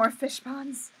 God, not more fish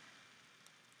ponds.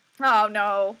 Oh,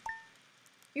 no.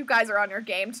 You guys are on your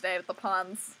game today with the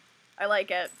ponds. I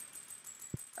like it.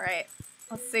 Alright.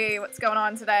 Let's see what's going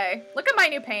on today. Look at my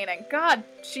new painting. God,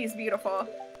 she's beautiful.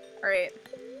 Alright.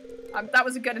 That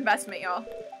was a good investment, y'all.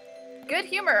 Good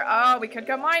humor. Oh, we could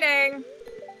go mining.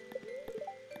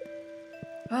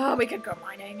 Oh, we could go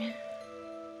mining.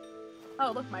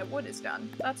 Oh, look, my wood is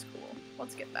done. That's cool.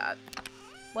 Let's get that.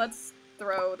 Let's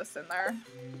throw this in there.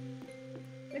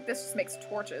 I think this just makes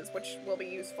torches, which will be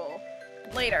useful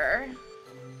later.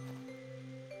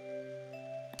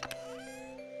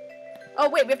 Oh,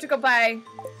 wait, we have to go buy...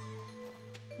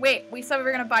 Wait, we said we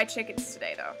were gonna buy chickens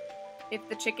today, though. If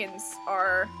the chickens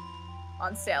are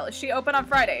on sale. Is she open on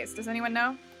Fridays? Does anyone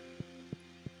know?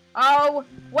 Oh,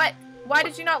 what? Why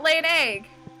did you not lay an egg?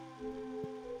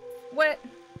 What?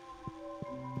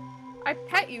 I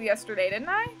pet you yesterday, didn't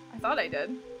I? I thought I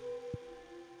did.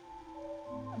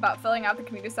 About filling out the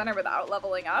community center without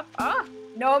leveling up? Ah,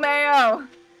 no mayo!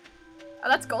 Oh,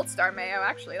 that's gold star mayo,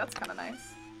 actually. That's kind of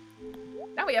nice.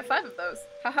 Now we have 5 of those.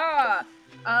 Haha!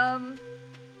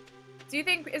 Do you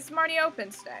think, is Marnie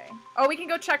open today? Oh, we can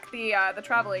go check the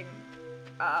traveling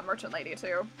merchant lady,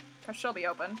 too. Because she'll be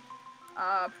open.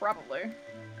 Probably.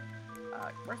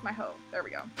 Where's my hoe? There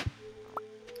we go.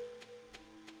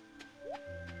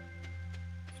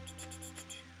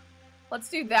 Let's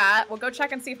do that. We'll go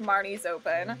check and see if Marnie's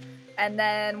open. And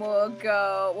then we'll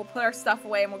put our stuff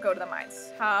away and we'll go to the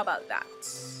mines. How about that?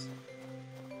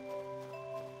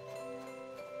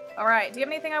 Alright, do you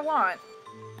have anything I want?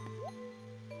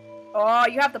 Oh,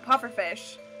 you have the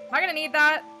pufferfish. Am I gonna need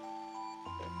that?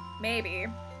 Maybe.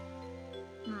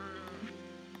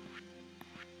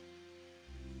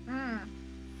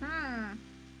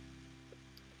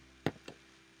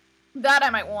 That I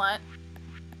might want.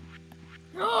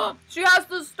 She has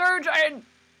the sturgeon!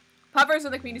 Puffer's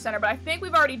in the community center, but I think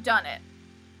we've already done it.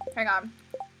 Hang on.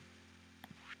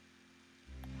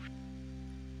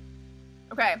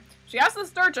 Okay, she has the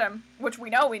sturgeon, which we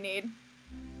know we need.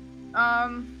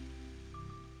 Yeah,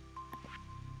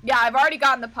 I've already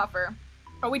gotten the puffer.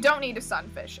 Oh, we don't need a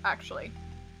sunfish, actually.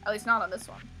 At least not on this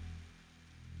one.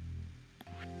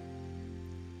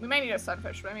 We may need a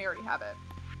sunfish, but I may already have it.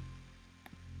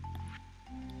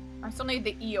 I still need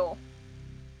the eel.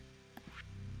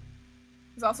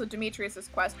 There's also Demetrius's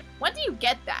quest. When do you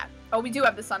get that? Oh, we do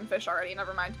have the sunfish already,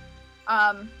 never mind.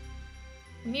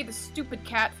 We need the stupid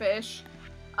catfish.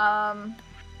 And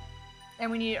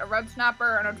we need a red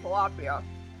snapper and a tilapia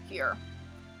here.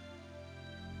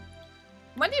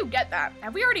 When do you get that?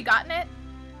 Have we already gotten it?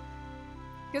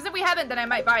 Because if we haven't, then I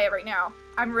might buy it right now.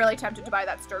 I'm really tempted to buy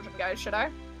that sturgeon, guys. Should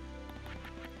I?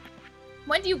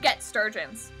 When do you get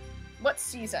sturgeons? What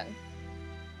season?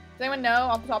 Does anyone know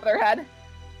off the top of their head?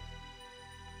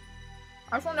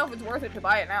 I just want to know if it's worth it to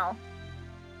buy it now.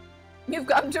 You've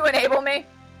come to enable me?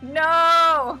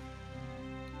 No!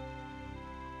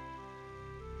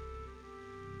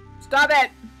 Stop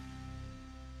it!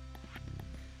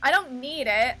 I don't need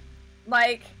it.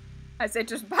 Like, I say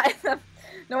just buy them.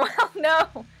 No, hell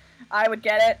no! I would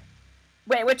get it.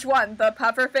 Wait, which one? The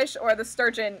pufferfish or the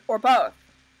sturgeon? Or both?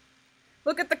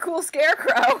 Look at the cool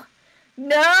scarecrow!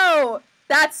 No!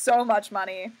 That's so much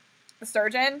money. The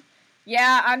sturgeon?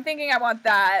 Yeah, I'm thinking I want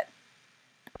that.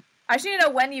 I just need to know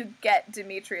when you get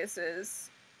Demetrius's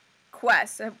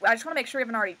quest. I just want to make sure we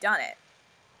haven't already done it.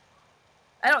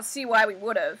 I don't see why we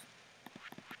would have.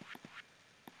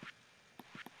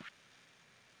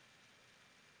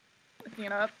 Looking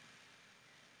it up.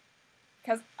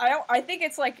 Because I think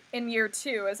it's like in year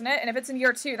 2, isn't it? And if it's in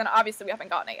year 2, then obviously we haven't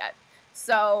gotten it yet.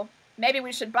 So maybe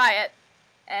we should buy it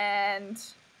and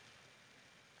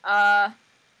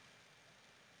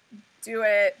do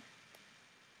it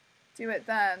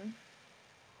then.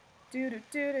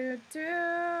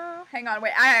 Hang on,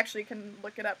 wait, I actually can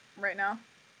look it up right now.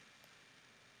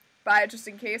 Buy it just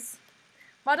in case.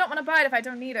 Well, I don't want to buy it if I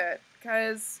don't need it,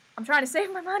 because I'm trying to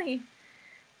save my money.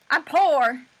 I'm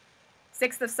poor.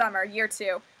 6th of summer, year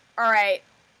 2. Alright.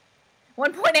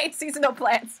 1.8 seasonal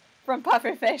plants from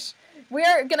pufferfish.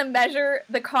 We're gonna measure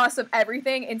the cost of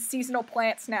everything in seasonal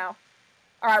plants now.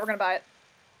 Alright, we're gonna buy it.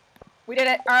 We did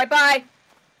it. Alright, bye.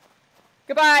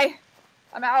 Goodbye.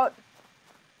 I'm out.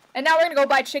 And now we're gonna go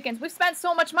buy chickens. We've spent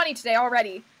so much money today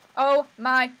already. Oh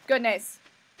my goodness.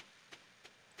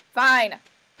 Fine.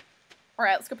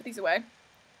 Alright, let's go put these away.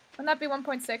 Wouldn't that be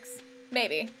 1.6?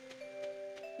 Maybe.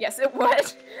 Yes, it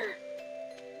would.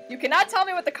 You cannot tell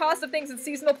me what the cost of things in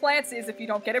seasonal plants is if you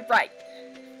don't get it right.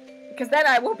 Because then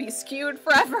I will be skewed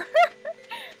forever.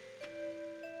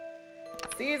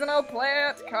 Seasonal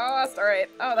plant cost. Alright.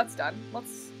 Oh, that's done.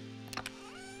 Let's...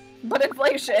 But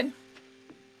inflation.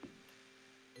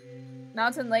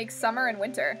 Mountain, lake, summer, and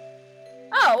winter.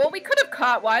 Oh, well, we could have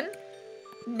caught one.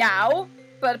 Now.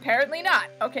 But apparently not.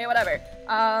 Okay, whatever.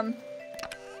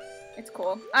 It's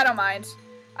cool. I don't mind.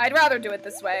 I'd rather do it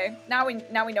this way. Now we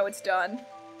know it's done.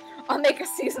 I'll make a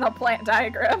seasonal plant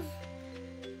diagram.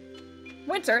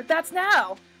 Winter? That's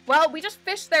now. Well, we just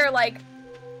fished there like...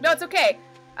 No, it's okay.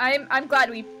 I'm glad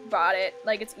we bought it.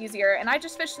 Like, it's easier. And I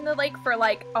just fished in the lake for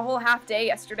like a whole half day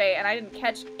yesterday and I didn't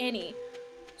catch any.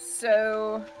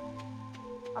 So...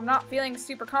 I'm not feeling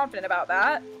super confident about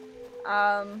that.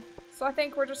 So I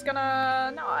think we're just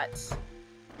gonna not.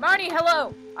 Marnie,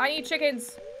 hello! I need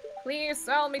chickens. Please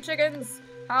sell me chickens.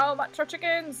 How much are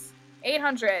chickens?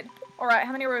 800. Alright,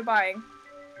 how many are we buying?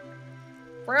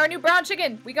 For our new brown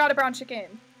chicken! We got a brown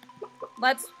chicken.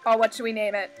 Let's... Oh, what should we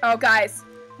name it? Oh, guys.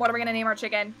 What are we gonna name our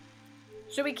chicken?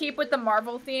 Should we keep with the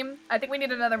Marvel theme? I think we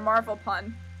need another Marvel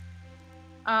pun.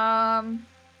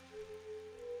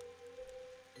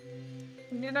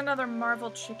 We need another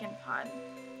Marvel chicken pun.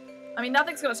 I mean,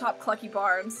 nothing's gonna top Clucky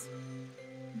Barnes.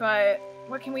 But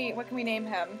what can we name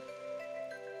him?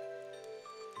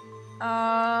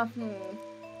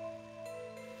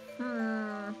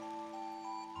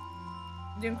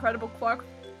 The Incredible Cluck?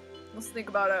 Let's think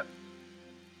about it.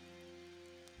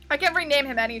 I can rename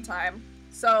him anytime.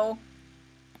 So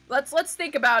let's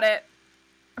think about it.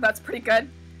 That's pretty good.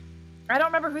 I don't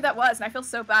remember who that was, and I feel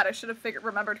so bad. I should have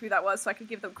remembered who that was so I could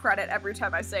give them credit every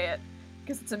time I say it,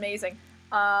 because it's amazing.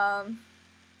 God,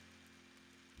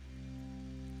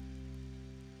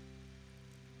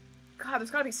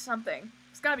 there's gotta be something.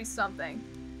 There's gotta be something.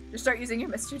 Just start using your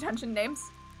mystery dungeon names.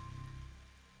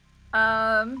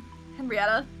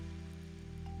 Henrietta.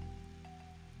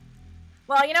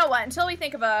 Well, you know what? Until we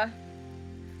think of a...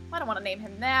 I don't want to name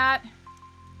him that.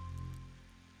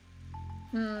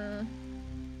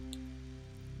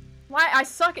 Why? I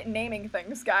suck at naming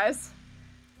things, guys.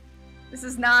 This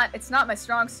is not... It's not my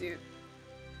strong suit.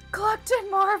 Collected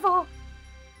Marvel!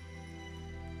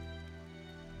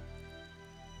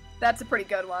 That's a pretty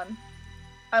good one.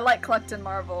 I like Collected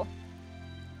Marvel.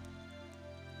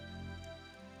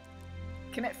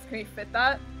 Can we fit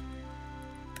that?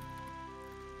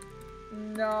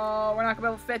 No, we're not gonna be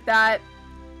able to fit that.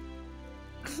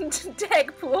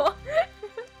 Dagpool.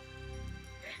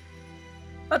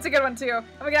 That's a good one too.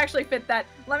 And we can actually fit that.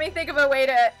 Let me think of a way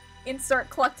to insert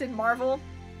Collected Marvel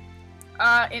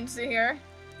into here.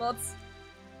 Let's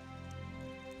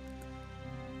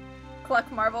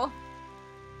collect Marvel.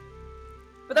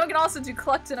 But then we can also do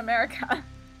Collected America.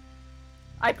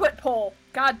 I put pole.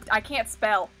 God, I can't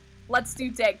spell. Let's do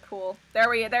Dagpool.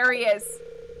 There he is.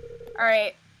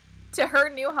 Alright. To her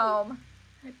new home.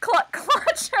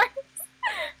 Clutchers.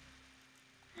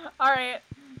 Alright.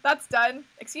 That's done.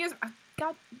 Excuse me.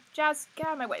 God, Jazz, get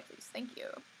out of my way, please. Thank you.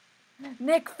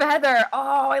 Nick Feather.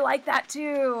 Oh, I like that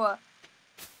too.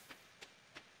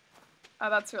 Oh,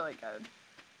 that's really good.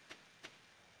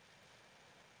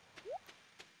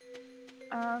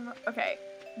 Okay.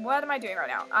 What am I doing right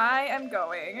now? I am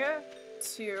going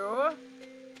to...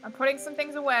 I'm putting some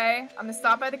things away. I'm gonna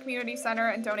stop by the community center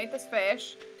and donate this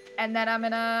fish. And then I'm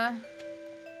gonna...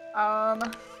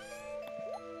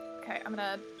 Okay,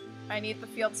 I need the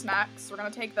field snacks. We're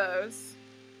gonna take those.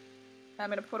 I'm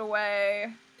gonna put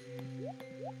away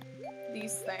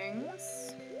these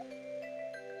things.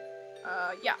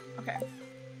 Yeah, okay.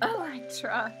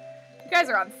 Electra. You guys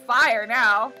are on fire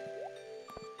now.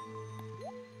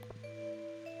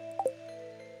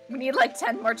 We need like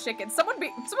 10 more chickens. Someone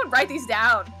write these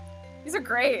down. These are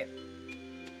great.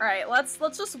 Alright, let's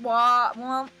just walk.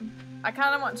 Well, I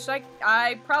kind of want,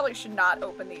 I probably should not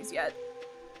open these yet.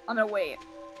 I'm gonna wait.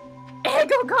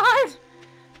 Egg, oh god!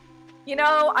 You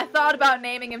know, I thought about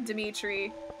naming him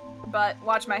Dimitri, but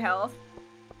watch my health.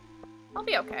 I'll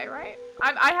be okay, right?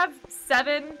 I have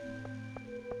 7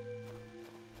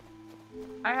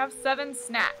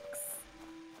 snacks.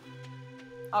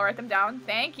 I'll write them down.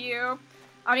 Thank you.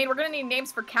 I mean, we're gonna need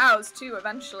names for cows, too,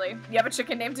 eventually. You have a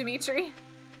chicken named Dimitri?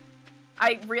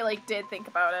 I really did think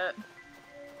about it.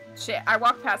 Shit, I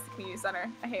walked past the community center.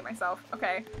 I hate myself.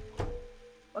 Okay.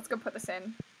 Let's go put this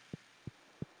in.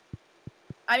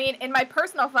 I mean, in my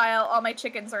personal file, all my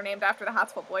chickens are named after the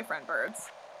Hotspool Boyfriend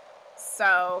birds.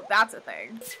 So, that's a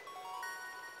thing.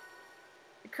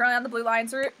 You're currently on the Blue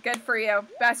Lions route? Good for you.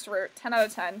 Best route. 10 out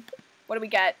of 10. What do we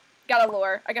get? Got a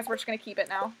lure. I guess we're just gonna keep it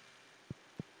now.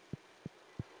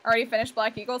 Already finished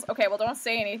Black Eagles? Okay, well don't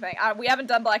say anything. We haven't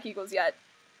done Black Eagles yet.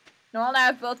 Noel and I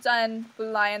have both done Blue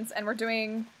Lions, and we're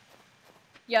doing...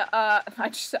 Yeah, I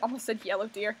just almost said yellow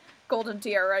deer. Golden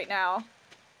deer right now.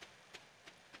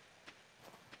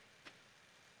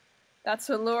 That's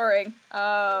alluring.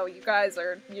 Oh, you guys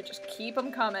are... You just keep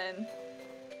them coming.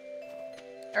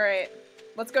 Alright.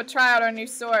 Let's go try out our new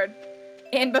sword.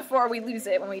 In before we lose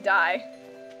it when we die.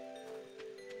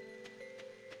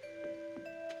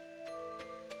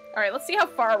 Alright, let's see how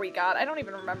far we got. I don't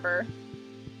even remember.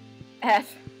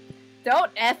 F.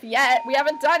 Don't F yet. We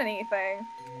haven't done anything.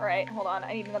 Alright, hold on.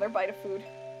 I need another bite of food.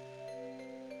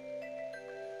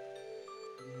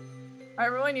 I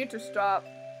really need to stop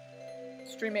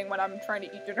streaming when I'm trying to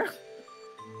eat dinner.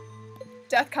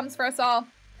 Death comes for us all.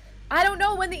 I don't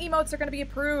know when the emotes are going to be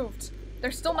approved.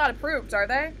 They're still not approved, are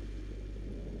they?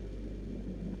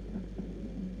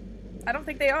 I don't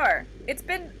think they are. It's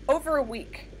been over a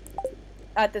week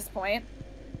at this point.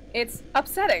 It's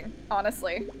upsetting,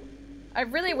 honestly. I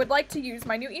really would like to use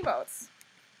my new emotes.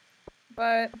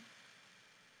 But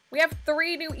we have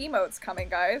 3 new emotes coming,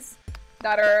 guys,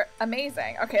 that are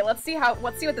amazing. Okay, let's see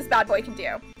what this bad boy can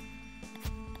do.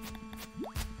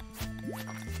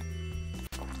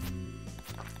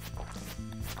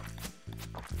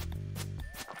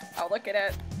 Oh, look at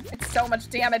it. It's so much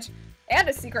damage. And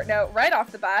a secret note right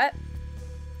off the bat.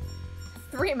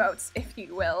 3 emotes, if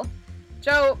you will.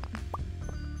 Joe,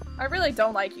 I really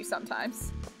don't like you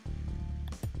sometimes.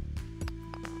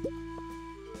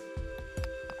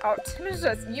 Oh,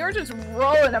 you're just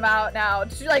rolling them out now.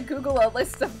 Did you like Google a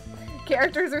list of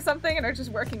characters or something and are just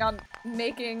working on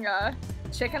making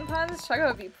chicken puns? Chugga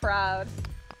would be proud.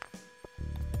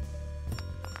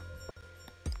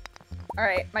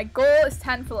 Alright, my goal is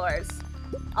 10 floors.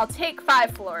 I'll take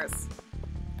 5 floors.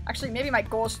 Actually, maybe my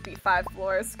goal should be 5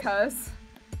 floors, cause,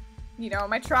 you know,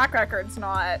 my track record's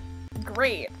not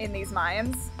great in these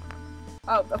mines.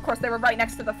 Oh, of course, they were right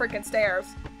next to the freaking stairs.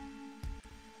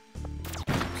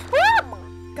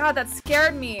 Woo! God, that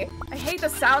scared me. I hate the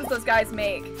sounds those guys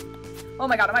make. Oh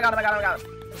my god, oh my god, oh my god, oh my god.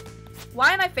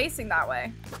 Why am I facing that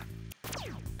way?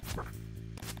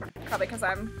 Probably because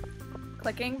I'm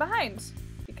clicking behind.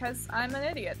 Because I'm an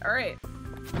idiot. Alright.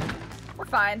 We're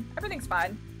fine. Everything's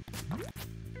fine.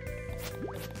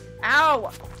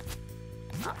 Ow!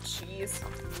 Oh, jeez.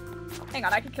 Hang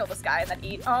on, I can kill this guy and then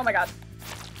eat. Oh my god.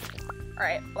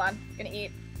 Alright, hold on. I'm gonna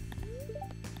eat.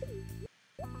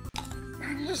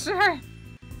 Sure.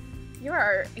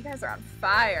 You guys are on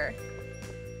fire.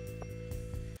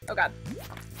 Oh god.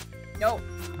 No.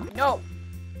 No.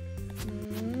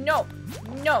 No.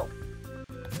 No.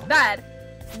 Bad.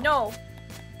 No.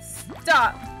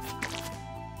 Stop.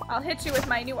 I'll hit you with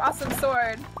my new awesome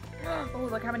sword. Oh,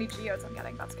 look how many geodes I'm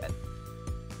getting. That's good.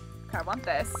 Okay, I want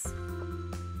this.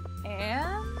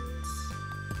 And...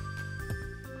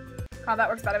 combat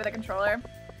works better with a controller.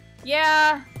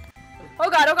 Yeah. Oh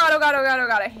god, oh god, oh god, oh god, oh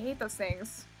god. I hate those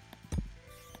things.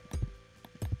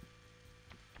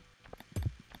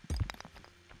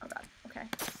 Oh god, okay.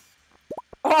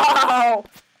 Oh!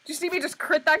 Did you see me just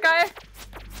crit that guy?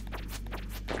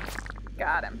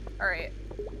 Got him. Alright.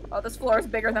 Oh, this floor is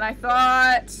bigger than I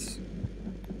thought.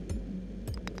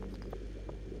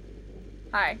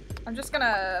 Hi. I'm just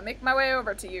gonna make my way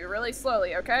over to you really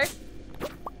slowly, okay?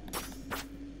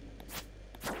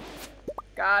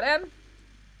 Got him.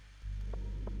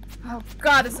 Oh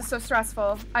god, this is so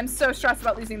stressful. I'm so stressed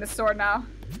about losing this sword now.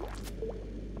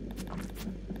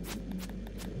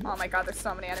 Oh my god, there's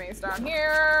so many enemies down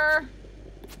here.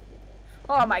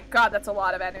 Oh my god, that's a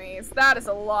lot of enemies. That is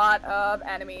a lot of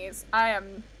enemies. I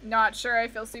am not sure I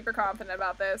feel super confident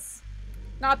about this.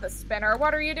 Not the spinner.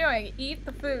 What are you doing? Eat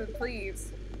the food,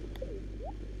 please.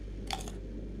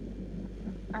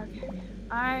 Okay.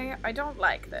 I don't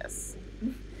like this.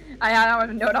 I have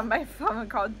a note on my phone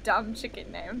called dumb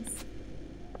chicken names.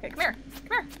 Okay, come here.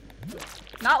 Come here.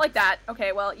 Not like that.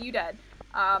 Okay, well, you dead.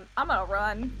 I'm gonna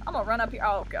run. I'm gonna run up here.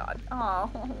 Oh god. Oh,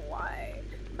 why?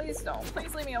 Please don't.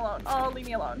 Please leave me alone. Oh, leave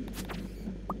me alone.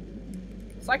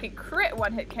 So I can crit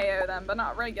one-hit KO them, but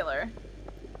not regular.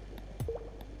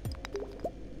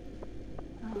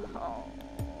 Oh.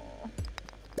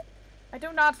 I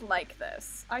do not like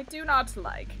this. I do not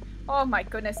like. Oh my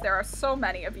goodness, there are so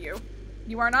many of you.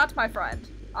 You are not my friend.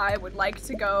 I would like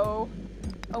to go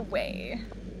away.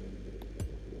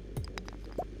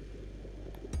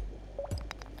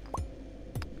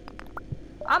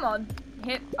 I'm on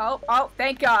hit. Oh,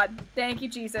 thank God. Thank you,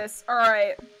 Jesus.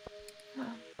 Alright.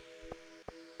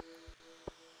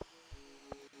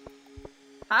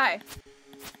 Hi.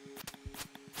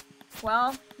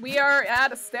 Well, we are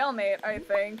at a stalemate, I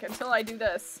think, until I do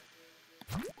this.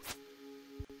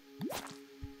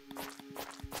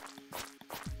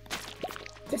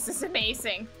 This is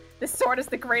amazing. This sword is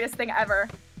the greatest thing ever.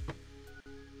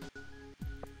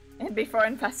 And before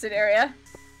infested area.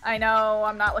 I know,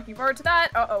 I'm not looking forward to that.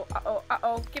 Uh-oh, uh-oh,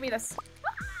 uh-oh. Give me this.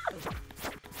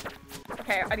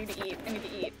 Okay, I need to eat. I need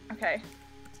to eat. Okay.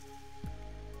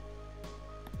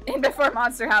 In before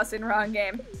Monster House in wrong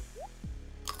game.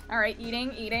 Alright,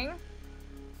 eating, eating.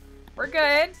 We're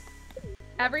good.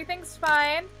 Everything's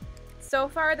fine. So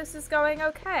far, this is going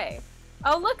okay.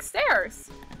 Oh, look, stairs.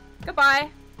 Goodbye.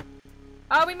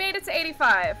 Oh, we made it to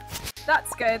 85.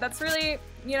 That's good. That's really,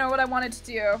 you know, what I wanted to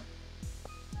do.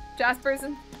 Jaspers,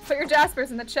 and put your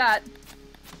Jaspers in the chat.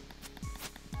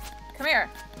 Come here.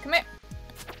 Come here.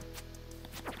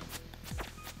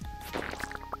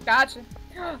 Gotcha.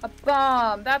 A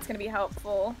bomb. That's gonna be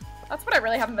helpful. That's what I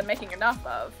really haven't been making enough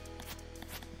of.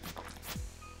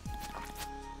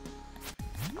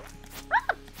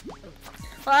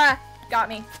 Ah! Got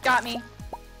me. Got me.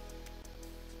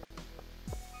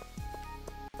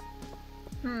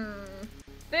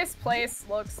 This place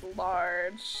looks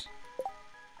large.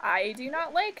 I do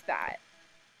not like that.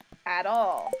 At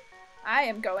all. I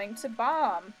am going to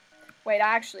bomb. Wait,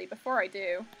 actually, before I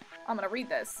do, I'm gonna read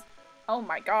this. Oh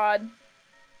my god.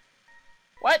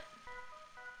 What?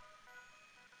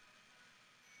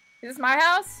 Is this my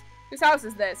house? Whose house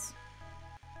is this?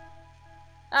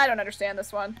 I don't understand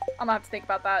this one. I'm gonna have to think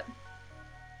about that.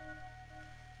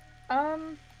 I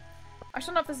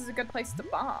don't know if this is a good place to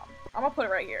bomb. I'm gonna put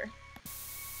it right here.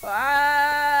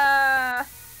 Ah!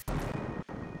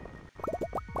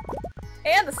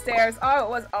 And the stairs. Oh, it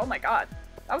was. Oh my god.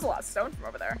 That was a lot of stone from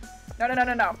over there. No, no, no,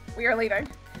 no, no. We are leaving.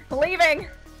 Leaving!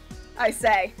 I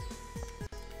say.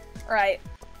 Right.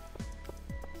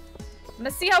 I'm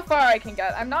gonna see how far I can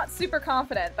get. I'm not super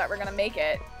confident that we're gonna make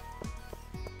it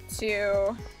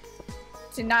to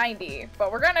 90,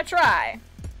 but we're gonna try.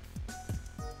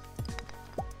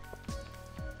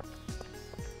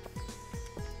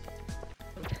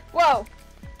 Whoa!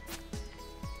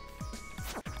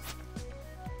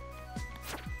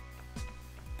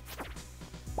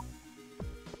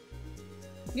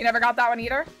 You never got that one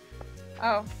either?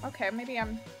 Oh, okay, maybe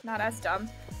I'm not as dumb.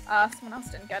 Someone else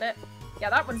didn't get it. Yeah,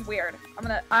 that one's weird. I'm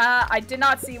gonna, I did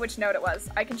not see which note it was.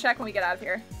 I can check when we get out of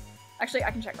here. Actually,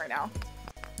 I can check right now.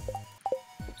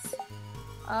 Oops.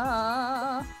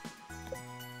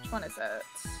 Which one is it?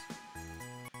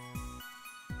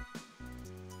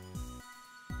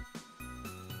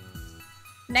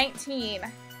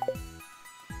 $19.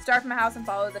 Start from a house and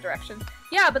follow the directions.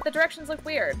 Yeah, but the directions look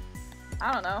weird.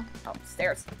 I don't know. Oh,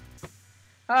 stairs.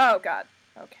 Oh, God.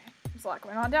 Okay. There's a lot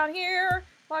going on down here.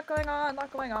 A lot going on, a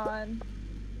lot going on.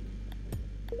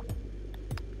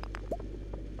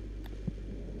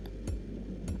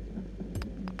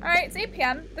 Alright, it's 8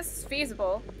 p.m. This is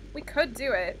feasible. We could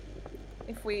do it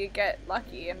if we get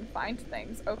lucky and find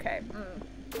things. Okay.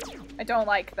 I don't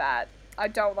like that. I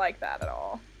don't like that at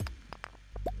all.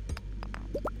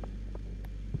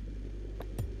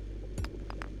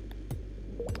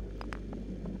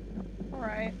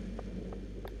 Alright.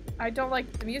 I don't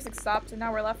like the music stopped and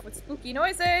now we're left with spooky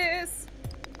noises!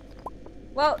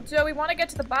 Well, Joe, we want to get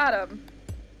to the bottom.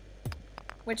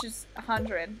 Which is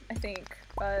 100, I think,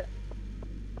 but...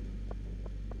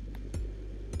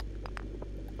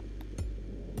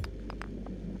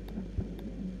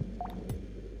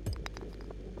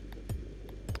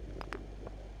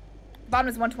 Bottom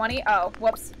is 120? Oh,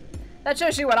 whoops. That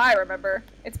shows you what I remember.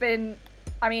 It's been...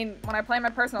 I mean, when I play my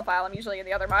personal file, I'm usually in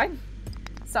the other mine.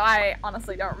 So I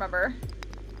honestly don't remember.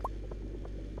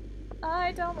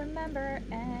 I don't remember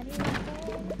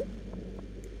anything.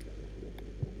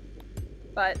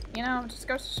 But, you know, just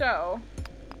goes to show.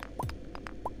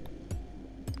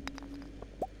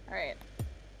 Alright.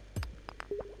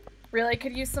 Really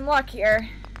could use some luck here.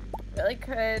 Really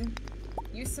could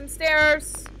use some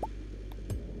stairs.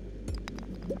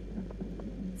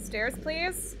 Stairs,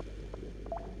 please?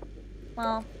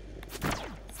 Well,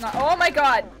 it's not- oh my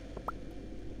god!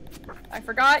 I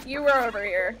forgot you were over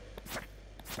here.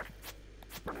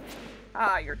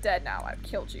 Ah, you're dead now. I've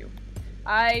killed you.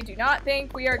 I do not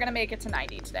think we are gonna make it to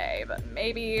 90 today, but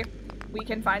maybe we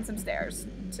can find some stairs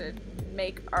to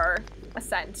make our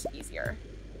ascent easier.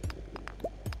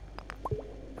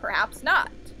 Perhaps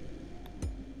not.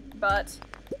 But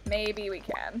maybe we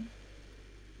can.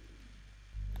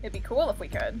 It'd be cool if we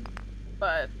could,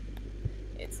 but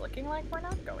it's looking like we're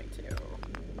not going to.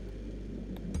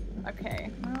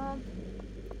 Okay, well,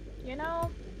 you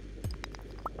know,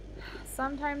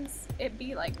 sometimes it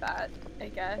be like that, I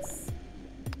guess.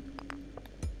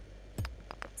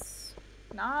 It's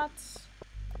not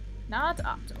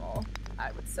optimal,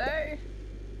 I would say.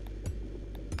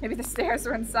 Maybe the stairs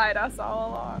were inside us all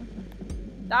along.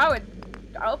 That would,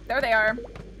 oh, there they are.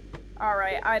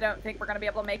 Alright, I don't think we're gonna be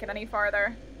able to make it any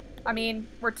farther. I mean,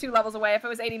 we're 2 levels away. If it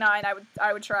was 89,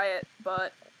 I would try it,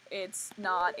 but it's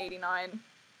not 89.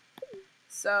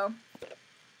 So,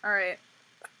 alright.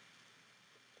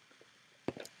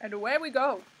 And away we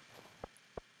go.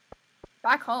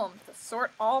 Back home to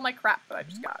sort all my crap that I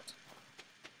just got.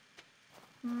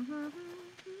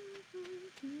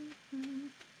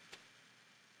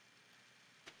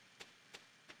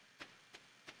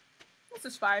 This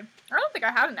is fine. I don't think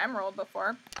I had an emerald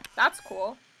before. That's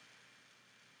cool.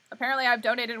 Apparently I've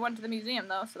donated one to the museum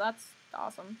though, so that's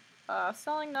awesome.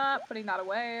 Selling that, putting that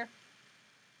away.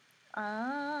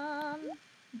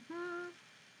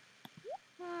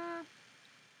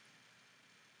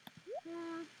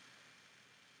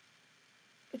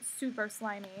 It's super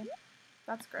slimy.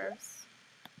 That's gross.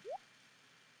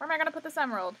 Where am I gonna put this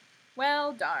emerald?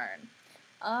 Well, darn.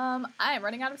 I am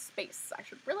running out of space. I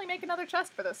should really make another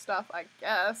chest for this stuff, I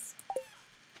guess.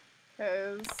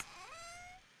 'Cause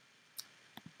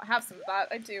I have some of that.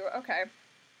 I do. Okay.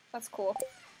 That's cool.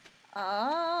 Guess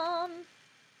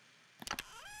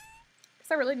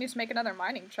I really need to make another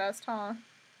mining chest, huh?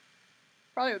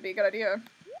 Probably would be a good idea.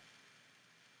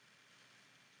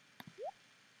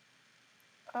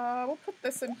 We'll put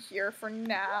this in here for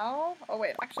now. Oh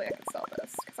wait, actually I can sell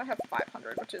this, because I have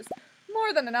 500, which is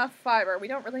more than enough fiber. We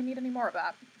don't really need any more of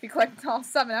that. If you collect all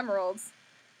 7 emeralds,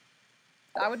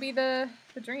 that would be the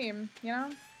dream, you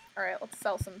know? Alright, let's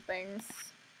sell some things.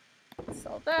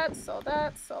 Sell that, sell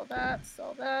that, sell that,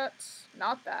 sell that.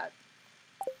 Not that.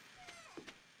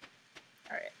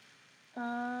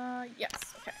 Alright.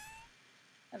 Yes, okay.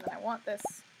 And then I want this.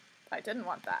 I didn't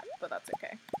want that, but that's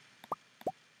okay.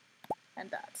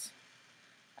 And that.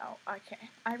 Oh, okay.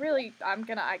 I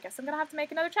guess I'm gonna have to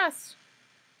make another chest.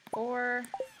 For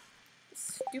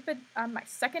stupid, my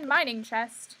second mining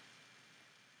chest.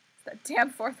 It's that damn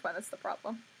fourth one that's the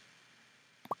problem.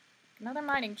 Another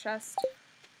mining chest.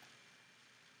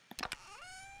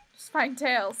 Just find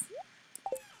tails.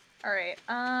 Alright,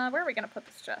 where are we gonna put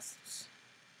this chest?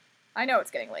 I know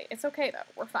it's getting late. It's okay, though.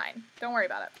 We're fine. Don't worry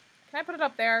about it. Can I put it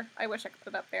up there? I wish I could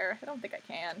put it up there. I don't think I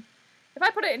can. If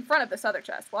I put it in front of this other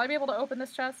chest, will I be able to open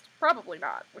this chest? Probably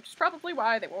not, which is probably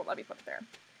why they won't let me put it there.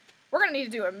 We're gonna need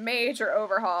to do a major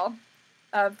overhaul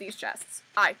of these chests,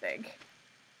 I think.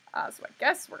 So I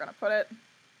guess we're gonna put it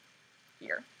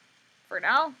here. For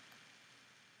now.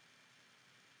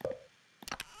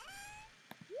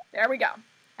 There we go.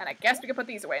 And I guess we can put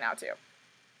these away now, too.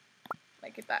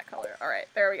 Make it that color. Alright,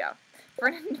 there we go.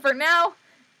 For now,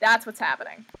 that's what's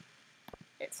happening.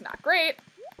 It's not great,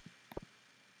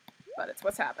 but it's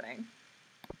what's happening.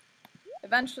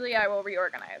 Eventually, I will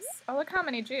reorganize. Oh, look how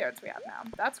many geodes we have now.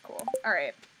 That's cool.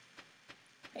 Alright.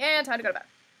 And time to go to bed.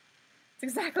 It's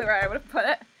exactly where I would have put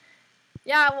it.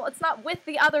 Yeah, well, it's not with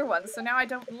the other ones, so now I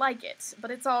don't like it. But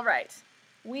it's alright.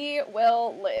 We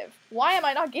will live. Why am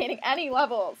I not gaining any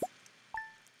levels?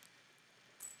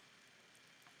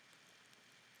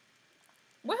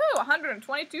 Woohoo!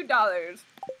 $122.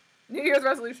 New Year's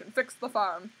resolution. Fix the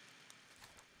farm.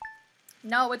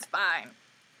 No, it's fine.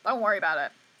 Don't worry about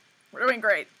it. We're doing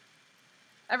great.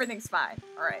 Everything's fine.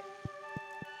 Alright.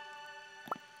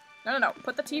 No.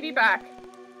 Put the TV back.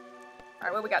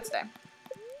 Alright, what we got today?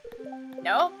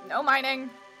 No mining.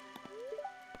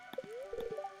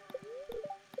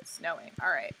 It's snowing.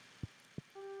 Alright.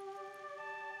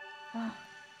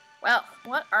 Well,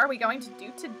 what are we going to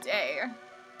do today?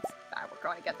 We're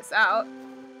going to get this out.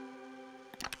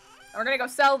 And we're going to go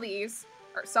sell these.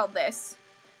 Or sell this.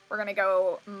 We're going to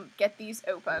go get these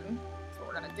open. That's what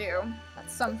we're going to do.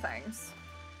 That's some things.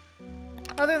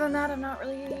 Other than that, I'm not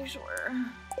really sure.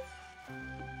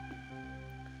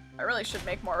 I really should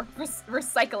make more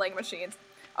recycling machines.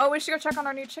 Oh, we should go check on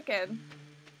our new chicken.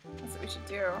 That's what we should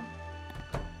do.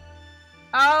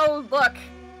 Oh, look.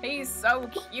 He's so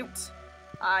cute.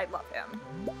 I love him.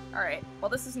 Alright. Well,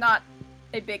 this is not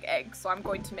a big egg, so I'm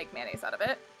going to make mayonnaise out of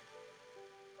it.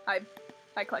 Hi,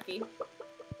 Clucky.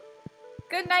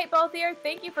 Good night, both here.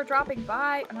 Thank you for dropping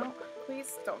by. No,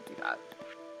 please don't do that.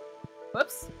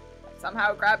 Whoops. I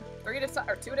somehow grabbed 2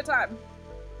 at a time.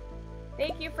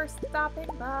 Thank you for stopping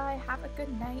by. Have a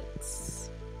good night.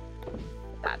 Put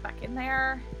that back in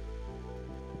there.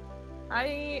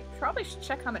 I probably should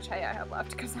check how much hay I have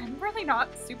left, because I'm really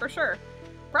not super sure.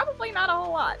 Probably not a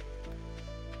whole lot.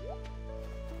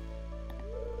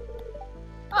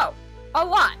 Oh, a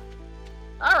lot.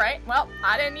 Alright, well,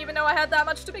 I didn't even know I had that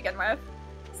much to begin with.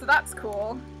 So that's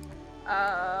cool.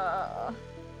 That.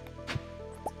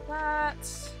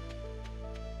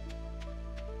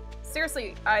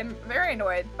 Seriously, I'm very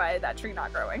annoyed by that tree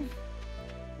not growing.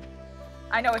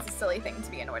 I know it's a silly thing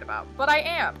to be annoyed about, but I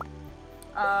am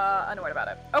annoyed about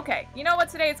it. Okay, you know what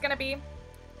today is gonna be?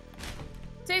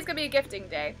 Today's gonna be a gifting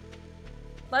day.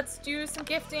 Let's do some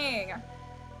gifting. I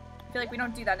feel like we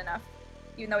don't do that enough,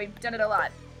 even though we've done it a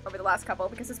lot over the last couple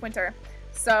because it's winter.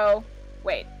 So,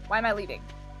 wait, why am I leaving?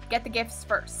 Get the gifts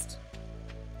first.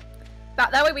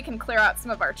 That way we can clear out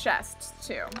some of our chests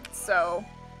too. So,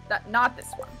 not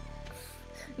this one.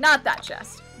 Not that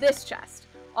chest. This chest.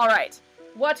 Alright,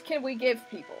 what can we give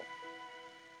people?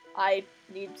 I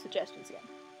need suggestions again.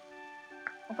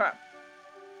 Okay.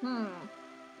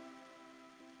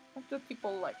 What do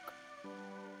people like?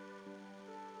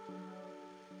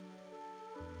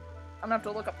 I'm gonna have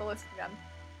to look up the list again.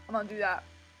 I'm gonna do that.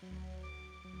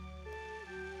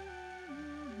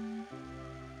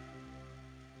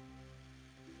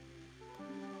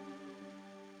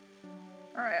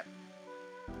 Alright.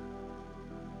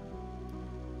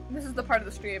 This is the part of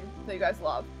the stream that you guys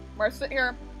love, where I sit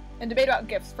here and debate about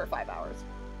gifts for 5 hours.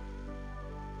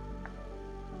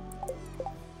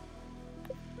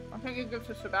 I think it gives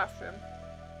to Sebastian,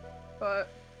 but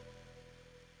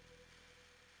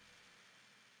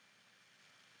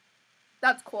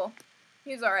that's cool.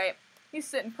 He's alright. He's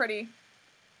sitting pretty.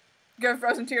 Give a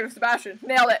frozen tear to Sebastian.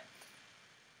 Nailed it.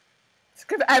 Just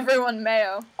give everyone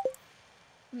mayo.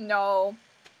 No.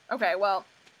 Okay, well,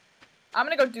 I'm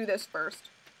gonna go do this first,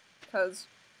 because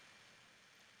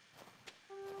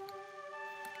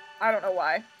I don't know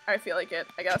why. I feel like it,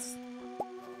 I guess.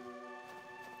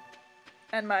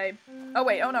 And my... Oh,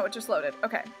 wait. Oh, no. It just loaded.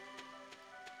 Okay.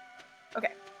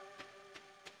 Okay.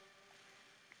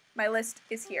 My list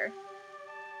is here.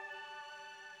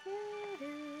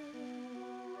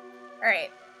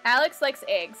 Alright. Alex likes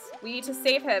eggs. We need to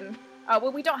save him.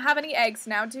 Well, we don't have any eggs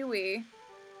now, do we?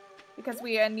 Because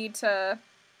we need to...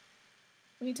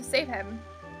 We need to save him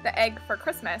the egg for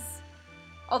Christmas.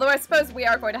 Although I suppose we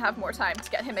are going to have more time to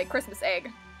get him a Christmas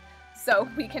egg. So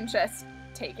we can just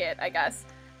take it, I guess.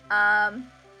 Alright.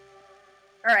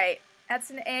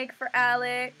 That's an egg for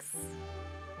Alex.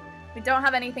 We don't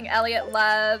have anything Elliot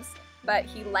loves, but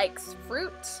he likes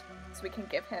fruit. So we can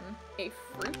give him a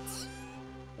fruit.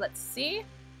 Let's see.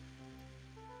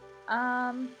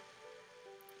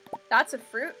 That's a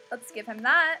fruit. Let's give him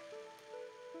that.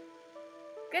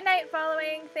 Good night,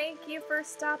 following. Thank you for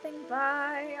stopping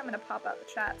by. I'm gonna pop out the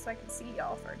chat so I can see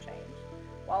y'all for a change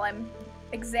while I'm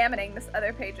examining this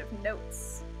other page of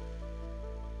notes.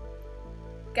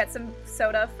 Get some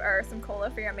soda or some cola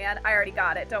for your man. I already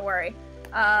got it. Don't worry.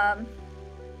 Harvey.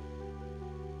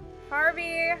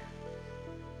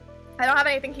 I don't have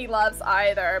anything he loves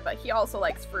either, but he also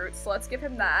likes fruit, so let's give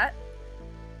him that.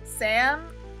 Sam,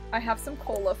 I have some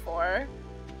cola for,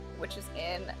 which is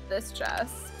in this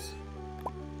chest.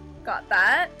 Got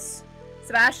that.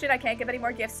 Sebastian, I can't give any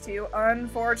more gifts to,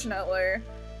 unfortunately.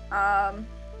 I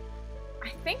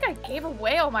think I gave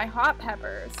away all my hot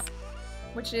peppers,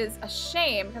 which is a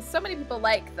shame, because so many people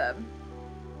like them.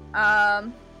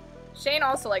 Shane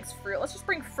also likes fruit. Let's just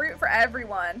bring fruit for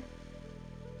everyone.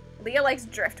 Leah likes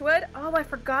driftwood. Oh, I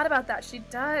forgot about that. She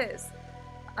does.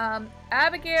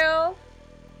 Abigail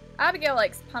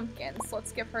likes pumpkins, so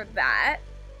let's give her that.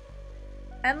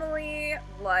 Emily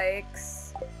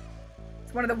likes...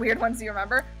 It's one of the weird ones you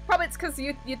remember. Probably it's because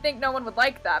you think no one would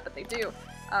like that, but they do.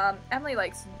 Emily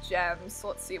likes gems, so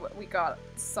let's see what we got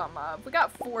some of. We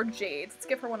got 4 jades. Let's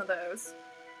give her one of those.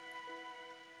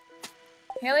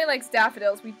 Haley likes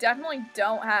daffodils. We definitely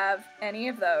don't have any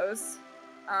of those.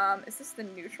 Is this the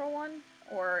neutral one?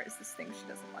 Or is this thing she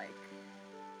doesn't like?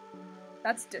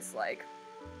 That's dislike.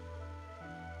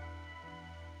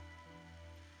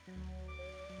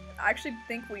 I actually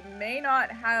think we may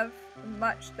not have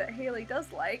much that Haley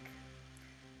does like.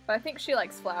 But I think she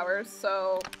likes flowers,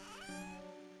 so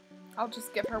I'll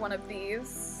just give her one of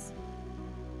these.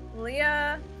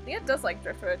 Leah does like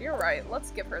driftwood. You're right.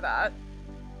 Let's give her that.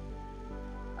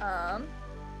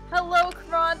 Hello,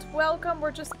 Kront. Welcome.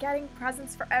 We're just getting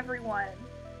presents for everyone.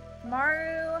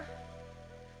 Maru.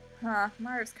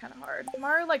 Maru's kind of hard.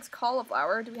 Maru likes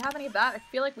cauliflower. Do we have any of that? I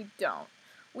feel like we don't.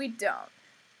 We don't.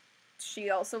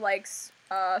 She also likes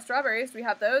strawberries. Do we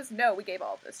have those? No, we gave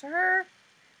all of this to her.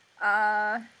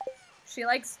 She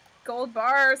likes gold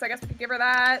bars. I guess we could give her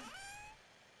that.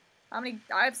 How many?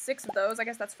 I have 6 of those. I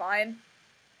guess that's fine.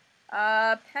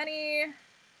 Penny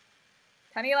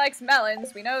likes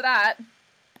melons. We know that. Do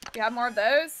you have more of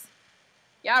those?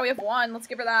 Yeah, we have 1. Let's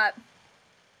give her that.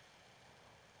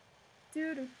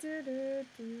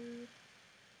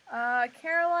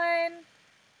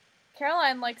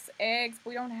 Caroline likes eggs, but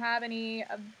we don't have any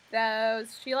of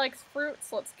those. She likes fruits,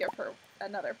 so let's give her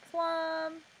another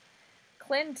plum.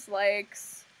 Clint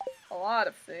likes a lot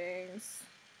of things.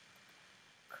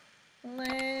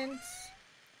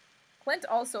 Clint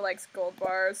also likes gold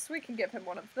bars, so we can give him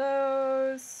one of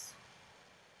those.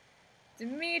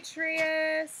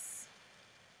 Demetrius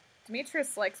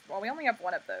likes, well, we only have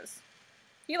 1 of those.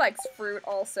 He likes fruit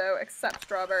also, except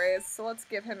strawberries, so let's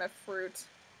give him a fruit.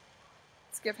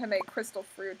 Let's give him a crystal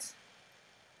fruit.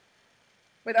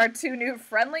 With our 2 new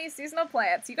friendly seasonal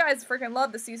plants. You guys freaking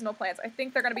love the seasonal plants. I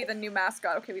think they're gonna be the new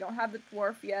mascot. Okay, we don't have the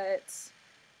dwarf yet.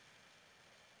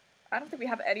 I don't think we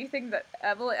have anything that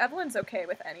Evelyn's okay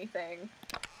with anything.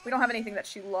 We don't have anything that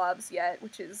she loves yet,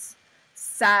 which is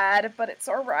sad, but it's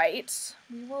alright.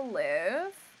 We will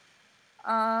live.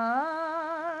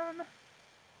 All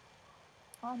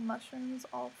mushrooms,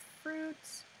 all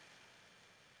fruits.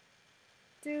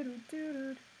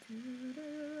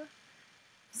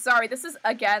 Sorry, this is,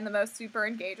 again, the most super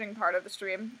engaging part of the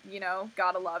stream. You know,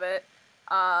 gotta love it.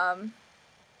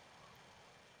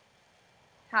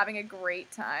 Having a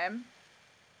great time.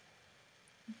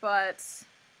 But,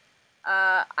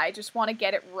 I just want to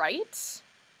get it right,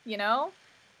 you know?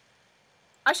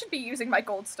 I should be using my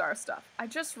gold star stuff. I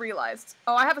just realized.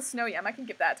 Oh, I have a snow yam. I can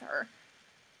give that to her.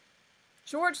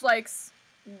 George likes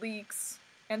leeks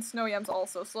and snow yams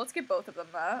also, so let's give both of them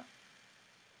that.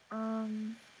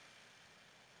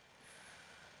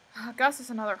 Gus is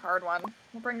another hard one.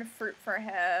 We'll bring the fruit for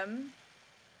him.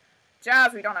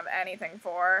 Jazz we don't have anything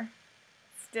for.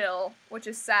 Still, which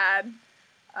is sad.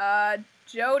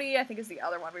 Jody, I think, is the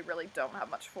other one we really don't have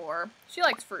much for. She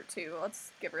likes fruit, too.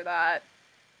 Let's give her that.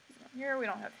 He's not here. We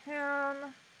don't have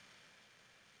him.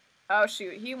 Oh,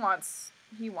 shoot. He wants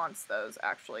those,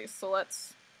 actually. So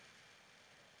let's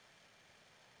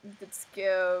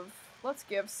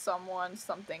give someone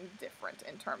something different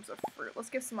in terms of fruit. Let's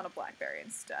give someone a blackberry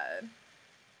instead.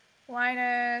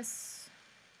 Linus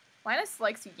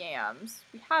likes yams.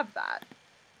 We have that.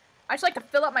 I just like to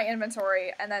fill up my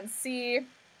inventory and then see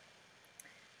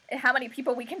how many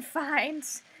people we can find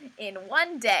in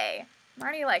one day.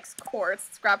 Marnie likes quartz.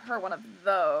 Let's grab her one of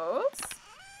those.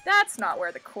 That's not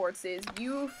where the quartz is,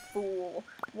 you fool.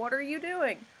 What are you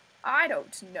doing? I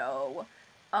don't know.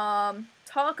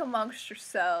 Talk amongst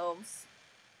yourselves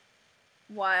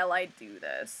while I do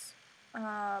this.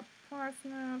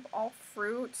 Parsnip, all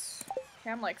fruit.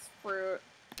 Cam likes fruit.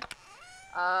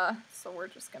 So we're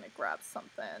just gonna grab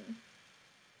something.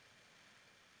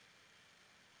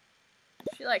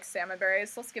 She likes salmon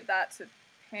berries, so let's give that to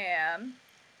Pam.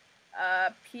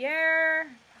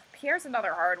 Pierre's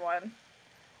another hard one.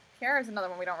 Pierre is another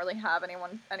one we don't really have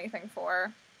anything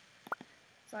for.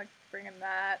 So I bring him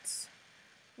that.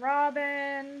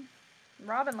 Robin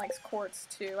likes quartz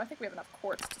too. I think we have enough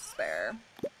quartz to spare.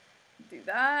 Do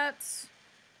that.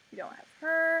 We don't have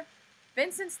her.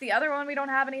 Vincent's the other one we don't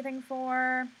have anything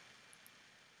for.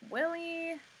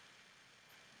 Willie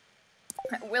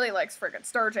likes friggin'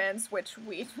 sturgeons, which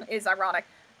is ironic.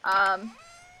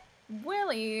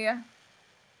 Willie,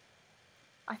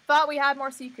 I thought we had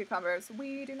more sea cucumbers.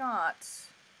 We do not.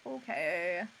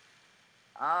 Okay.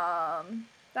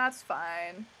 That's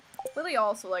fine. Willie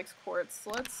also likes quartz,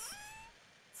 so let's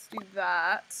do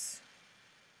that.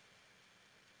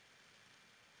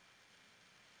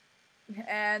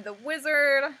 And the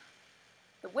wizard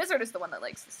is the one that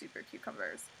likes the super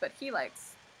cucumbers, but he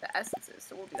likes the essences,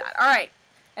 so we'll do that. Alright,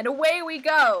 and away we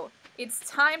go. It's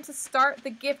time to start the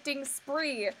gifting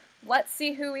spree. Let's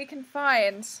see who we can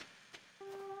find.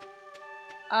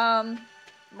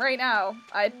 Right now,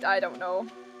 I don't know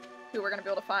who we're gonna be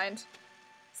able to find.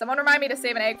 Someone remind me to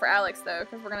save an egg for Alex, though,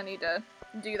 because we're gonna need to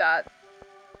do that.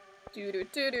 Do.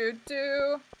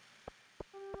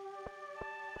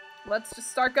 Let's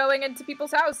just start going into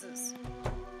people's houses.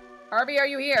 Harvey, are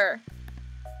you here?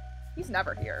 He's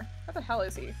never here. Where the hell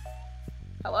is he?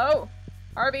 Hello?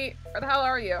 Harvey, where the hell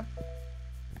are you?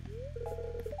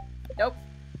 Nope.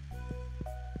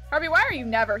 Harvey, why are you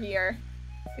never here?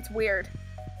 It's weird.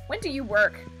 When do you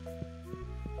work?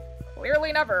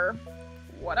 Clearly never.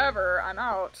 Whatever, I'm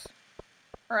out.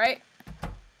 Alright.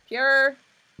 Pierre,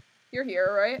 you're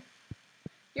here, right?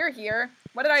 You're here.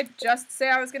 What did I just say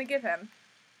I was gonna give him?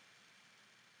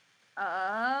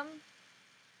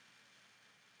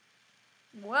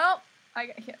 Well, I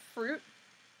get fruit,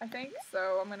 I think,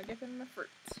 so I'm gonna give him the fruit.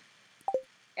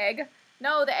 Egg?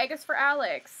 No, the egg is for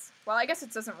Alex. Well, I guess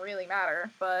it doesn't really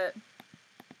matter, but...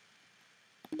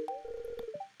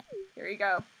 Here you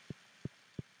go.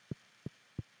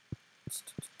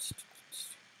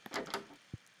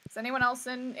 Is anyone else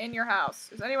in your house?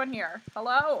 Is anyone here?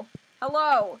 Hello?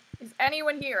 Hello? Is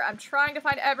anyone here? I'm trying to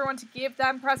find everyone to give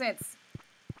them presents.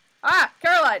 Ah!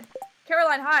 Caroline!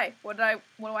 Caroline, hi! What do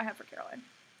I have for Caroline?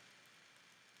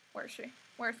 Where is she?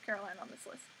 Where's Caroline on this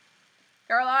list?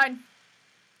 Caroline!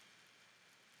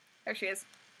 There she is.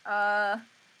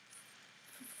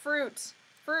 Fruit.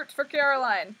 Fruit for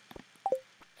Caroline.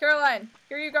 Caroline,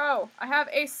 here you go. I have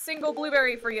a single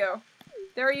blueberry for you.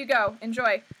 There you go.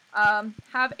 Enjoy.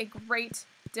 Have a great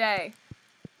day.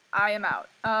 I am out.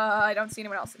 I don't see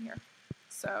anyone else in here.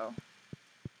 So,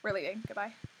 we're leaving.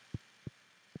 Goodbye.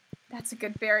 That's a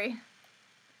good berry.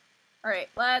 Alright,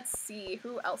 let's see.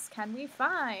 Who else can we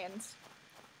find?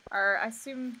 I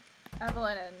assume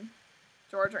Evelyn and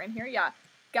George are in here. Yeah.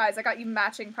 Guys, I got you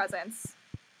matching presents.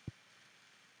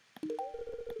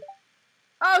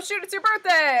 Oh, shoot, it's your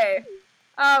birthday!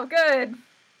 Oh, good.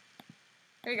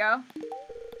 Here you go.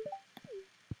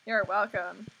 You're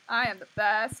welcome. I am the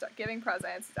best at giving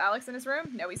presents. Is Alex in his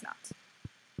room? No, he's not.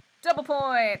 Double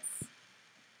points!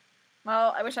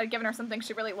 Well, I wish I'd given her something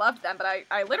she really loved then, but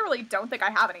I literally don't think I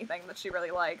have anything that she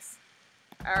really likes.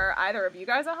 Are either of you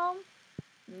guys at home?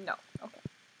 No. Okay.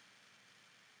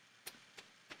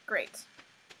 Great.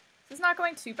 This is not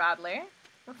going too badly.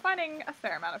 We're finding a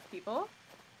fair amount of people.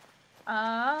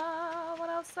 What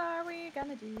else are we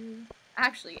gonna do?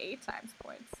 Actually, 8 times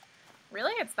points.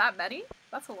 Really? It's that many?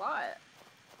 That's a lot.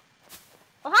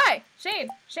 Oh, hi! Shane!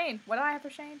 Shane! What do I have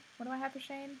for Shane? What do I have for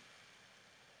Shane?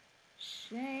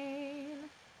 Shane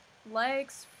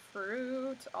likes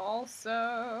fruit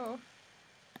also.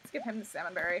 Let's give him the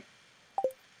salmon berry.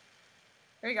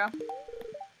 There you go.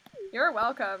 You're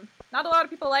welcome. Not a lot of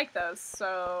people like those,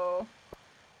 so...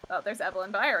 Oh, there's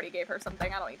Evelyn, but I already gave her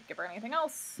something. I don't need to give her anything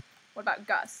else. What about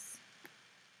Gus?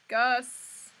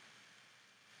 Gus...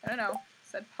 I don't know.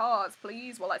 Said pause,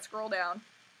 please, while I scroll down.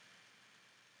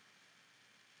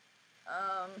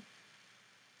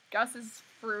 Gus is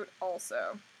fruit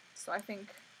also. So I think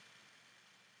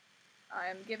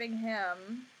I'm giving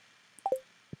him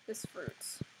this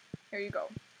fruit. Here you go.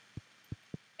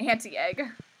 Anti-egg.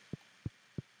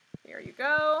 Here you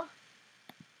go.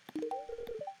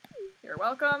 You're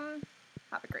welcome.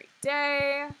 Have a great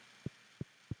day.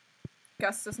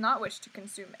 Gus does not wish to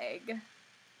consume egg.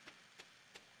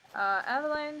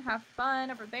 Evelyn, have fun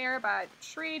over there by the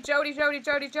tree. Jody. Jody,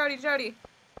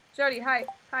 hi.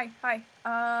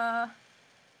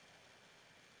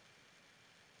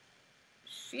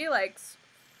 She likes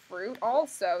fruit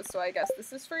also, so I guess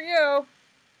this is for you.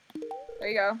 There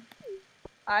you go.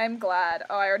 I'm glad.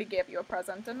 Oh, I already gave you a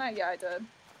present, didn't I? Yeah, I did.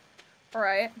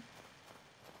 Alright.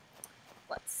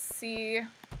 Let's see.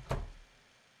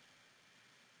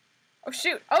 Oh,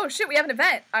 shoot. Oh, shoot, we have an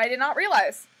event. I did not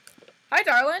realize. Hi,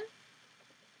 darling.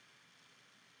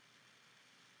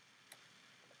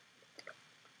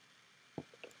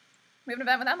 We have an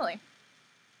event with Emily.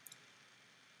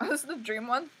 Oh, this is the dream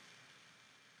one?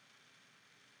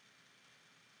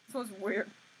 This one's weird.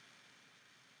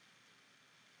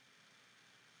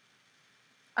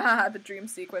 Ah, the dream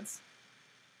sequence.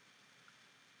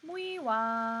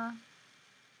 Muiwa.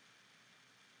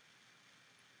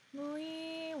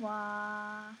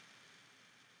 Muiwa.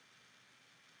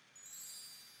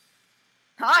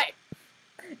 Hi!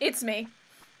 It's me.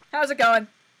 How's it going?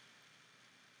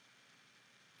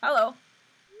 Hello.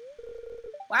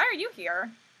 Why are you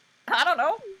here? I don't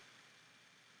know.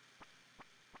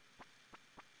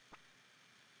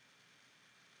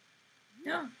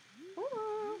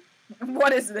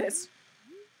 What is this?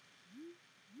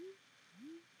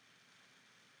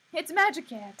 It's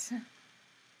Magicant.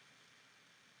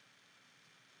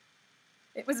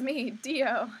 It was me,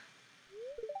 Dio.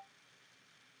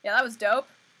 Yeah, that was dope.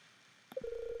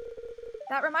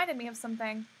 That reminded me of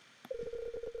something.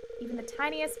 Even the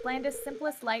tiniest, blandest,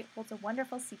 simplest light holds a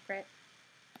wonderful secret.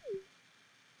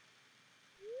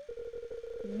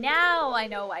 Now I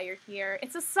know why you're here.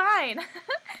 It's a sign.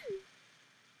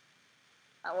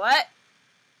 What?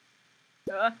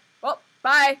 Well,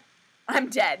 bye. I'm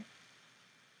dead.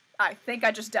 I think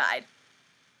I just died.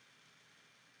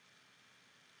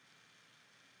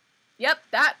 Yep,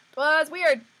 that was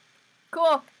weird.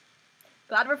 Cool.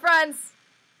 Glad we're friends.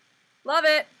 Love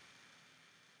it.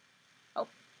 Oh.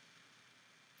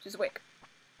 She's awake.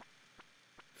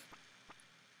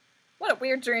 What a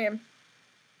weird dream.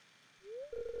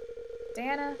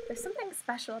 Diana, there's something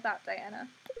special about Diana.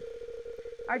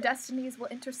 Our destinies will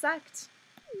intersect.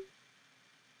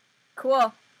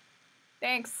 Cool.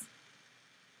 Thanks.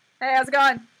 Hey, how's it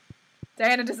going?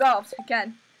 Diana dissolved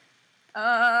again.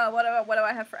 What do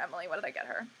I have for Emily? What did I get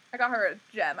her? I got her a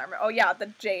gem. Oh yeah, the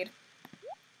jade.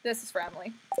 This is for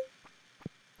Emily.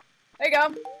 There you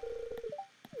go.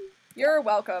 You're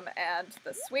welcome. And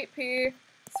the sweet pea is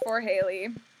for Haley.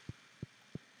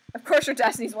 Of course your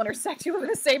destinies will intersect. You live in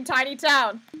the same tiny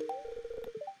town.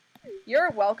 You're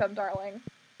welcome, darling.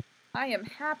 I am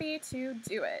happy to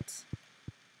do it.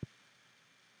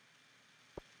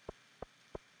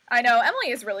 I know,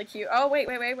 Emily is really cute. Oh, wait.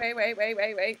 Hey.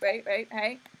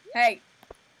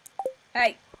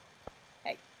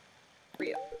 For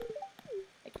you.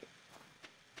 Thank you.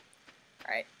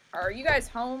 Alright. Are you guys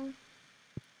home?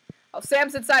 Oh,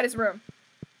 Sam's inside his room.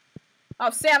 Oh,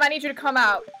 Sam, I need you to come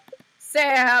out.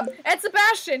 Sam! And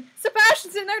Sebastian!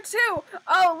 Sebastian's in there too!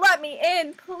 Oh, let me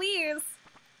in, please!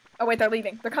 Oh, wait, they're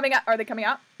leaving. They're coming out. Are they coming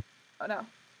out? Oh, no.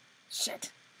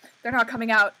 Shit. They're not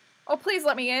coming out. Oh, please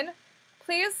let me in.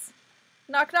 Please?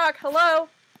 Knock, knock. Hello?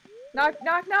 Knock,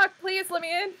 knock, knock. Please let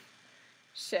me in.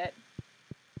 Shit.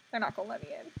 They're not gonna let me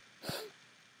in.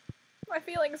 My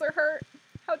feelings are hurt.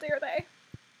 How dare they?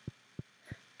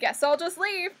 Guess I'll just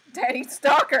leave. Daddy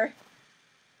stalker.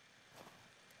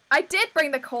 I did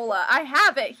bring the cola. I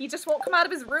have it. He just won't come out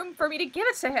of his room for me to give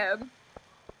it to him.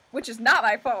 Which is not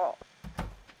my fault.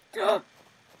 Oh,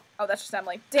 that's just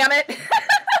Emily. Damn it.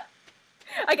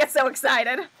 I get so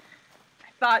excited.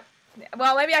 I thought,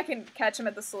 well, maybe I can catch him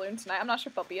at the saloon tonight. I'm not sure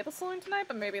if they'll be at the saloon tonight,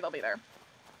 but maybe they'll be there.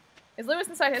 Is Lewis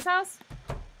inside his house?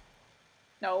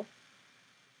 No.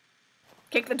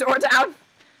 Kick the door down.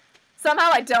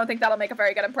 Somehow I don't think that'll make a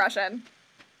very good impression.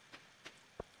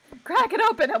 Crack it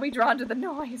open, he'll be drawn to the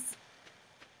noise.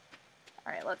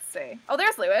 Alright, let's see. Oh,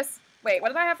 there's Lewis. Wait, what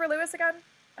did I have for Lewis again?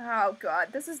 Oh god,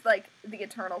 this is like the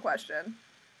eternal question.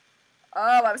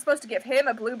 Oh, I was supposed to give him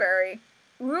a blueberry.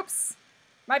 Oops.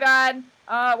 My bad.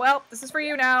 Well, this is for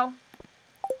you now.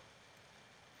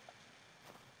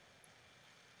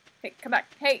 Hey, come back.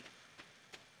 Hey.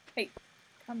 Hey.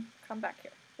 Come back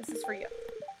here. This is for you.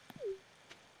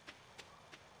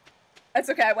 That's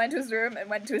okay, I went to his room and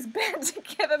went to his bed to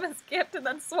give him his gift and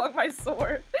then swung my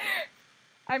sword.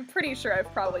 I'm pretty sure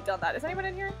I've probably done that. Is anyone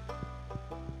in here?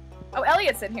 Oh,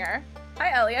 Elliot's in here.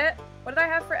 Hi, Elliot. What did I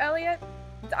have for Elliot?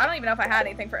 I don't even know if I had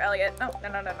anything for Elliot. Oh, no.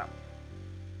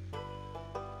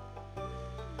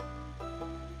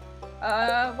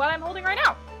 What I'm holding right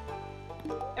now.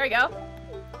 There we go.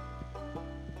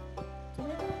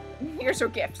 Here's your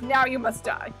gift. Now you must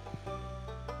die.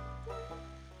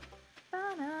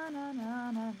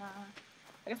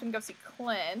 I guess we can go see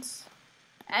Clint.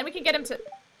 And we can get him to...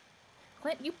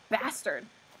 Clint, you bastard.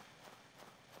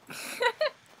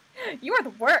 You are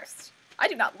the worst. I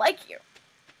do not like you.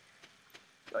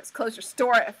 You always close your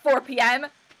store at 4 p.m.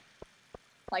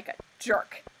 Like a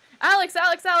jerk. Alex.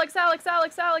 Hi.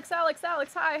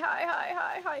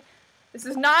 This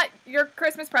is not your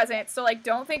Christmas present, so, like,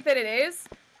 don't think that it is.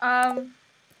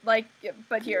 Like, yeah,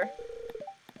 but here.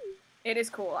 It is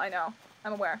cool, I know.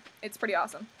 I'm aware. It's pretty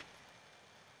awesome.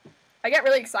 I get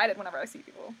really excited whenever I see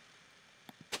people.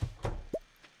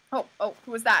 Oh,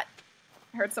 who was that?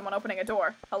 I heard someone opening a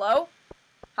door. Hello?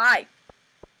 Hi.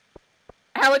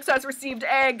 Alex has received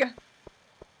egg.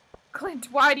 Clint,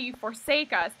 why do you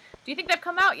forsake us? Do you think they've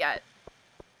come out yet?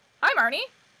 Hi, Marnie.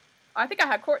 I think I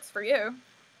had quartz for you.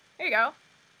 Here you go.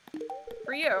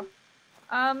 For you.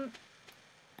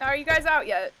 Are you guys out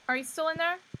yet? Are you still in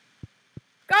there?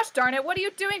 Gosh darn it, what are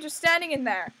you doing just standing in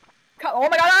there? Oh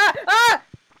my god,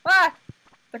 ah!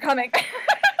 They're coming.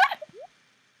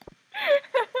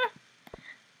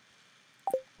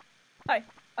 Hi.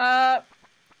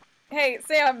 Hey,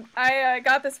 Sam, I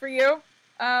got this for you.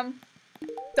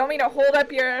 Don't mean to hold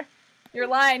up your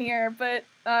line here, but,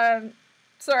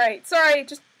 sorry,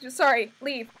 just sorry,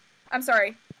 leave. I'm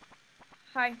sorry.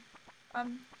 Hi.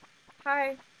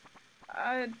 Hi.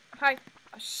 Hi.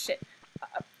 Oh, shit.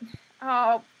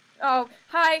 Oh,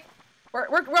 hi.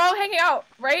 We're all hanging out,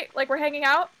 right? Like, we're hanging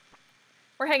out?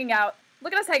 We're hanging out.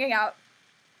 Look at us hanging out.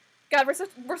 God, we're such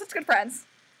good friends.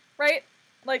 Right?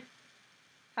 Like,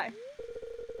 hi.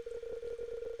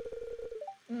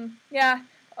 Yeah.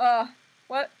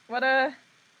 What a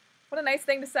nice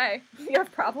thing to say. You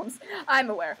have problems. I'm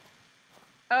aware.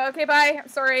 Okay, bye. I'm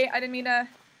sorry. I didn't mean to...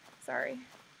 Sorry.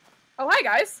 Oh, hi,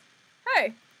 guys.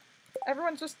 Hey.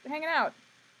 Everyone's just hanging out.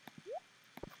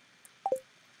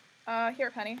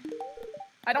 Here, Penny.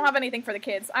 I don't have anything for the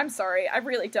kids. I'm sorry. I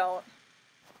really don't.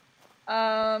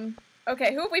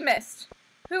 Okay, who have we missed?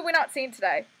 Who have we not seen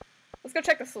today? Let's go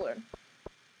check the saloon.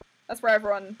 That's where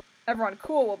everyone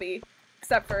cool will be,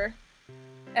 except for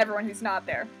everyone who's not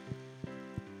there.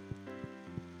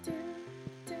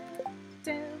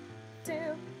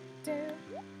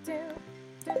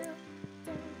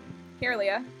 Here,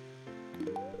 Leah.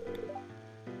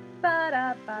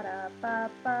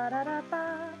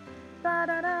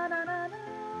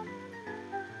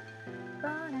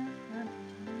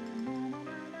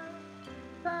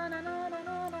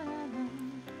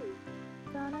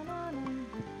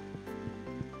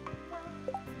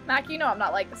 Mac, you know I'm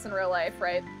not like this in real life,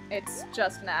 right? It's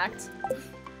just an act.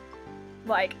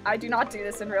 Like, I do not do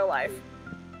this in real life.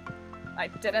 I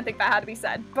didn't think that had to be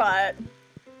said, but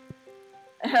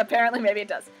apparently maybe it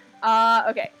does.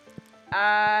 Okay.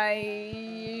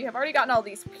 I have already gotten all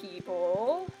these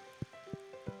people.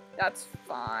 That's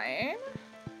fine.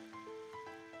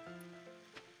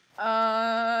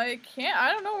 I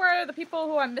don't know where the people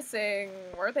who I'm missing,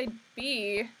 where they'd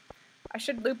be. I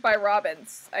should loop by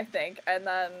Robin's, I think, and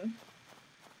then,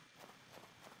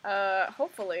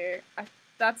 hopefully,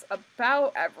 that's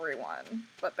about everyone.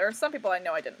 But there are some people I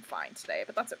know I didn't find today,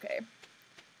 but that's okay.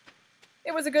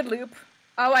 It was a good loop.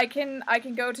 Oh, I can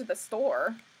go to the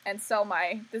store and sell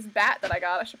this bat that I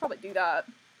got. I should probably do that.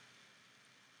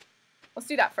 Let's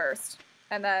do that first,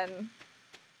 and then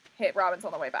hit Robin's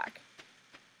on the way back.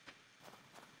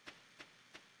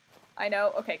 I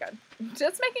know, okay, good.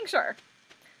 Just making sure.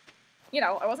 You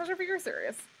know, I wasn't sure if you were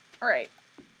serious. Alright.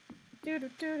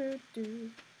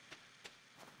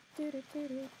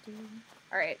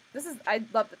 Alright, I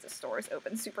love that the store is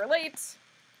open super late.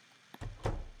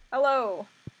 Hello.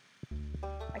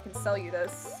 I can sell you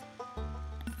this.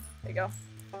 There you go.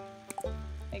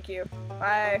 Thank you.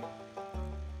 Bye.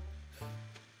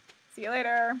 See you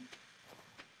later.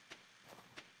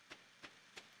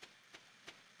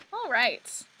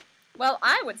 Alright. Well,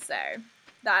 I would say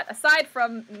that aside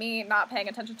from me not paying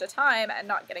attention to time and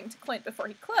not getting to Clint before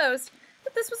he closed,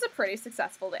 that this was a pretty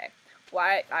successful day.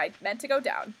 Why, I meant to go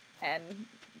down. and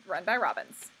run by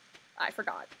robins. I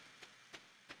forgot.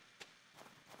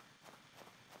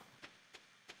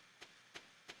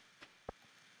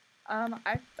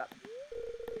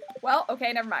 Well,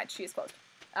 okay, never mind. She's closed.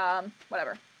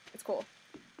 Whatever. It's cool.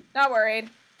 Not worried.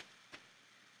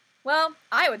 Well,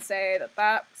 I would say that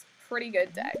that was a pretty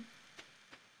good day.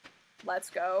 Let's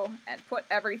go and put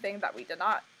everything that we did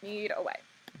not need away.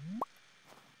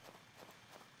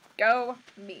 Go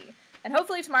me. And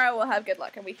hopefully tomorrow we'll have good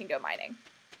luck and we can go mining.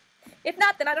 If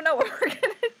not, then I don't know what we're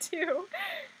gonna do.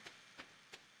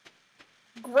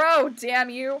 Grow, damn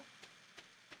you.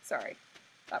 Sorry.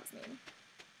 That was mean.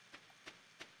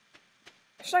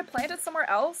 Should I plant it somewhere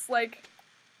else? Like,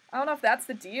 I don't know if that's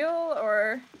the deal,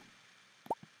 or...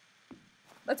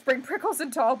 Let's bring Prickles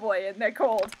and Tallboy in. They're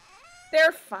cold.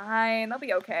 They're fine. They'll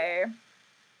be okay.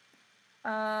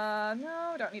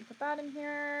 No, don't need to put that in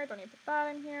here. Don't need to put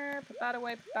that in here. Put that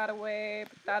away, put that away,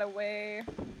 put that away.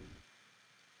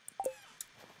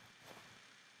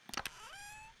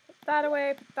 Put that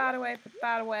away, put that away, put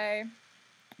that away.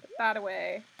 Put that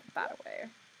away, put that away.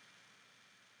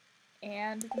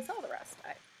 And we can sell the rest,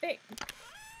 I think.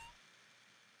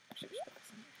 Actually, we should put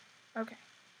this in here. Okay.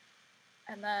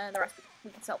 And then the rest, we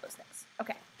can sell those things.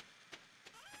 Okay.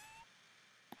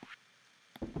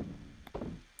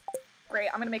 Great,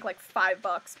 I'm gonna make like $5,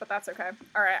 but that's okay.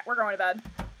 Alright, we're going to bed.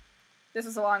 This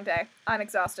is a long day. I'm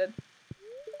exhausted.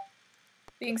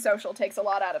 Being social takes a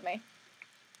lot out of me.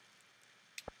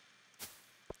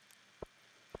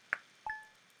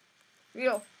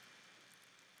 Real.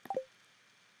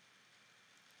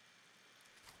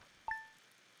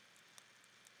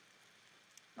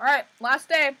 Alright, last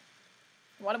day.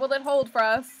 What will it hold for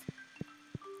us?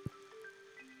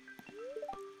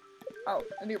 Oh,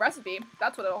 a new recipe.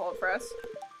 That's what it'll hold for us.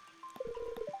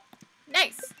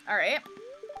 Nice! Alright.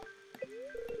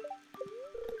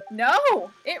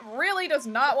 No! It really does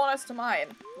not want us to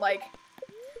mine. Like,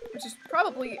 which is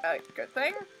probably a good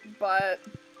thing, but...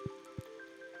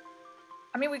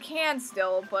 I mean, we can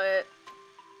still, but...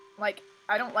 Like,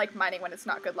 I don't like mining when it's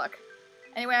not good luck.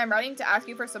 Anyway, I'm writing to ask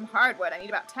you for some hardwood. I need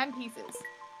about 10 pieces.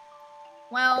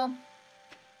 Well...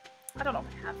 I don't know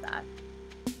if I have that.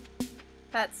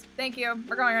 Pets, thank you.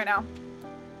 We're going right now.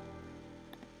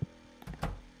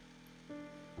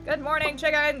 Good morning,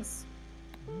 chickens!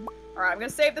 Alright, I'm gonna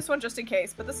save this one just in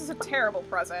case, but this is a terrible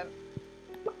present.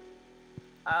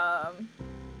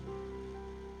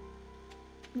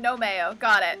 No mayo.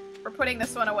 Got it. We're putting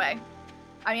this one away.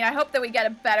 I mean, I hope that we get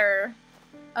a better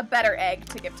egg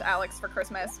to give to Alex for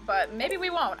Christmas, but maybe we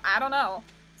won't. I don't know.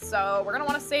 So, we're gonna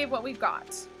want to save what we've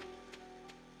got.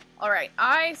 Alright,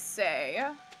 I say...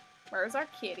 Where's our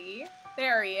kitty?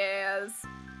 There he is.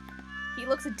 He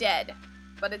looks dead,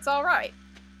 but it's alright.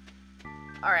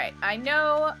 Alright, I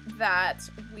know that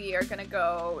we are gonna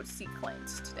go see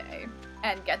Clint today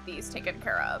and get these taken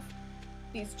care of.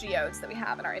 These geodes that we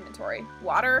have in our inventory.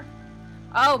 Water?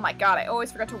 Oh my god, I always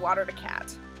forget to water the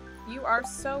cat. You are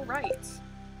so right.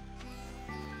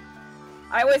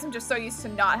 I always am just so used to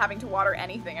not having to water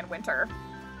anything in winter.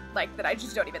 Like, that I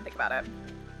just don't even think about it.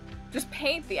 Just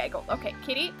paint the egg. Okay,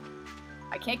 kitty.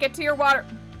 I can't get to your water.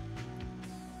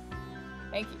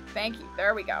 Thank you, thank you.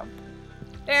 There we go.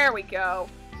 There we go.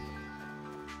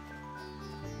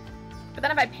 But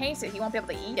then if I paint it, he won't be able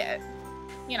to eat it.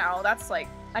 You know, that's like,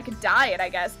 I could dye it, I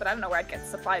guess, but I don't know where I'd get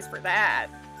supplies for that.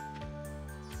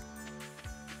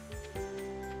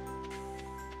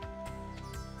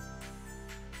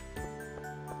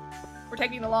 We're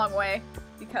taking the long way,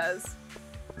 because...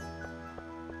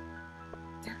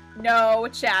 No,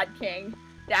 Chad King.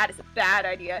 That is a bad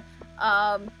idea.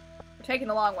 We're taking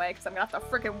the long way, because I'm gonna have to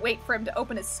frickin' wait for him to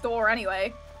open his store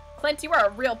anyway. Clint, you are a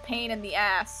real pain in the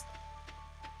ass.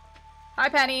 Hi,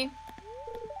 Penny.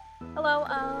 Hello,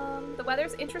 the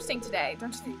weather's interesting today,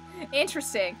 don't you think?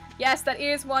 Interesting. Yes, that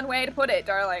is one way to put it,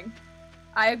 darling.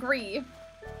 I agree.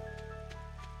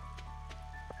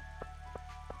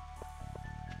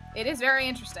 It is very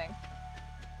interesting.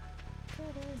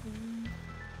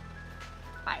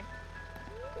 Hi.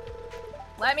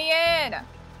 Let me in!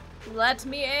 Let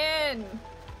me in!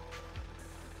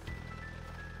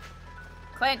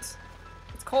 Clint,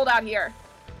 it's cold out here.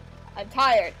 I'm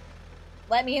tired.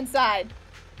 Let me inside.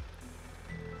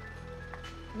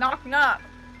 Knock, knock.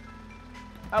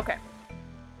 Okay.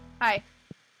 Hi.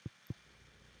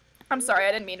 I'm sorry,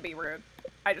 I didn't mean to be rude.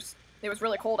 It was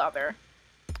really cold out there.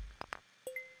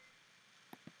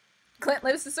 Clint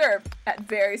lives to serve at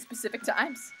very specific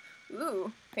times.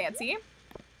 Ooh, fancy.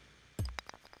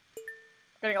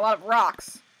 Getting a lot of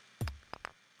rocks.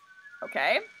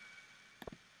 Okay.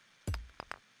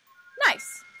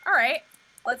 Nice. Alright.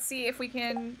 let's see if we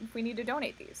need to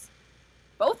donate these.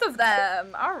 Both of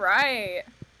them! Alright.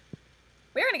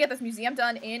 We're gonna get this museum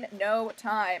done in no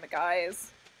time,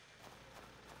 guys.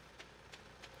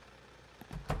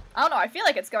 I don't know, I feel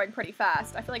like it's going pretty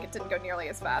fast. I feel like it didn't go nearly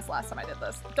as fast last time I did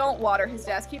this. Don't water his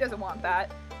desk, he doesn't want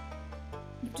that.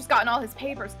 You've just gotten all his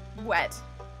papers wet.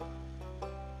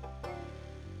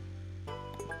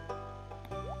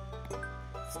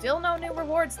 Still no new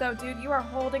rewards though, dude. You are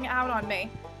holding out on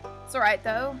me. It's alright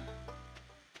though.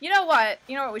 You know what?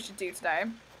 You know what we should do today?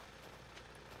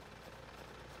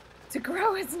 To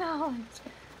grow his knowledge.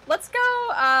 Let's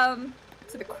go,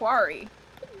 to the quarry.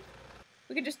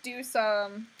 We could just do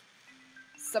some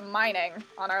mining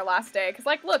on our last day. Because,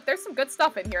 like, look, there's some good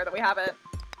stuff in here that we haven't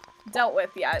dealt with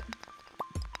yet.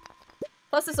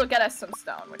 Plus, this will get us some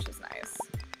stone, which is nice.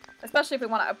 Especially if we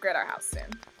want to upgrade our house soon.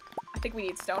 I think we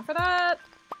need stone for that.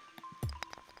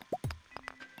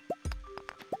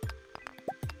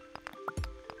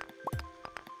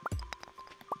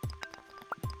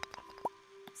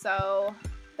 So,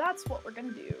 that's what we're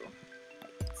gonna do.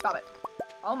 Wait, stop it.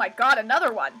 Oh my god,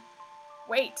 another one!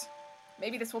 Wait,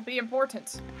 maybe this will be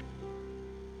important.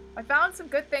 I found some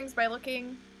good things by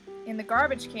looking in the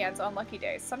garbage cans on lucky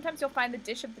days. Sometimes you'll find the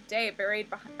dish of the day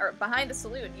buried behind the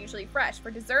saloon, usually fresh.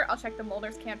 For dessert, I'll check the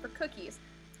molder's can for cookies.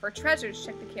 For treasures,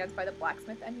 check the cans by the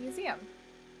blacksmith and museum.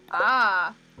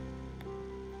 Ah.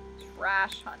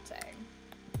 Trash hunting.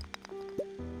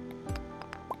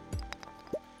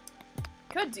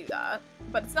 Could do that,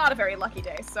 but it's not a very lucky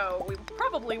day, so we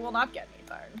probably will not get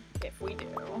anything if we do.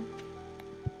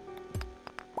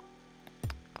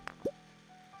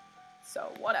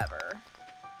 So, whatever.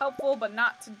 Helpful, but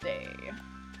not today.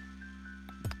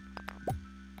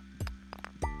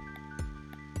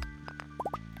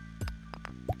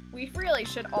 We really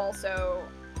should also...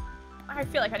 I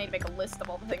feel like I need to make a list of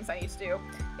all the things I need to do.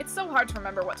 It's so hard to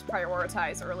remember what to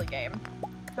prioritize early game.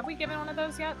 Have we given one of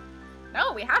those yet?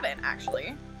 No, we haven't,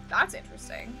 actually. That's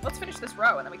interesting. Let's finish this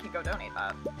row and then we can go donate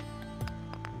that.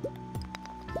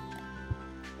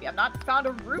 We have not found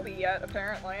a ruby yet,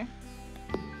 apparently.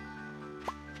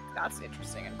 That's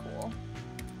interesting and cool.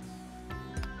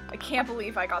 I can't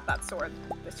believe I got that sword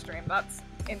this stream. That's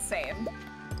insane.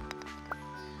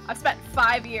 I've spent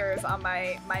 5 years on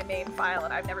my main file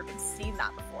and I've never even seen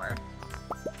that before.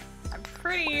 I'm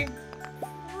pretty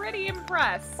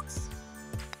impressed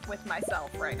with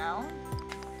myself right now.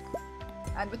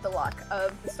 And with the luck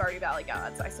of the Stardew Valley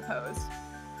gods, I suppose.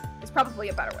 Is probably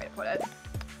a better way to put it.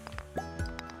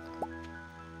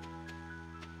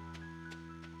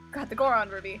 Got the Goron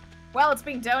ruby. Well, it's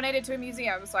being donated to a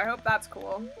museum, so I hope that's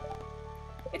cool.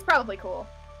 It's probably cool.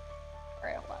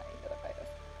 Alright, hold on. I need to buy this.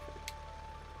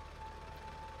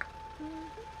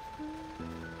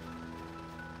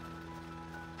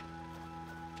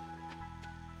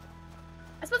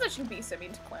 I suppose I shouldn't be so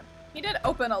mean to Clint. He did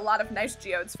open a lot of nice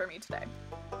geodes for me today.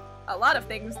 A lot of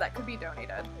things that could be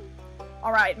donated.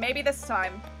 Alright, maybe this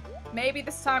time. Maybe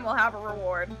this time we'll have a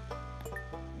reward.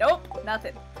 Nope,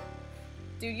 nothing.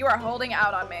 Dude, you are holding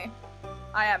out on me.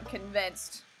 I am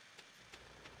convinced.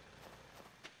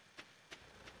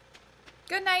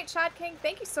 Good night, Chad King.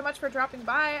 Thank you so much for dropping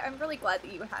by. I'm really glad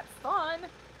that you had fun.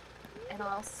 And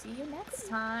I'll see you next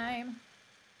time.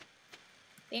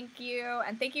 Thank you.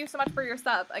 And thank you so much for your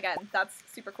sub. Again, that's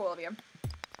super cool of you.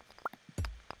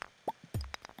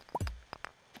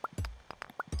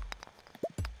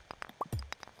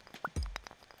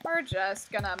 We're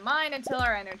just gonna mine until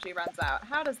our energy runs out.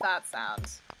 How does that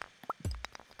sound?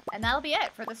 And that'll be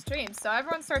it for the stream. So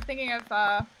everyone start thinking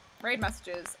of raid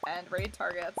messages and raid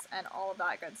targets and all of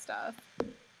that good stuff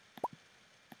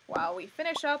while we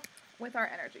finish up with our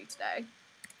energy today.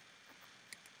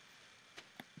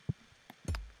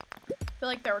 I feel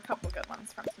like there were a couple of good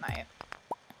ones from tonight.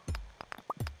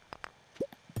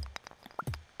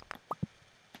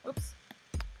 Oops.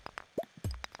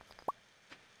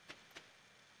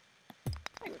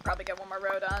 I think we probably get one more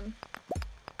row done.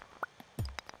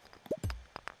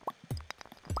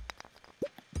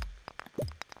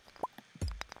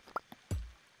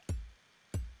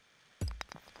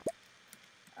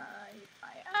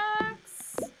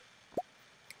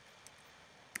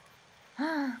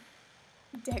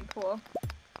 Dang cool.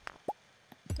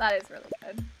 That is really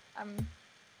good.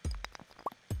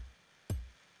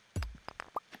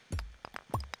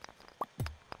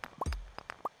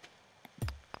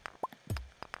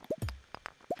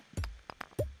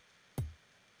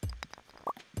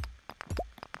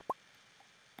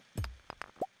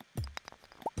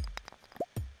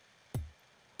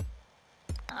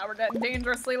 We're getting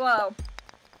dangerously low.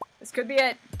 This could be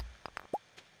it.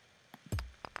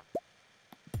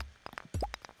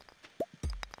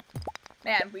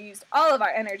 Man, we used all of our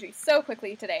energy so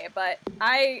quickly today, but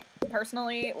I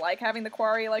personally like having the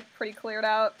quarry, like, pretty cleared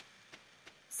out.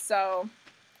 So,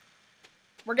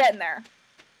 we're getting there.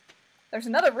 There's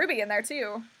another ruby in there,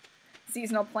 too.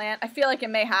 Seasonal plant. I feel like it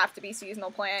may have to be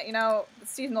seasonal plant. You know, the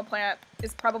seasonal plant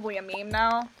is probably a meme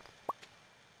now.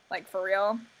 Like, for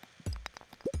real.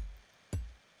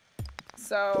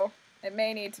 So, it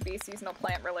may need to be seasonal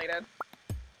plant related.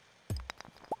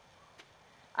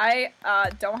 I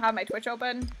don't have my Twitch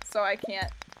open, so I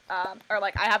can't, or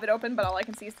like I have it open, but all I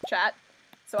can see is the chat.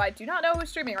 So I do not know who's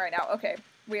streaming right now. Okay,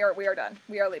 we are done.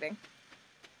 We are leaving.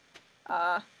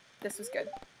 This was good.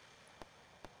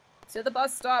 To the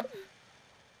bus stop.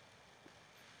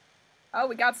 Oh,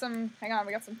 we got some, hang on,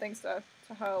 we got some things to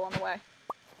hoe on the way.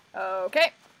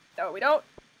 Okay. No, we don't.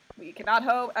 We cannot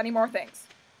hoe any more things.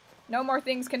 No more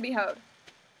things can be hoed.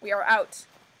 We are out.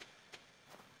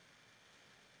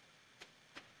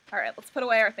 Alright, let's put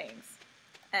away our things.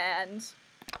 And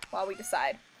while we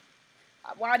decide.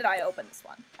 Why did I open this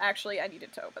one? Actually, I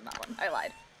needed to open that one. I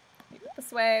lied. Put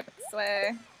this way, put this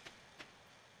way.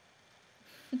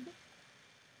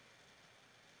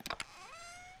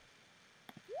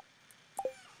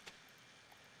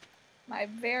 My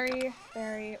very,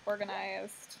 very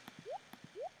organized.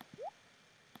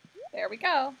 There we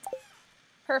go.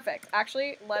 Perfect.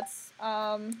 Actually, let's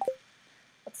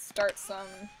start some.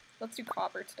 Let's do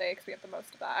copper today because we have the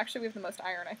most of that. Actually, we have the most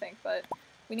iron, I think, but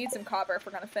we need some copper if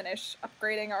we're going to finish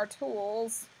upgrading our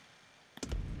tools.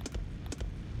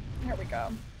 There we go.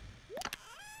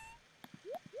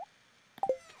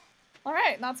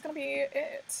 Alright, and that's going to be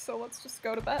it. So let's just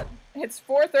go to bed. It's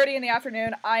 4:30 in the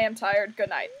afternoon. I am tired. Good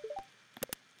night.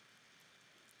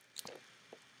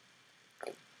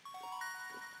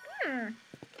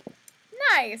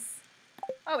 Nice!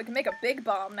 Oh, we can make a big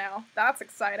bomb now. That's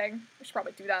exciting. We should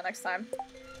probably do that next time.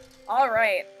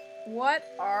 Alright.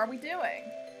 What are we doing?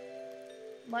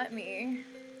 Let me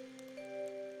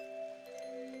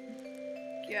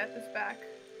get this back.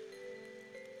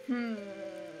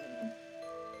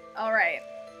 Alright.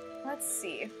 Let's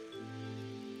see.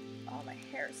 Oh, my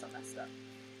hair is so messed up.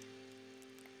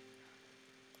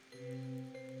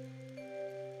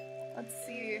 Let's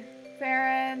see.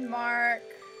 Farron, Mark,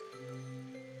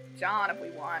 John if we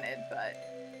wanted, but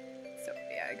so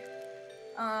big.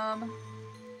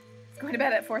 Going to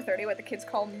bed at 4:30, what the kids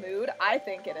call mood? I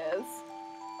think it is.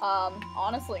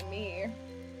 Honestly, me.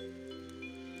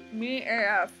 Me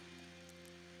AF.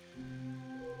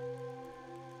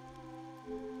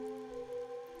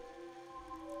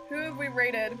 Who have we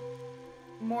rated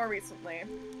more recently?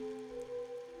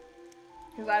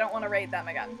 Because I don't want to raid them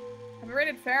again. Have we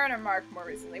rated Farron or Mark more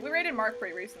recently? We rated Mark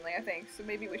pretty recently, I think, so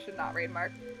maybe we should not raid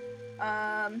Mark.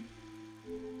 I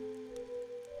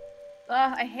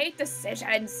hate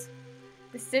decisions.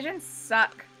 Decisions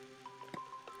suck.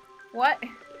 What?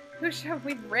 Who should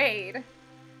we raid?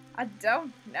 I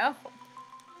don't know.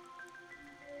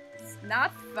 It's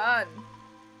not fun.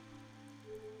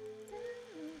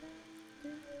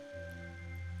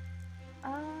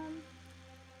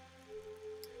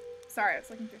 Sorry, I was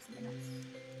looking through something else.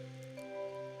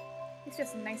 It's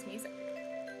just some nice music.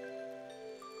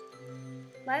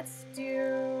 Let's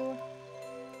do...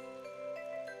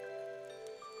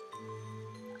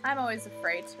 I'm always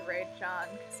afraid to raid John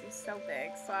because he's so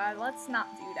big, so let's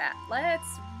not do that.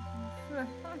 Let's...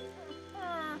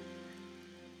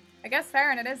 I guess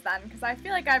Farron it is then, because I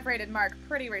feel like I've raided Mark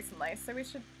pretty recently, so we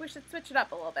should switch it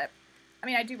up a little bit. I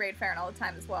mean, I do raid Farron all the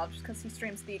time as well, just because he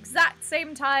streams the exact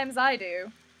same times I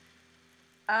do.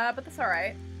 But that's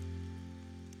alright.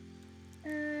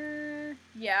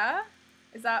 Yeah?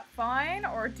 Is that fine?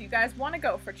 Or do you guys want to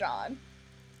go for John?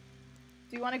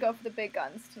 Do you want to go for the big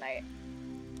guns tonight?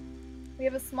 We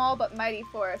have a small but mighty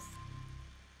force.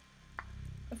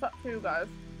 It's up to you guys.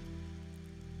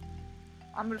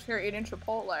 I'm just here eating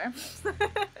Chipotle.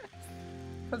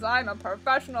 Because I'm a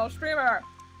professional streamer.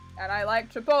 And I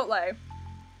like Chipotle.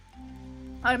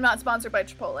 I'm not sponsored by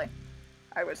Chipotle.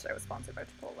 I wish I was sponsored by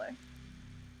Chipotle.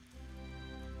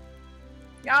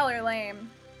 Y'all are lame,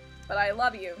 but I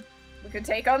love you. We could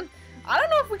take them? I don't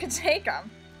know if we could take them.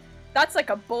 That's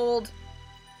like a bold...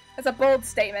 That's a bold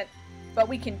statement. But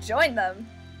we can join them.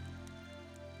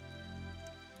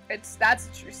 That's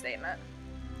a true statement.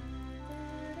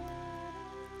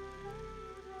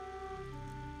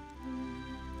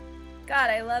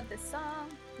 God, I love this song.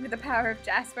 With the power of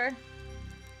Jasper.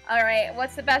 Alright,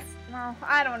 what's the best... Oh,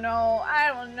 I don't know. I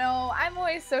don't know. I'm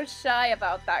always so shy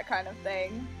about that kind of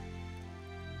thing.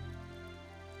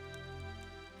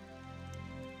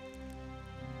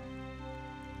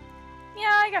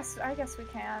 Yeah, I guess we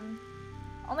can.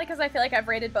 Only because I feel like I've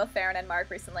rated both Farron and Mark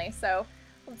recently, so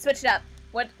switch it up.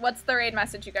 What's the raid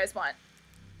message you guys want?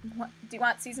 Do you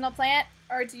want seasonal plant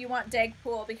or do you want dig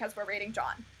pool because we're raiding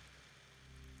John?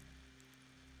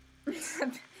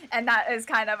 And that is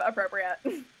kind of appropriate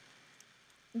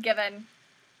given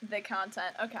the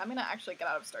content. Okay, I'm gonna actually get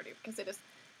out of Stardew because it is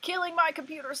killing my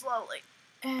computer slowly.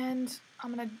 And I'm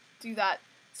gonna do that.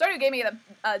 Stardew gave me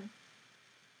a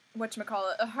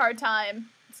whatchamacallit, a hard time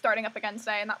starting up again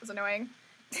today, and that was annoying.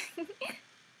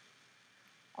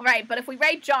 Alright, but if we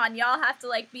raid John, y'all have to,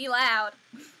 like, be loud.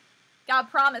 Gotta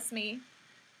promise me.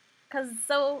 Cause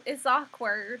so it's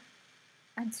awkward.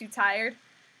 I'm too tired.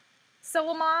 So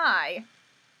am I.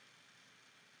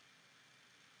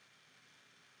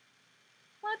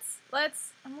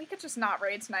 And we could just not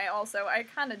raid tonight also. I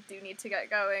kind of do need to get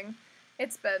going.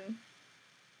 It's been...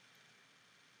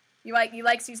 You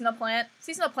like seasonal plant?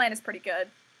 Seasonal plant is pretty good.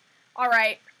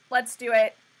 Alright, let's do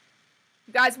it.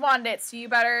 You guys wanted it, so you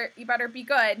better be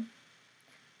good.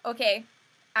 Okay,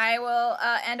 I will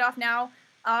end off now.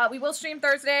 We will stream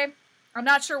Thursday. I'm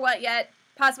not sure what yet.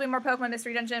 Possibly more Pokemon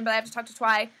Mystery Dungeon, but I have to talk to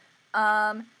Twy.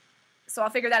 So I'll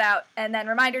figure that out. And then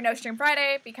reminder, no stream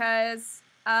Friday because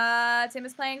Tim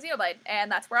is playing Xenoblade,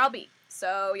 and that's where I'll be.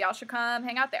 So y'all should come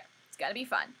hang out there. It's gonna be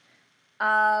fun.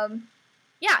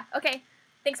 Yeah, okay.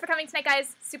 Thanks for coming tonight,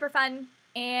 guys. Super fun.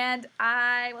 And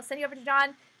I will send you over to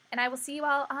John, and I will see you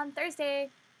all on Thursday.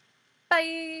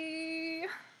 Bye!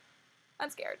 I'm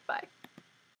scared. Bye.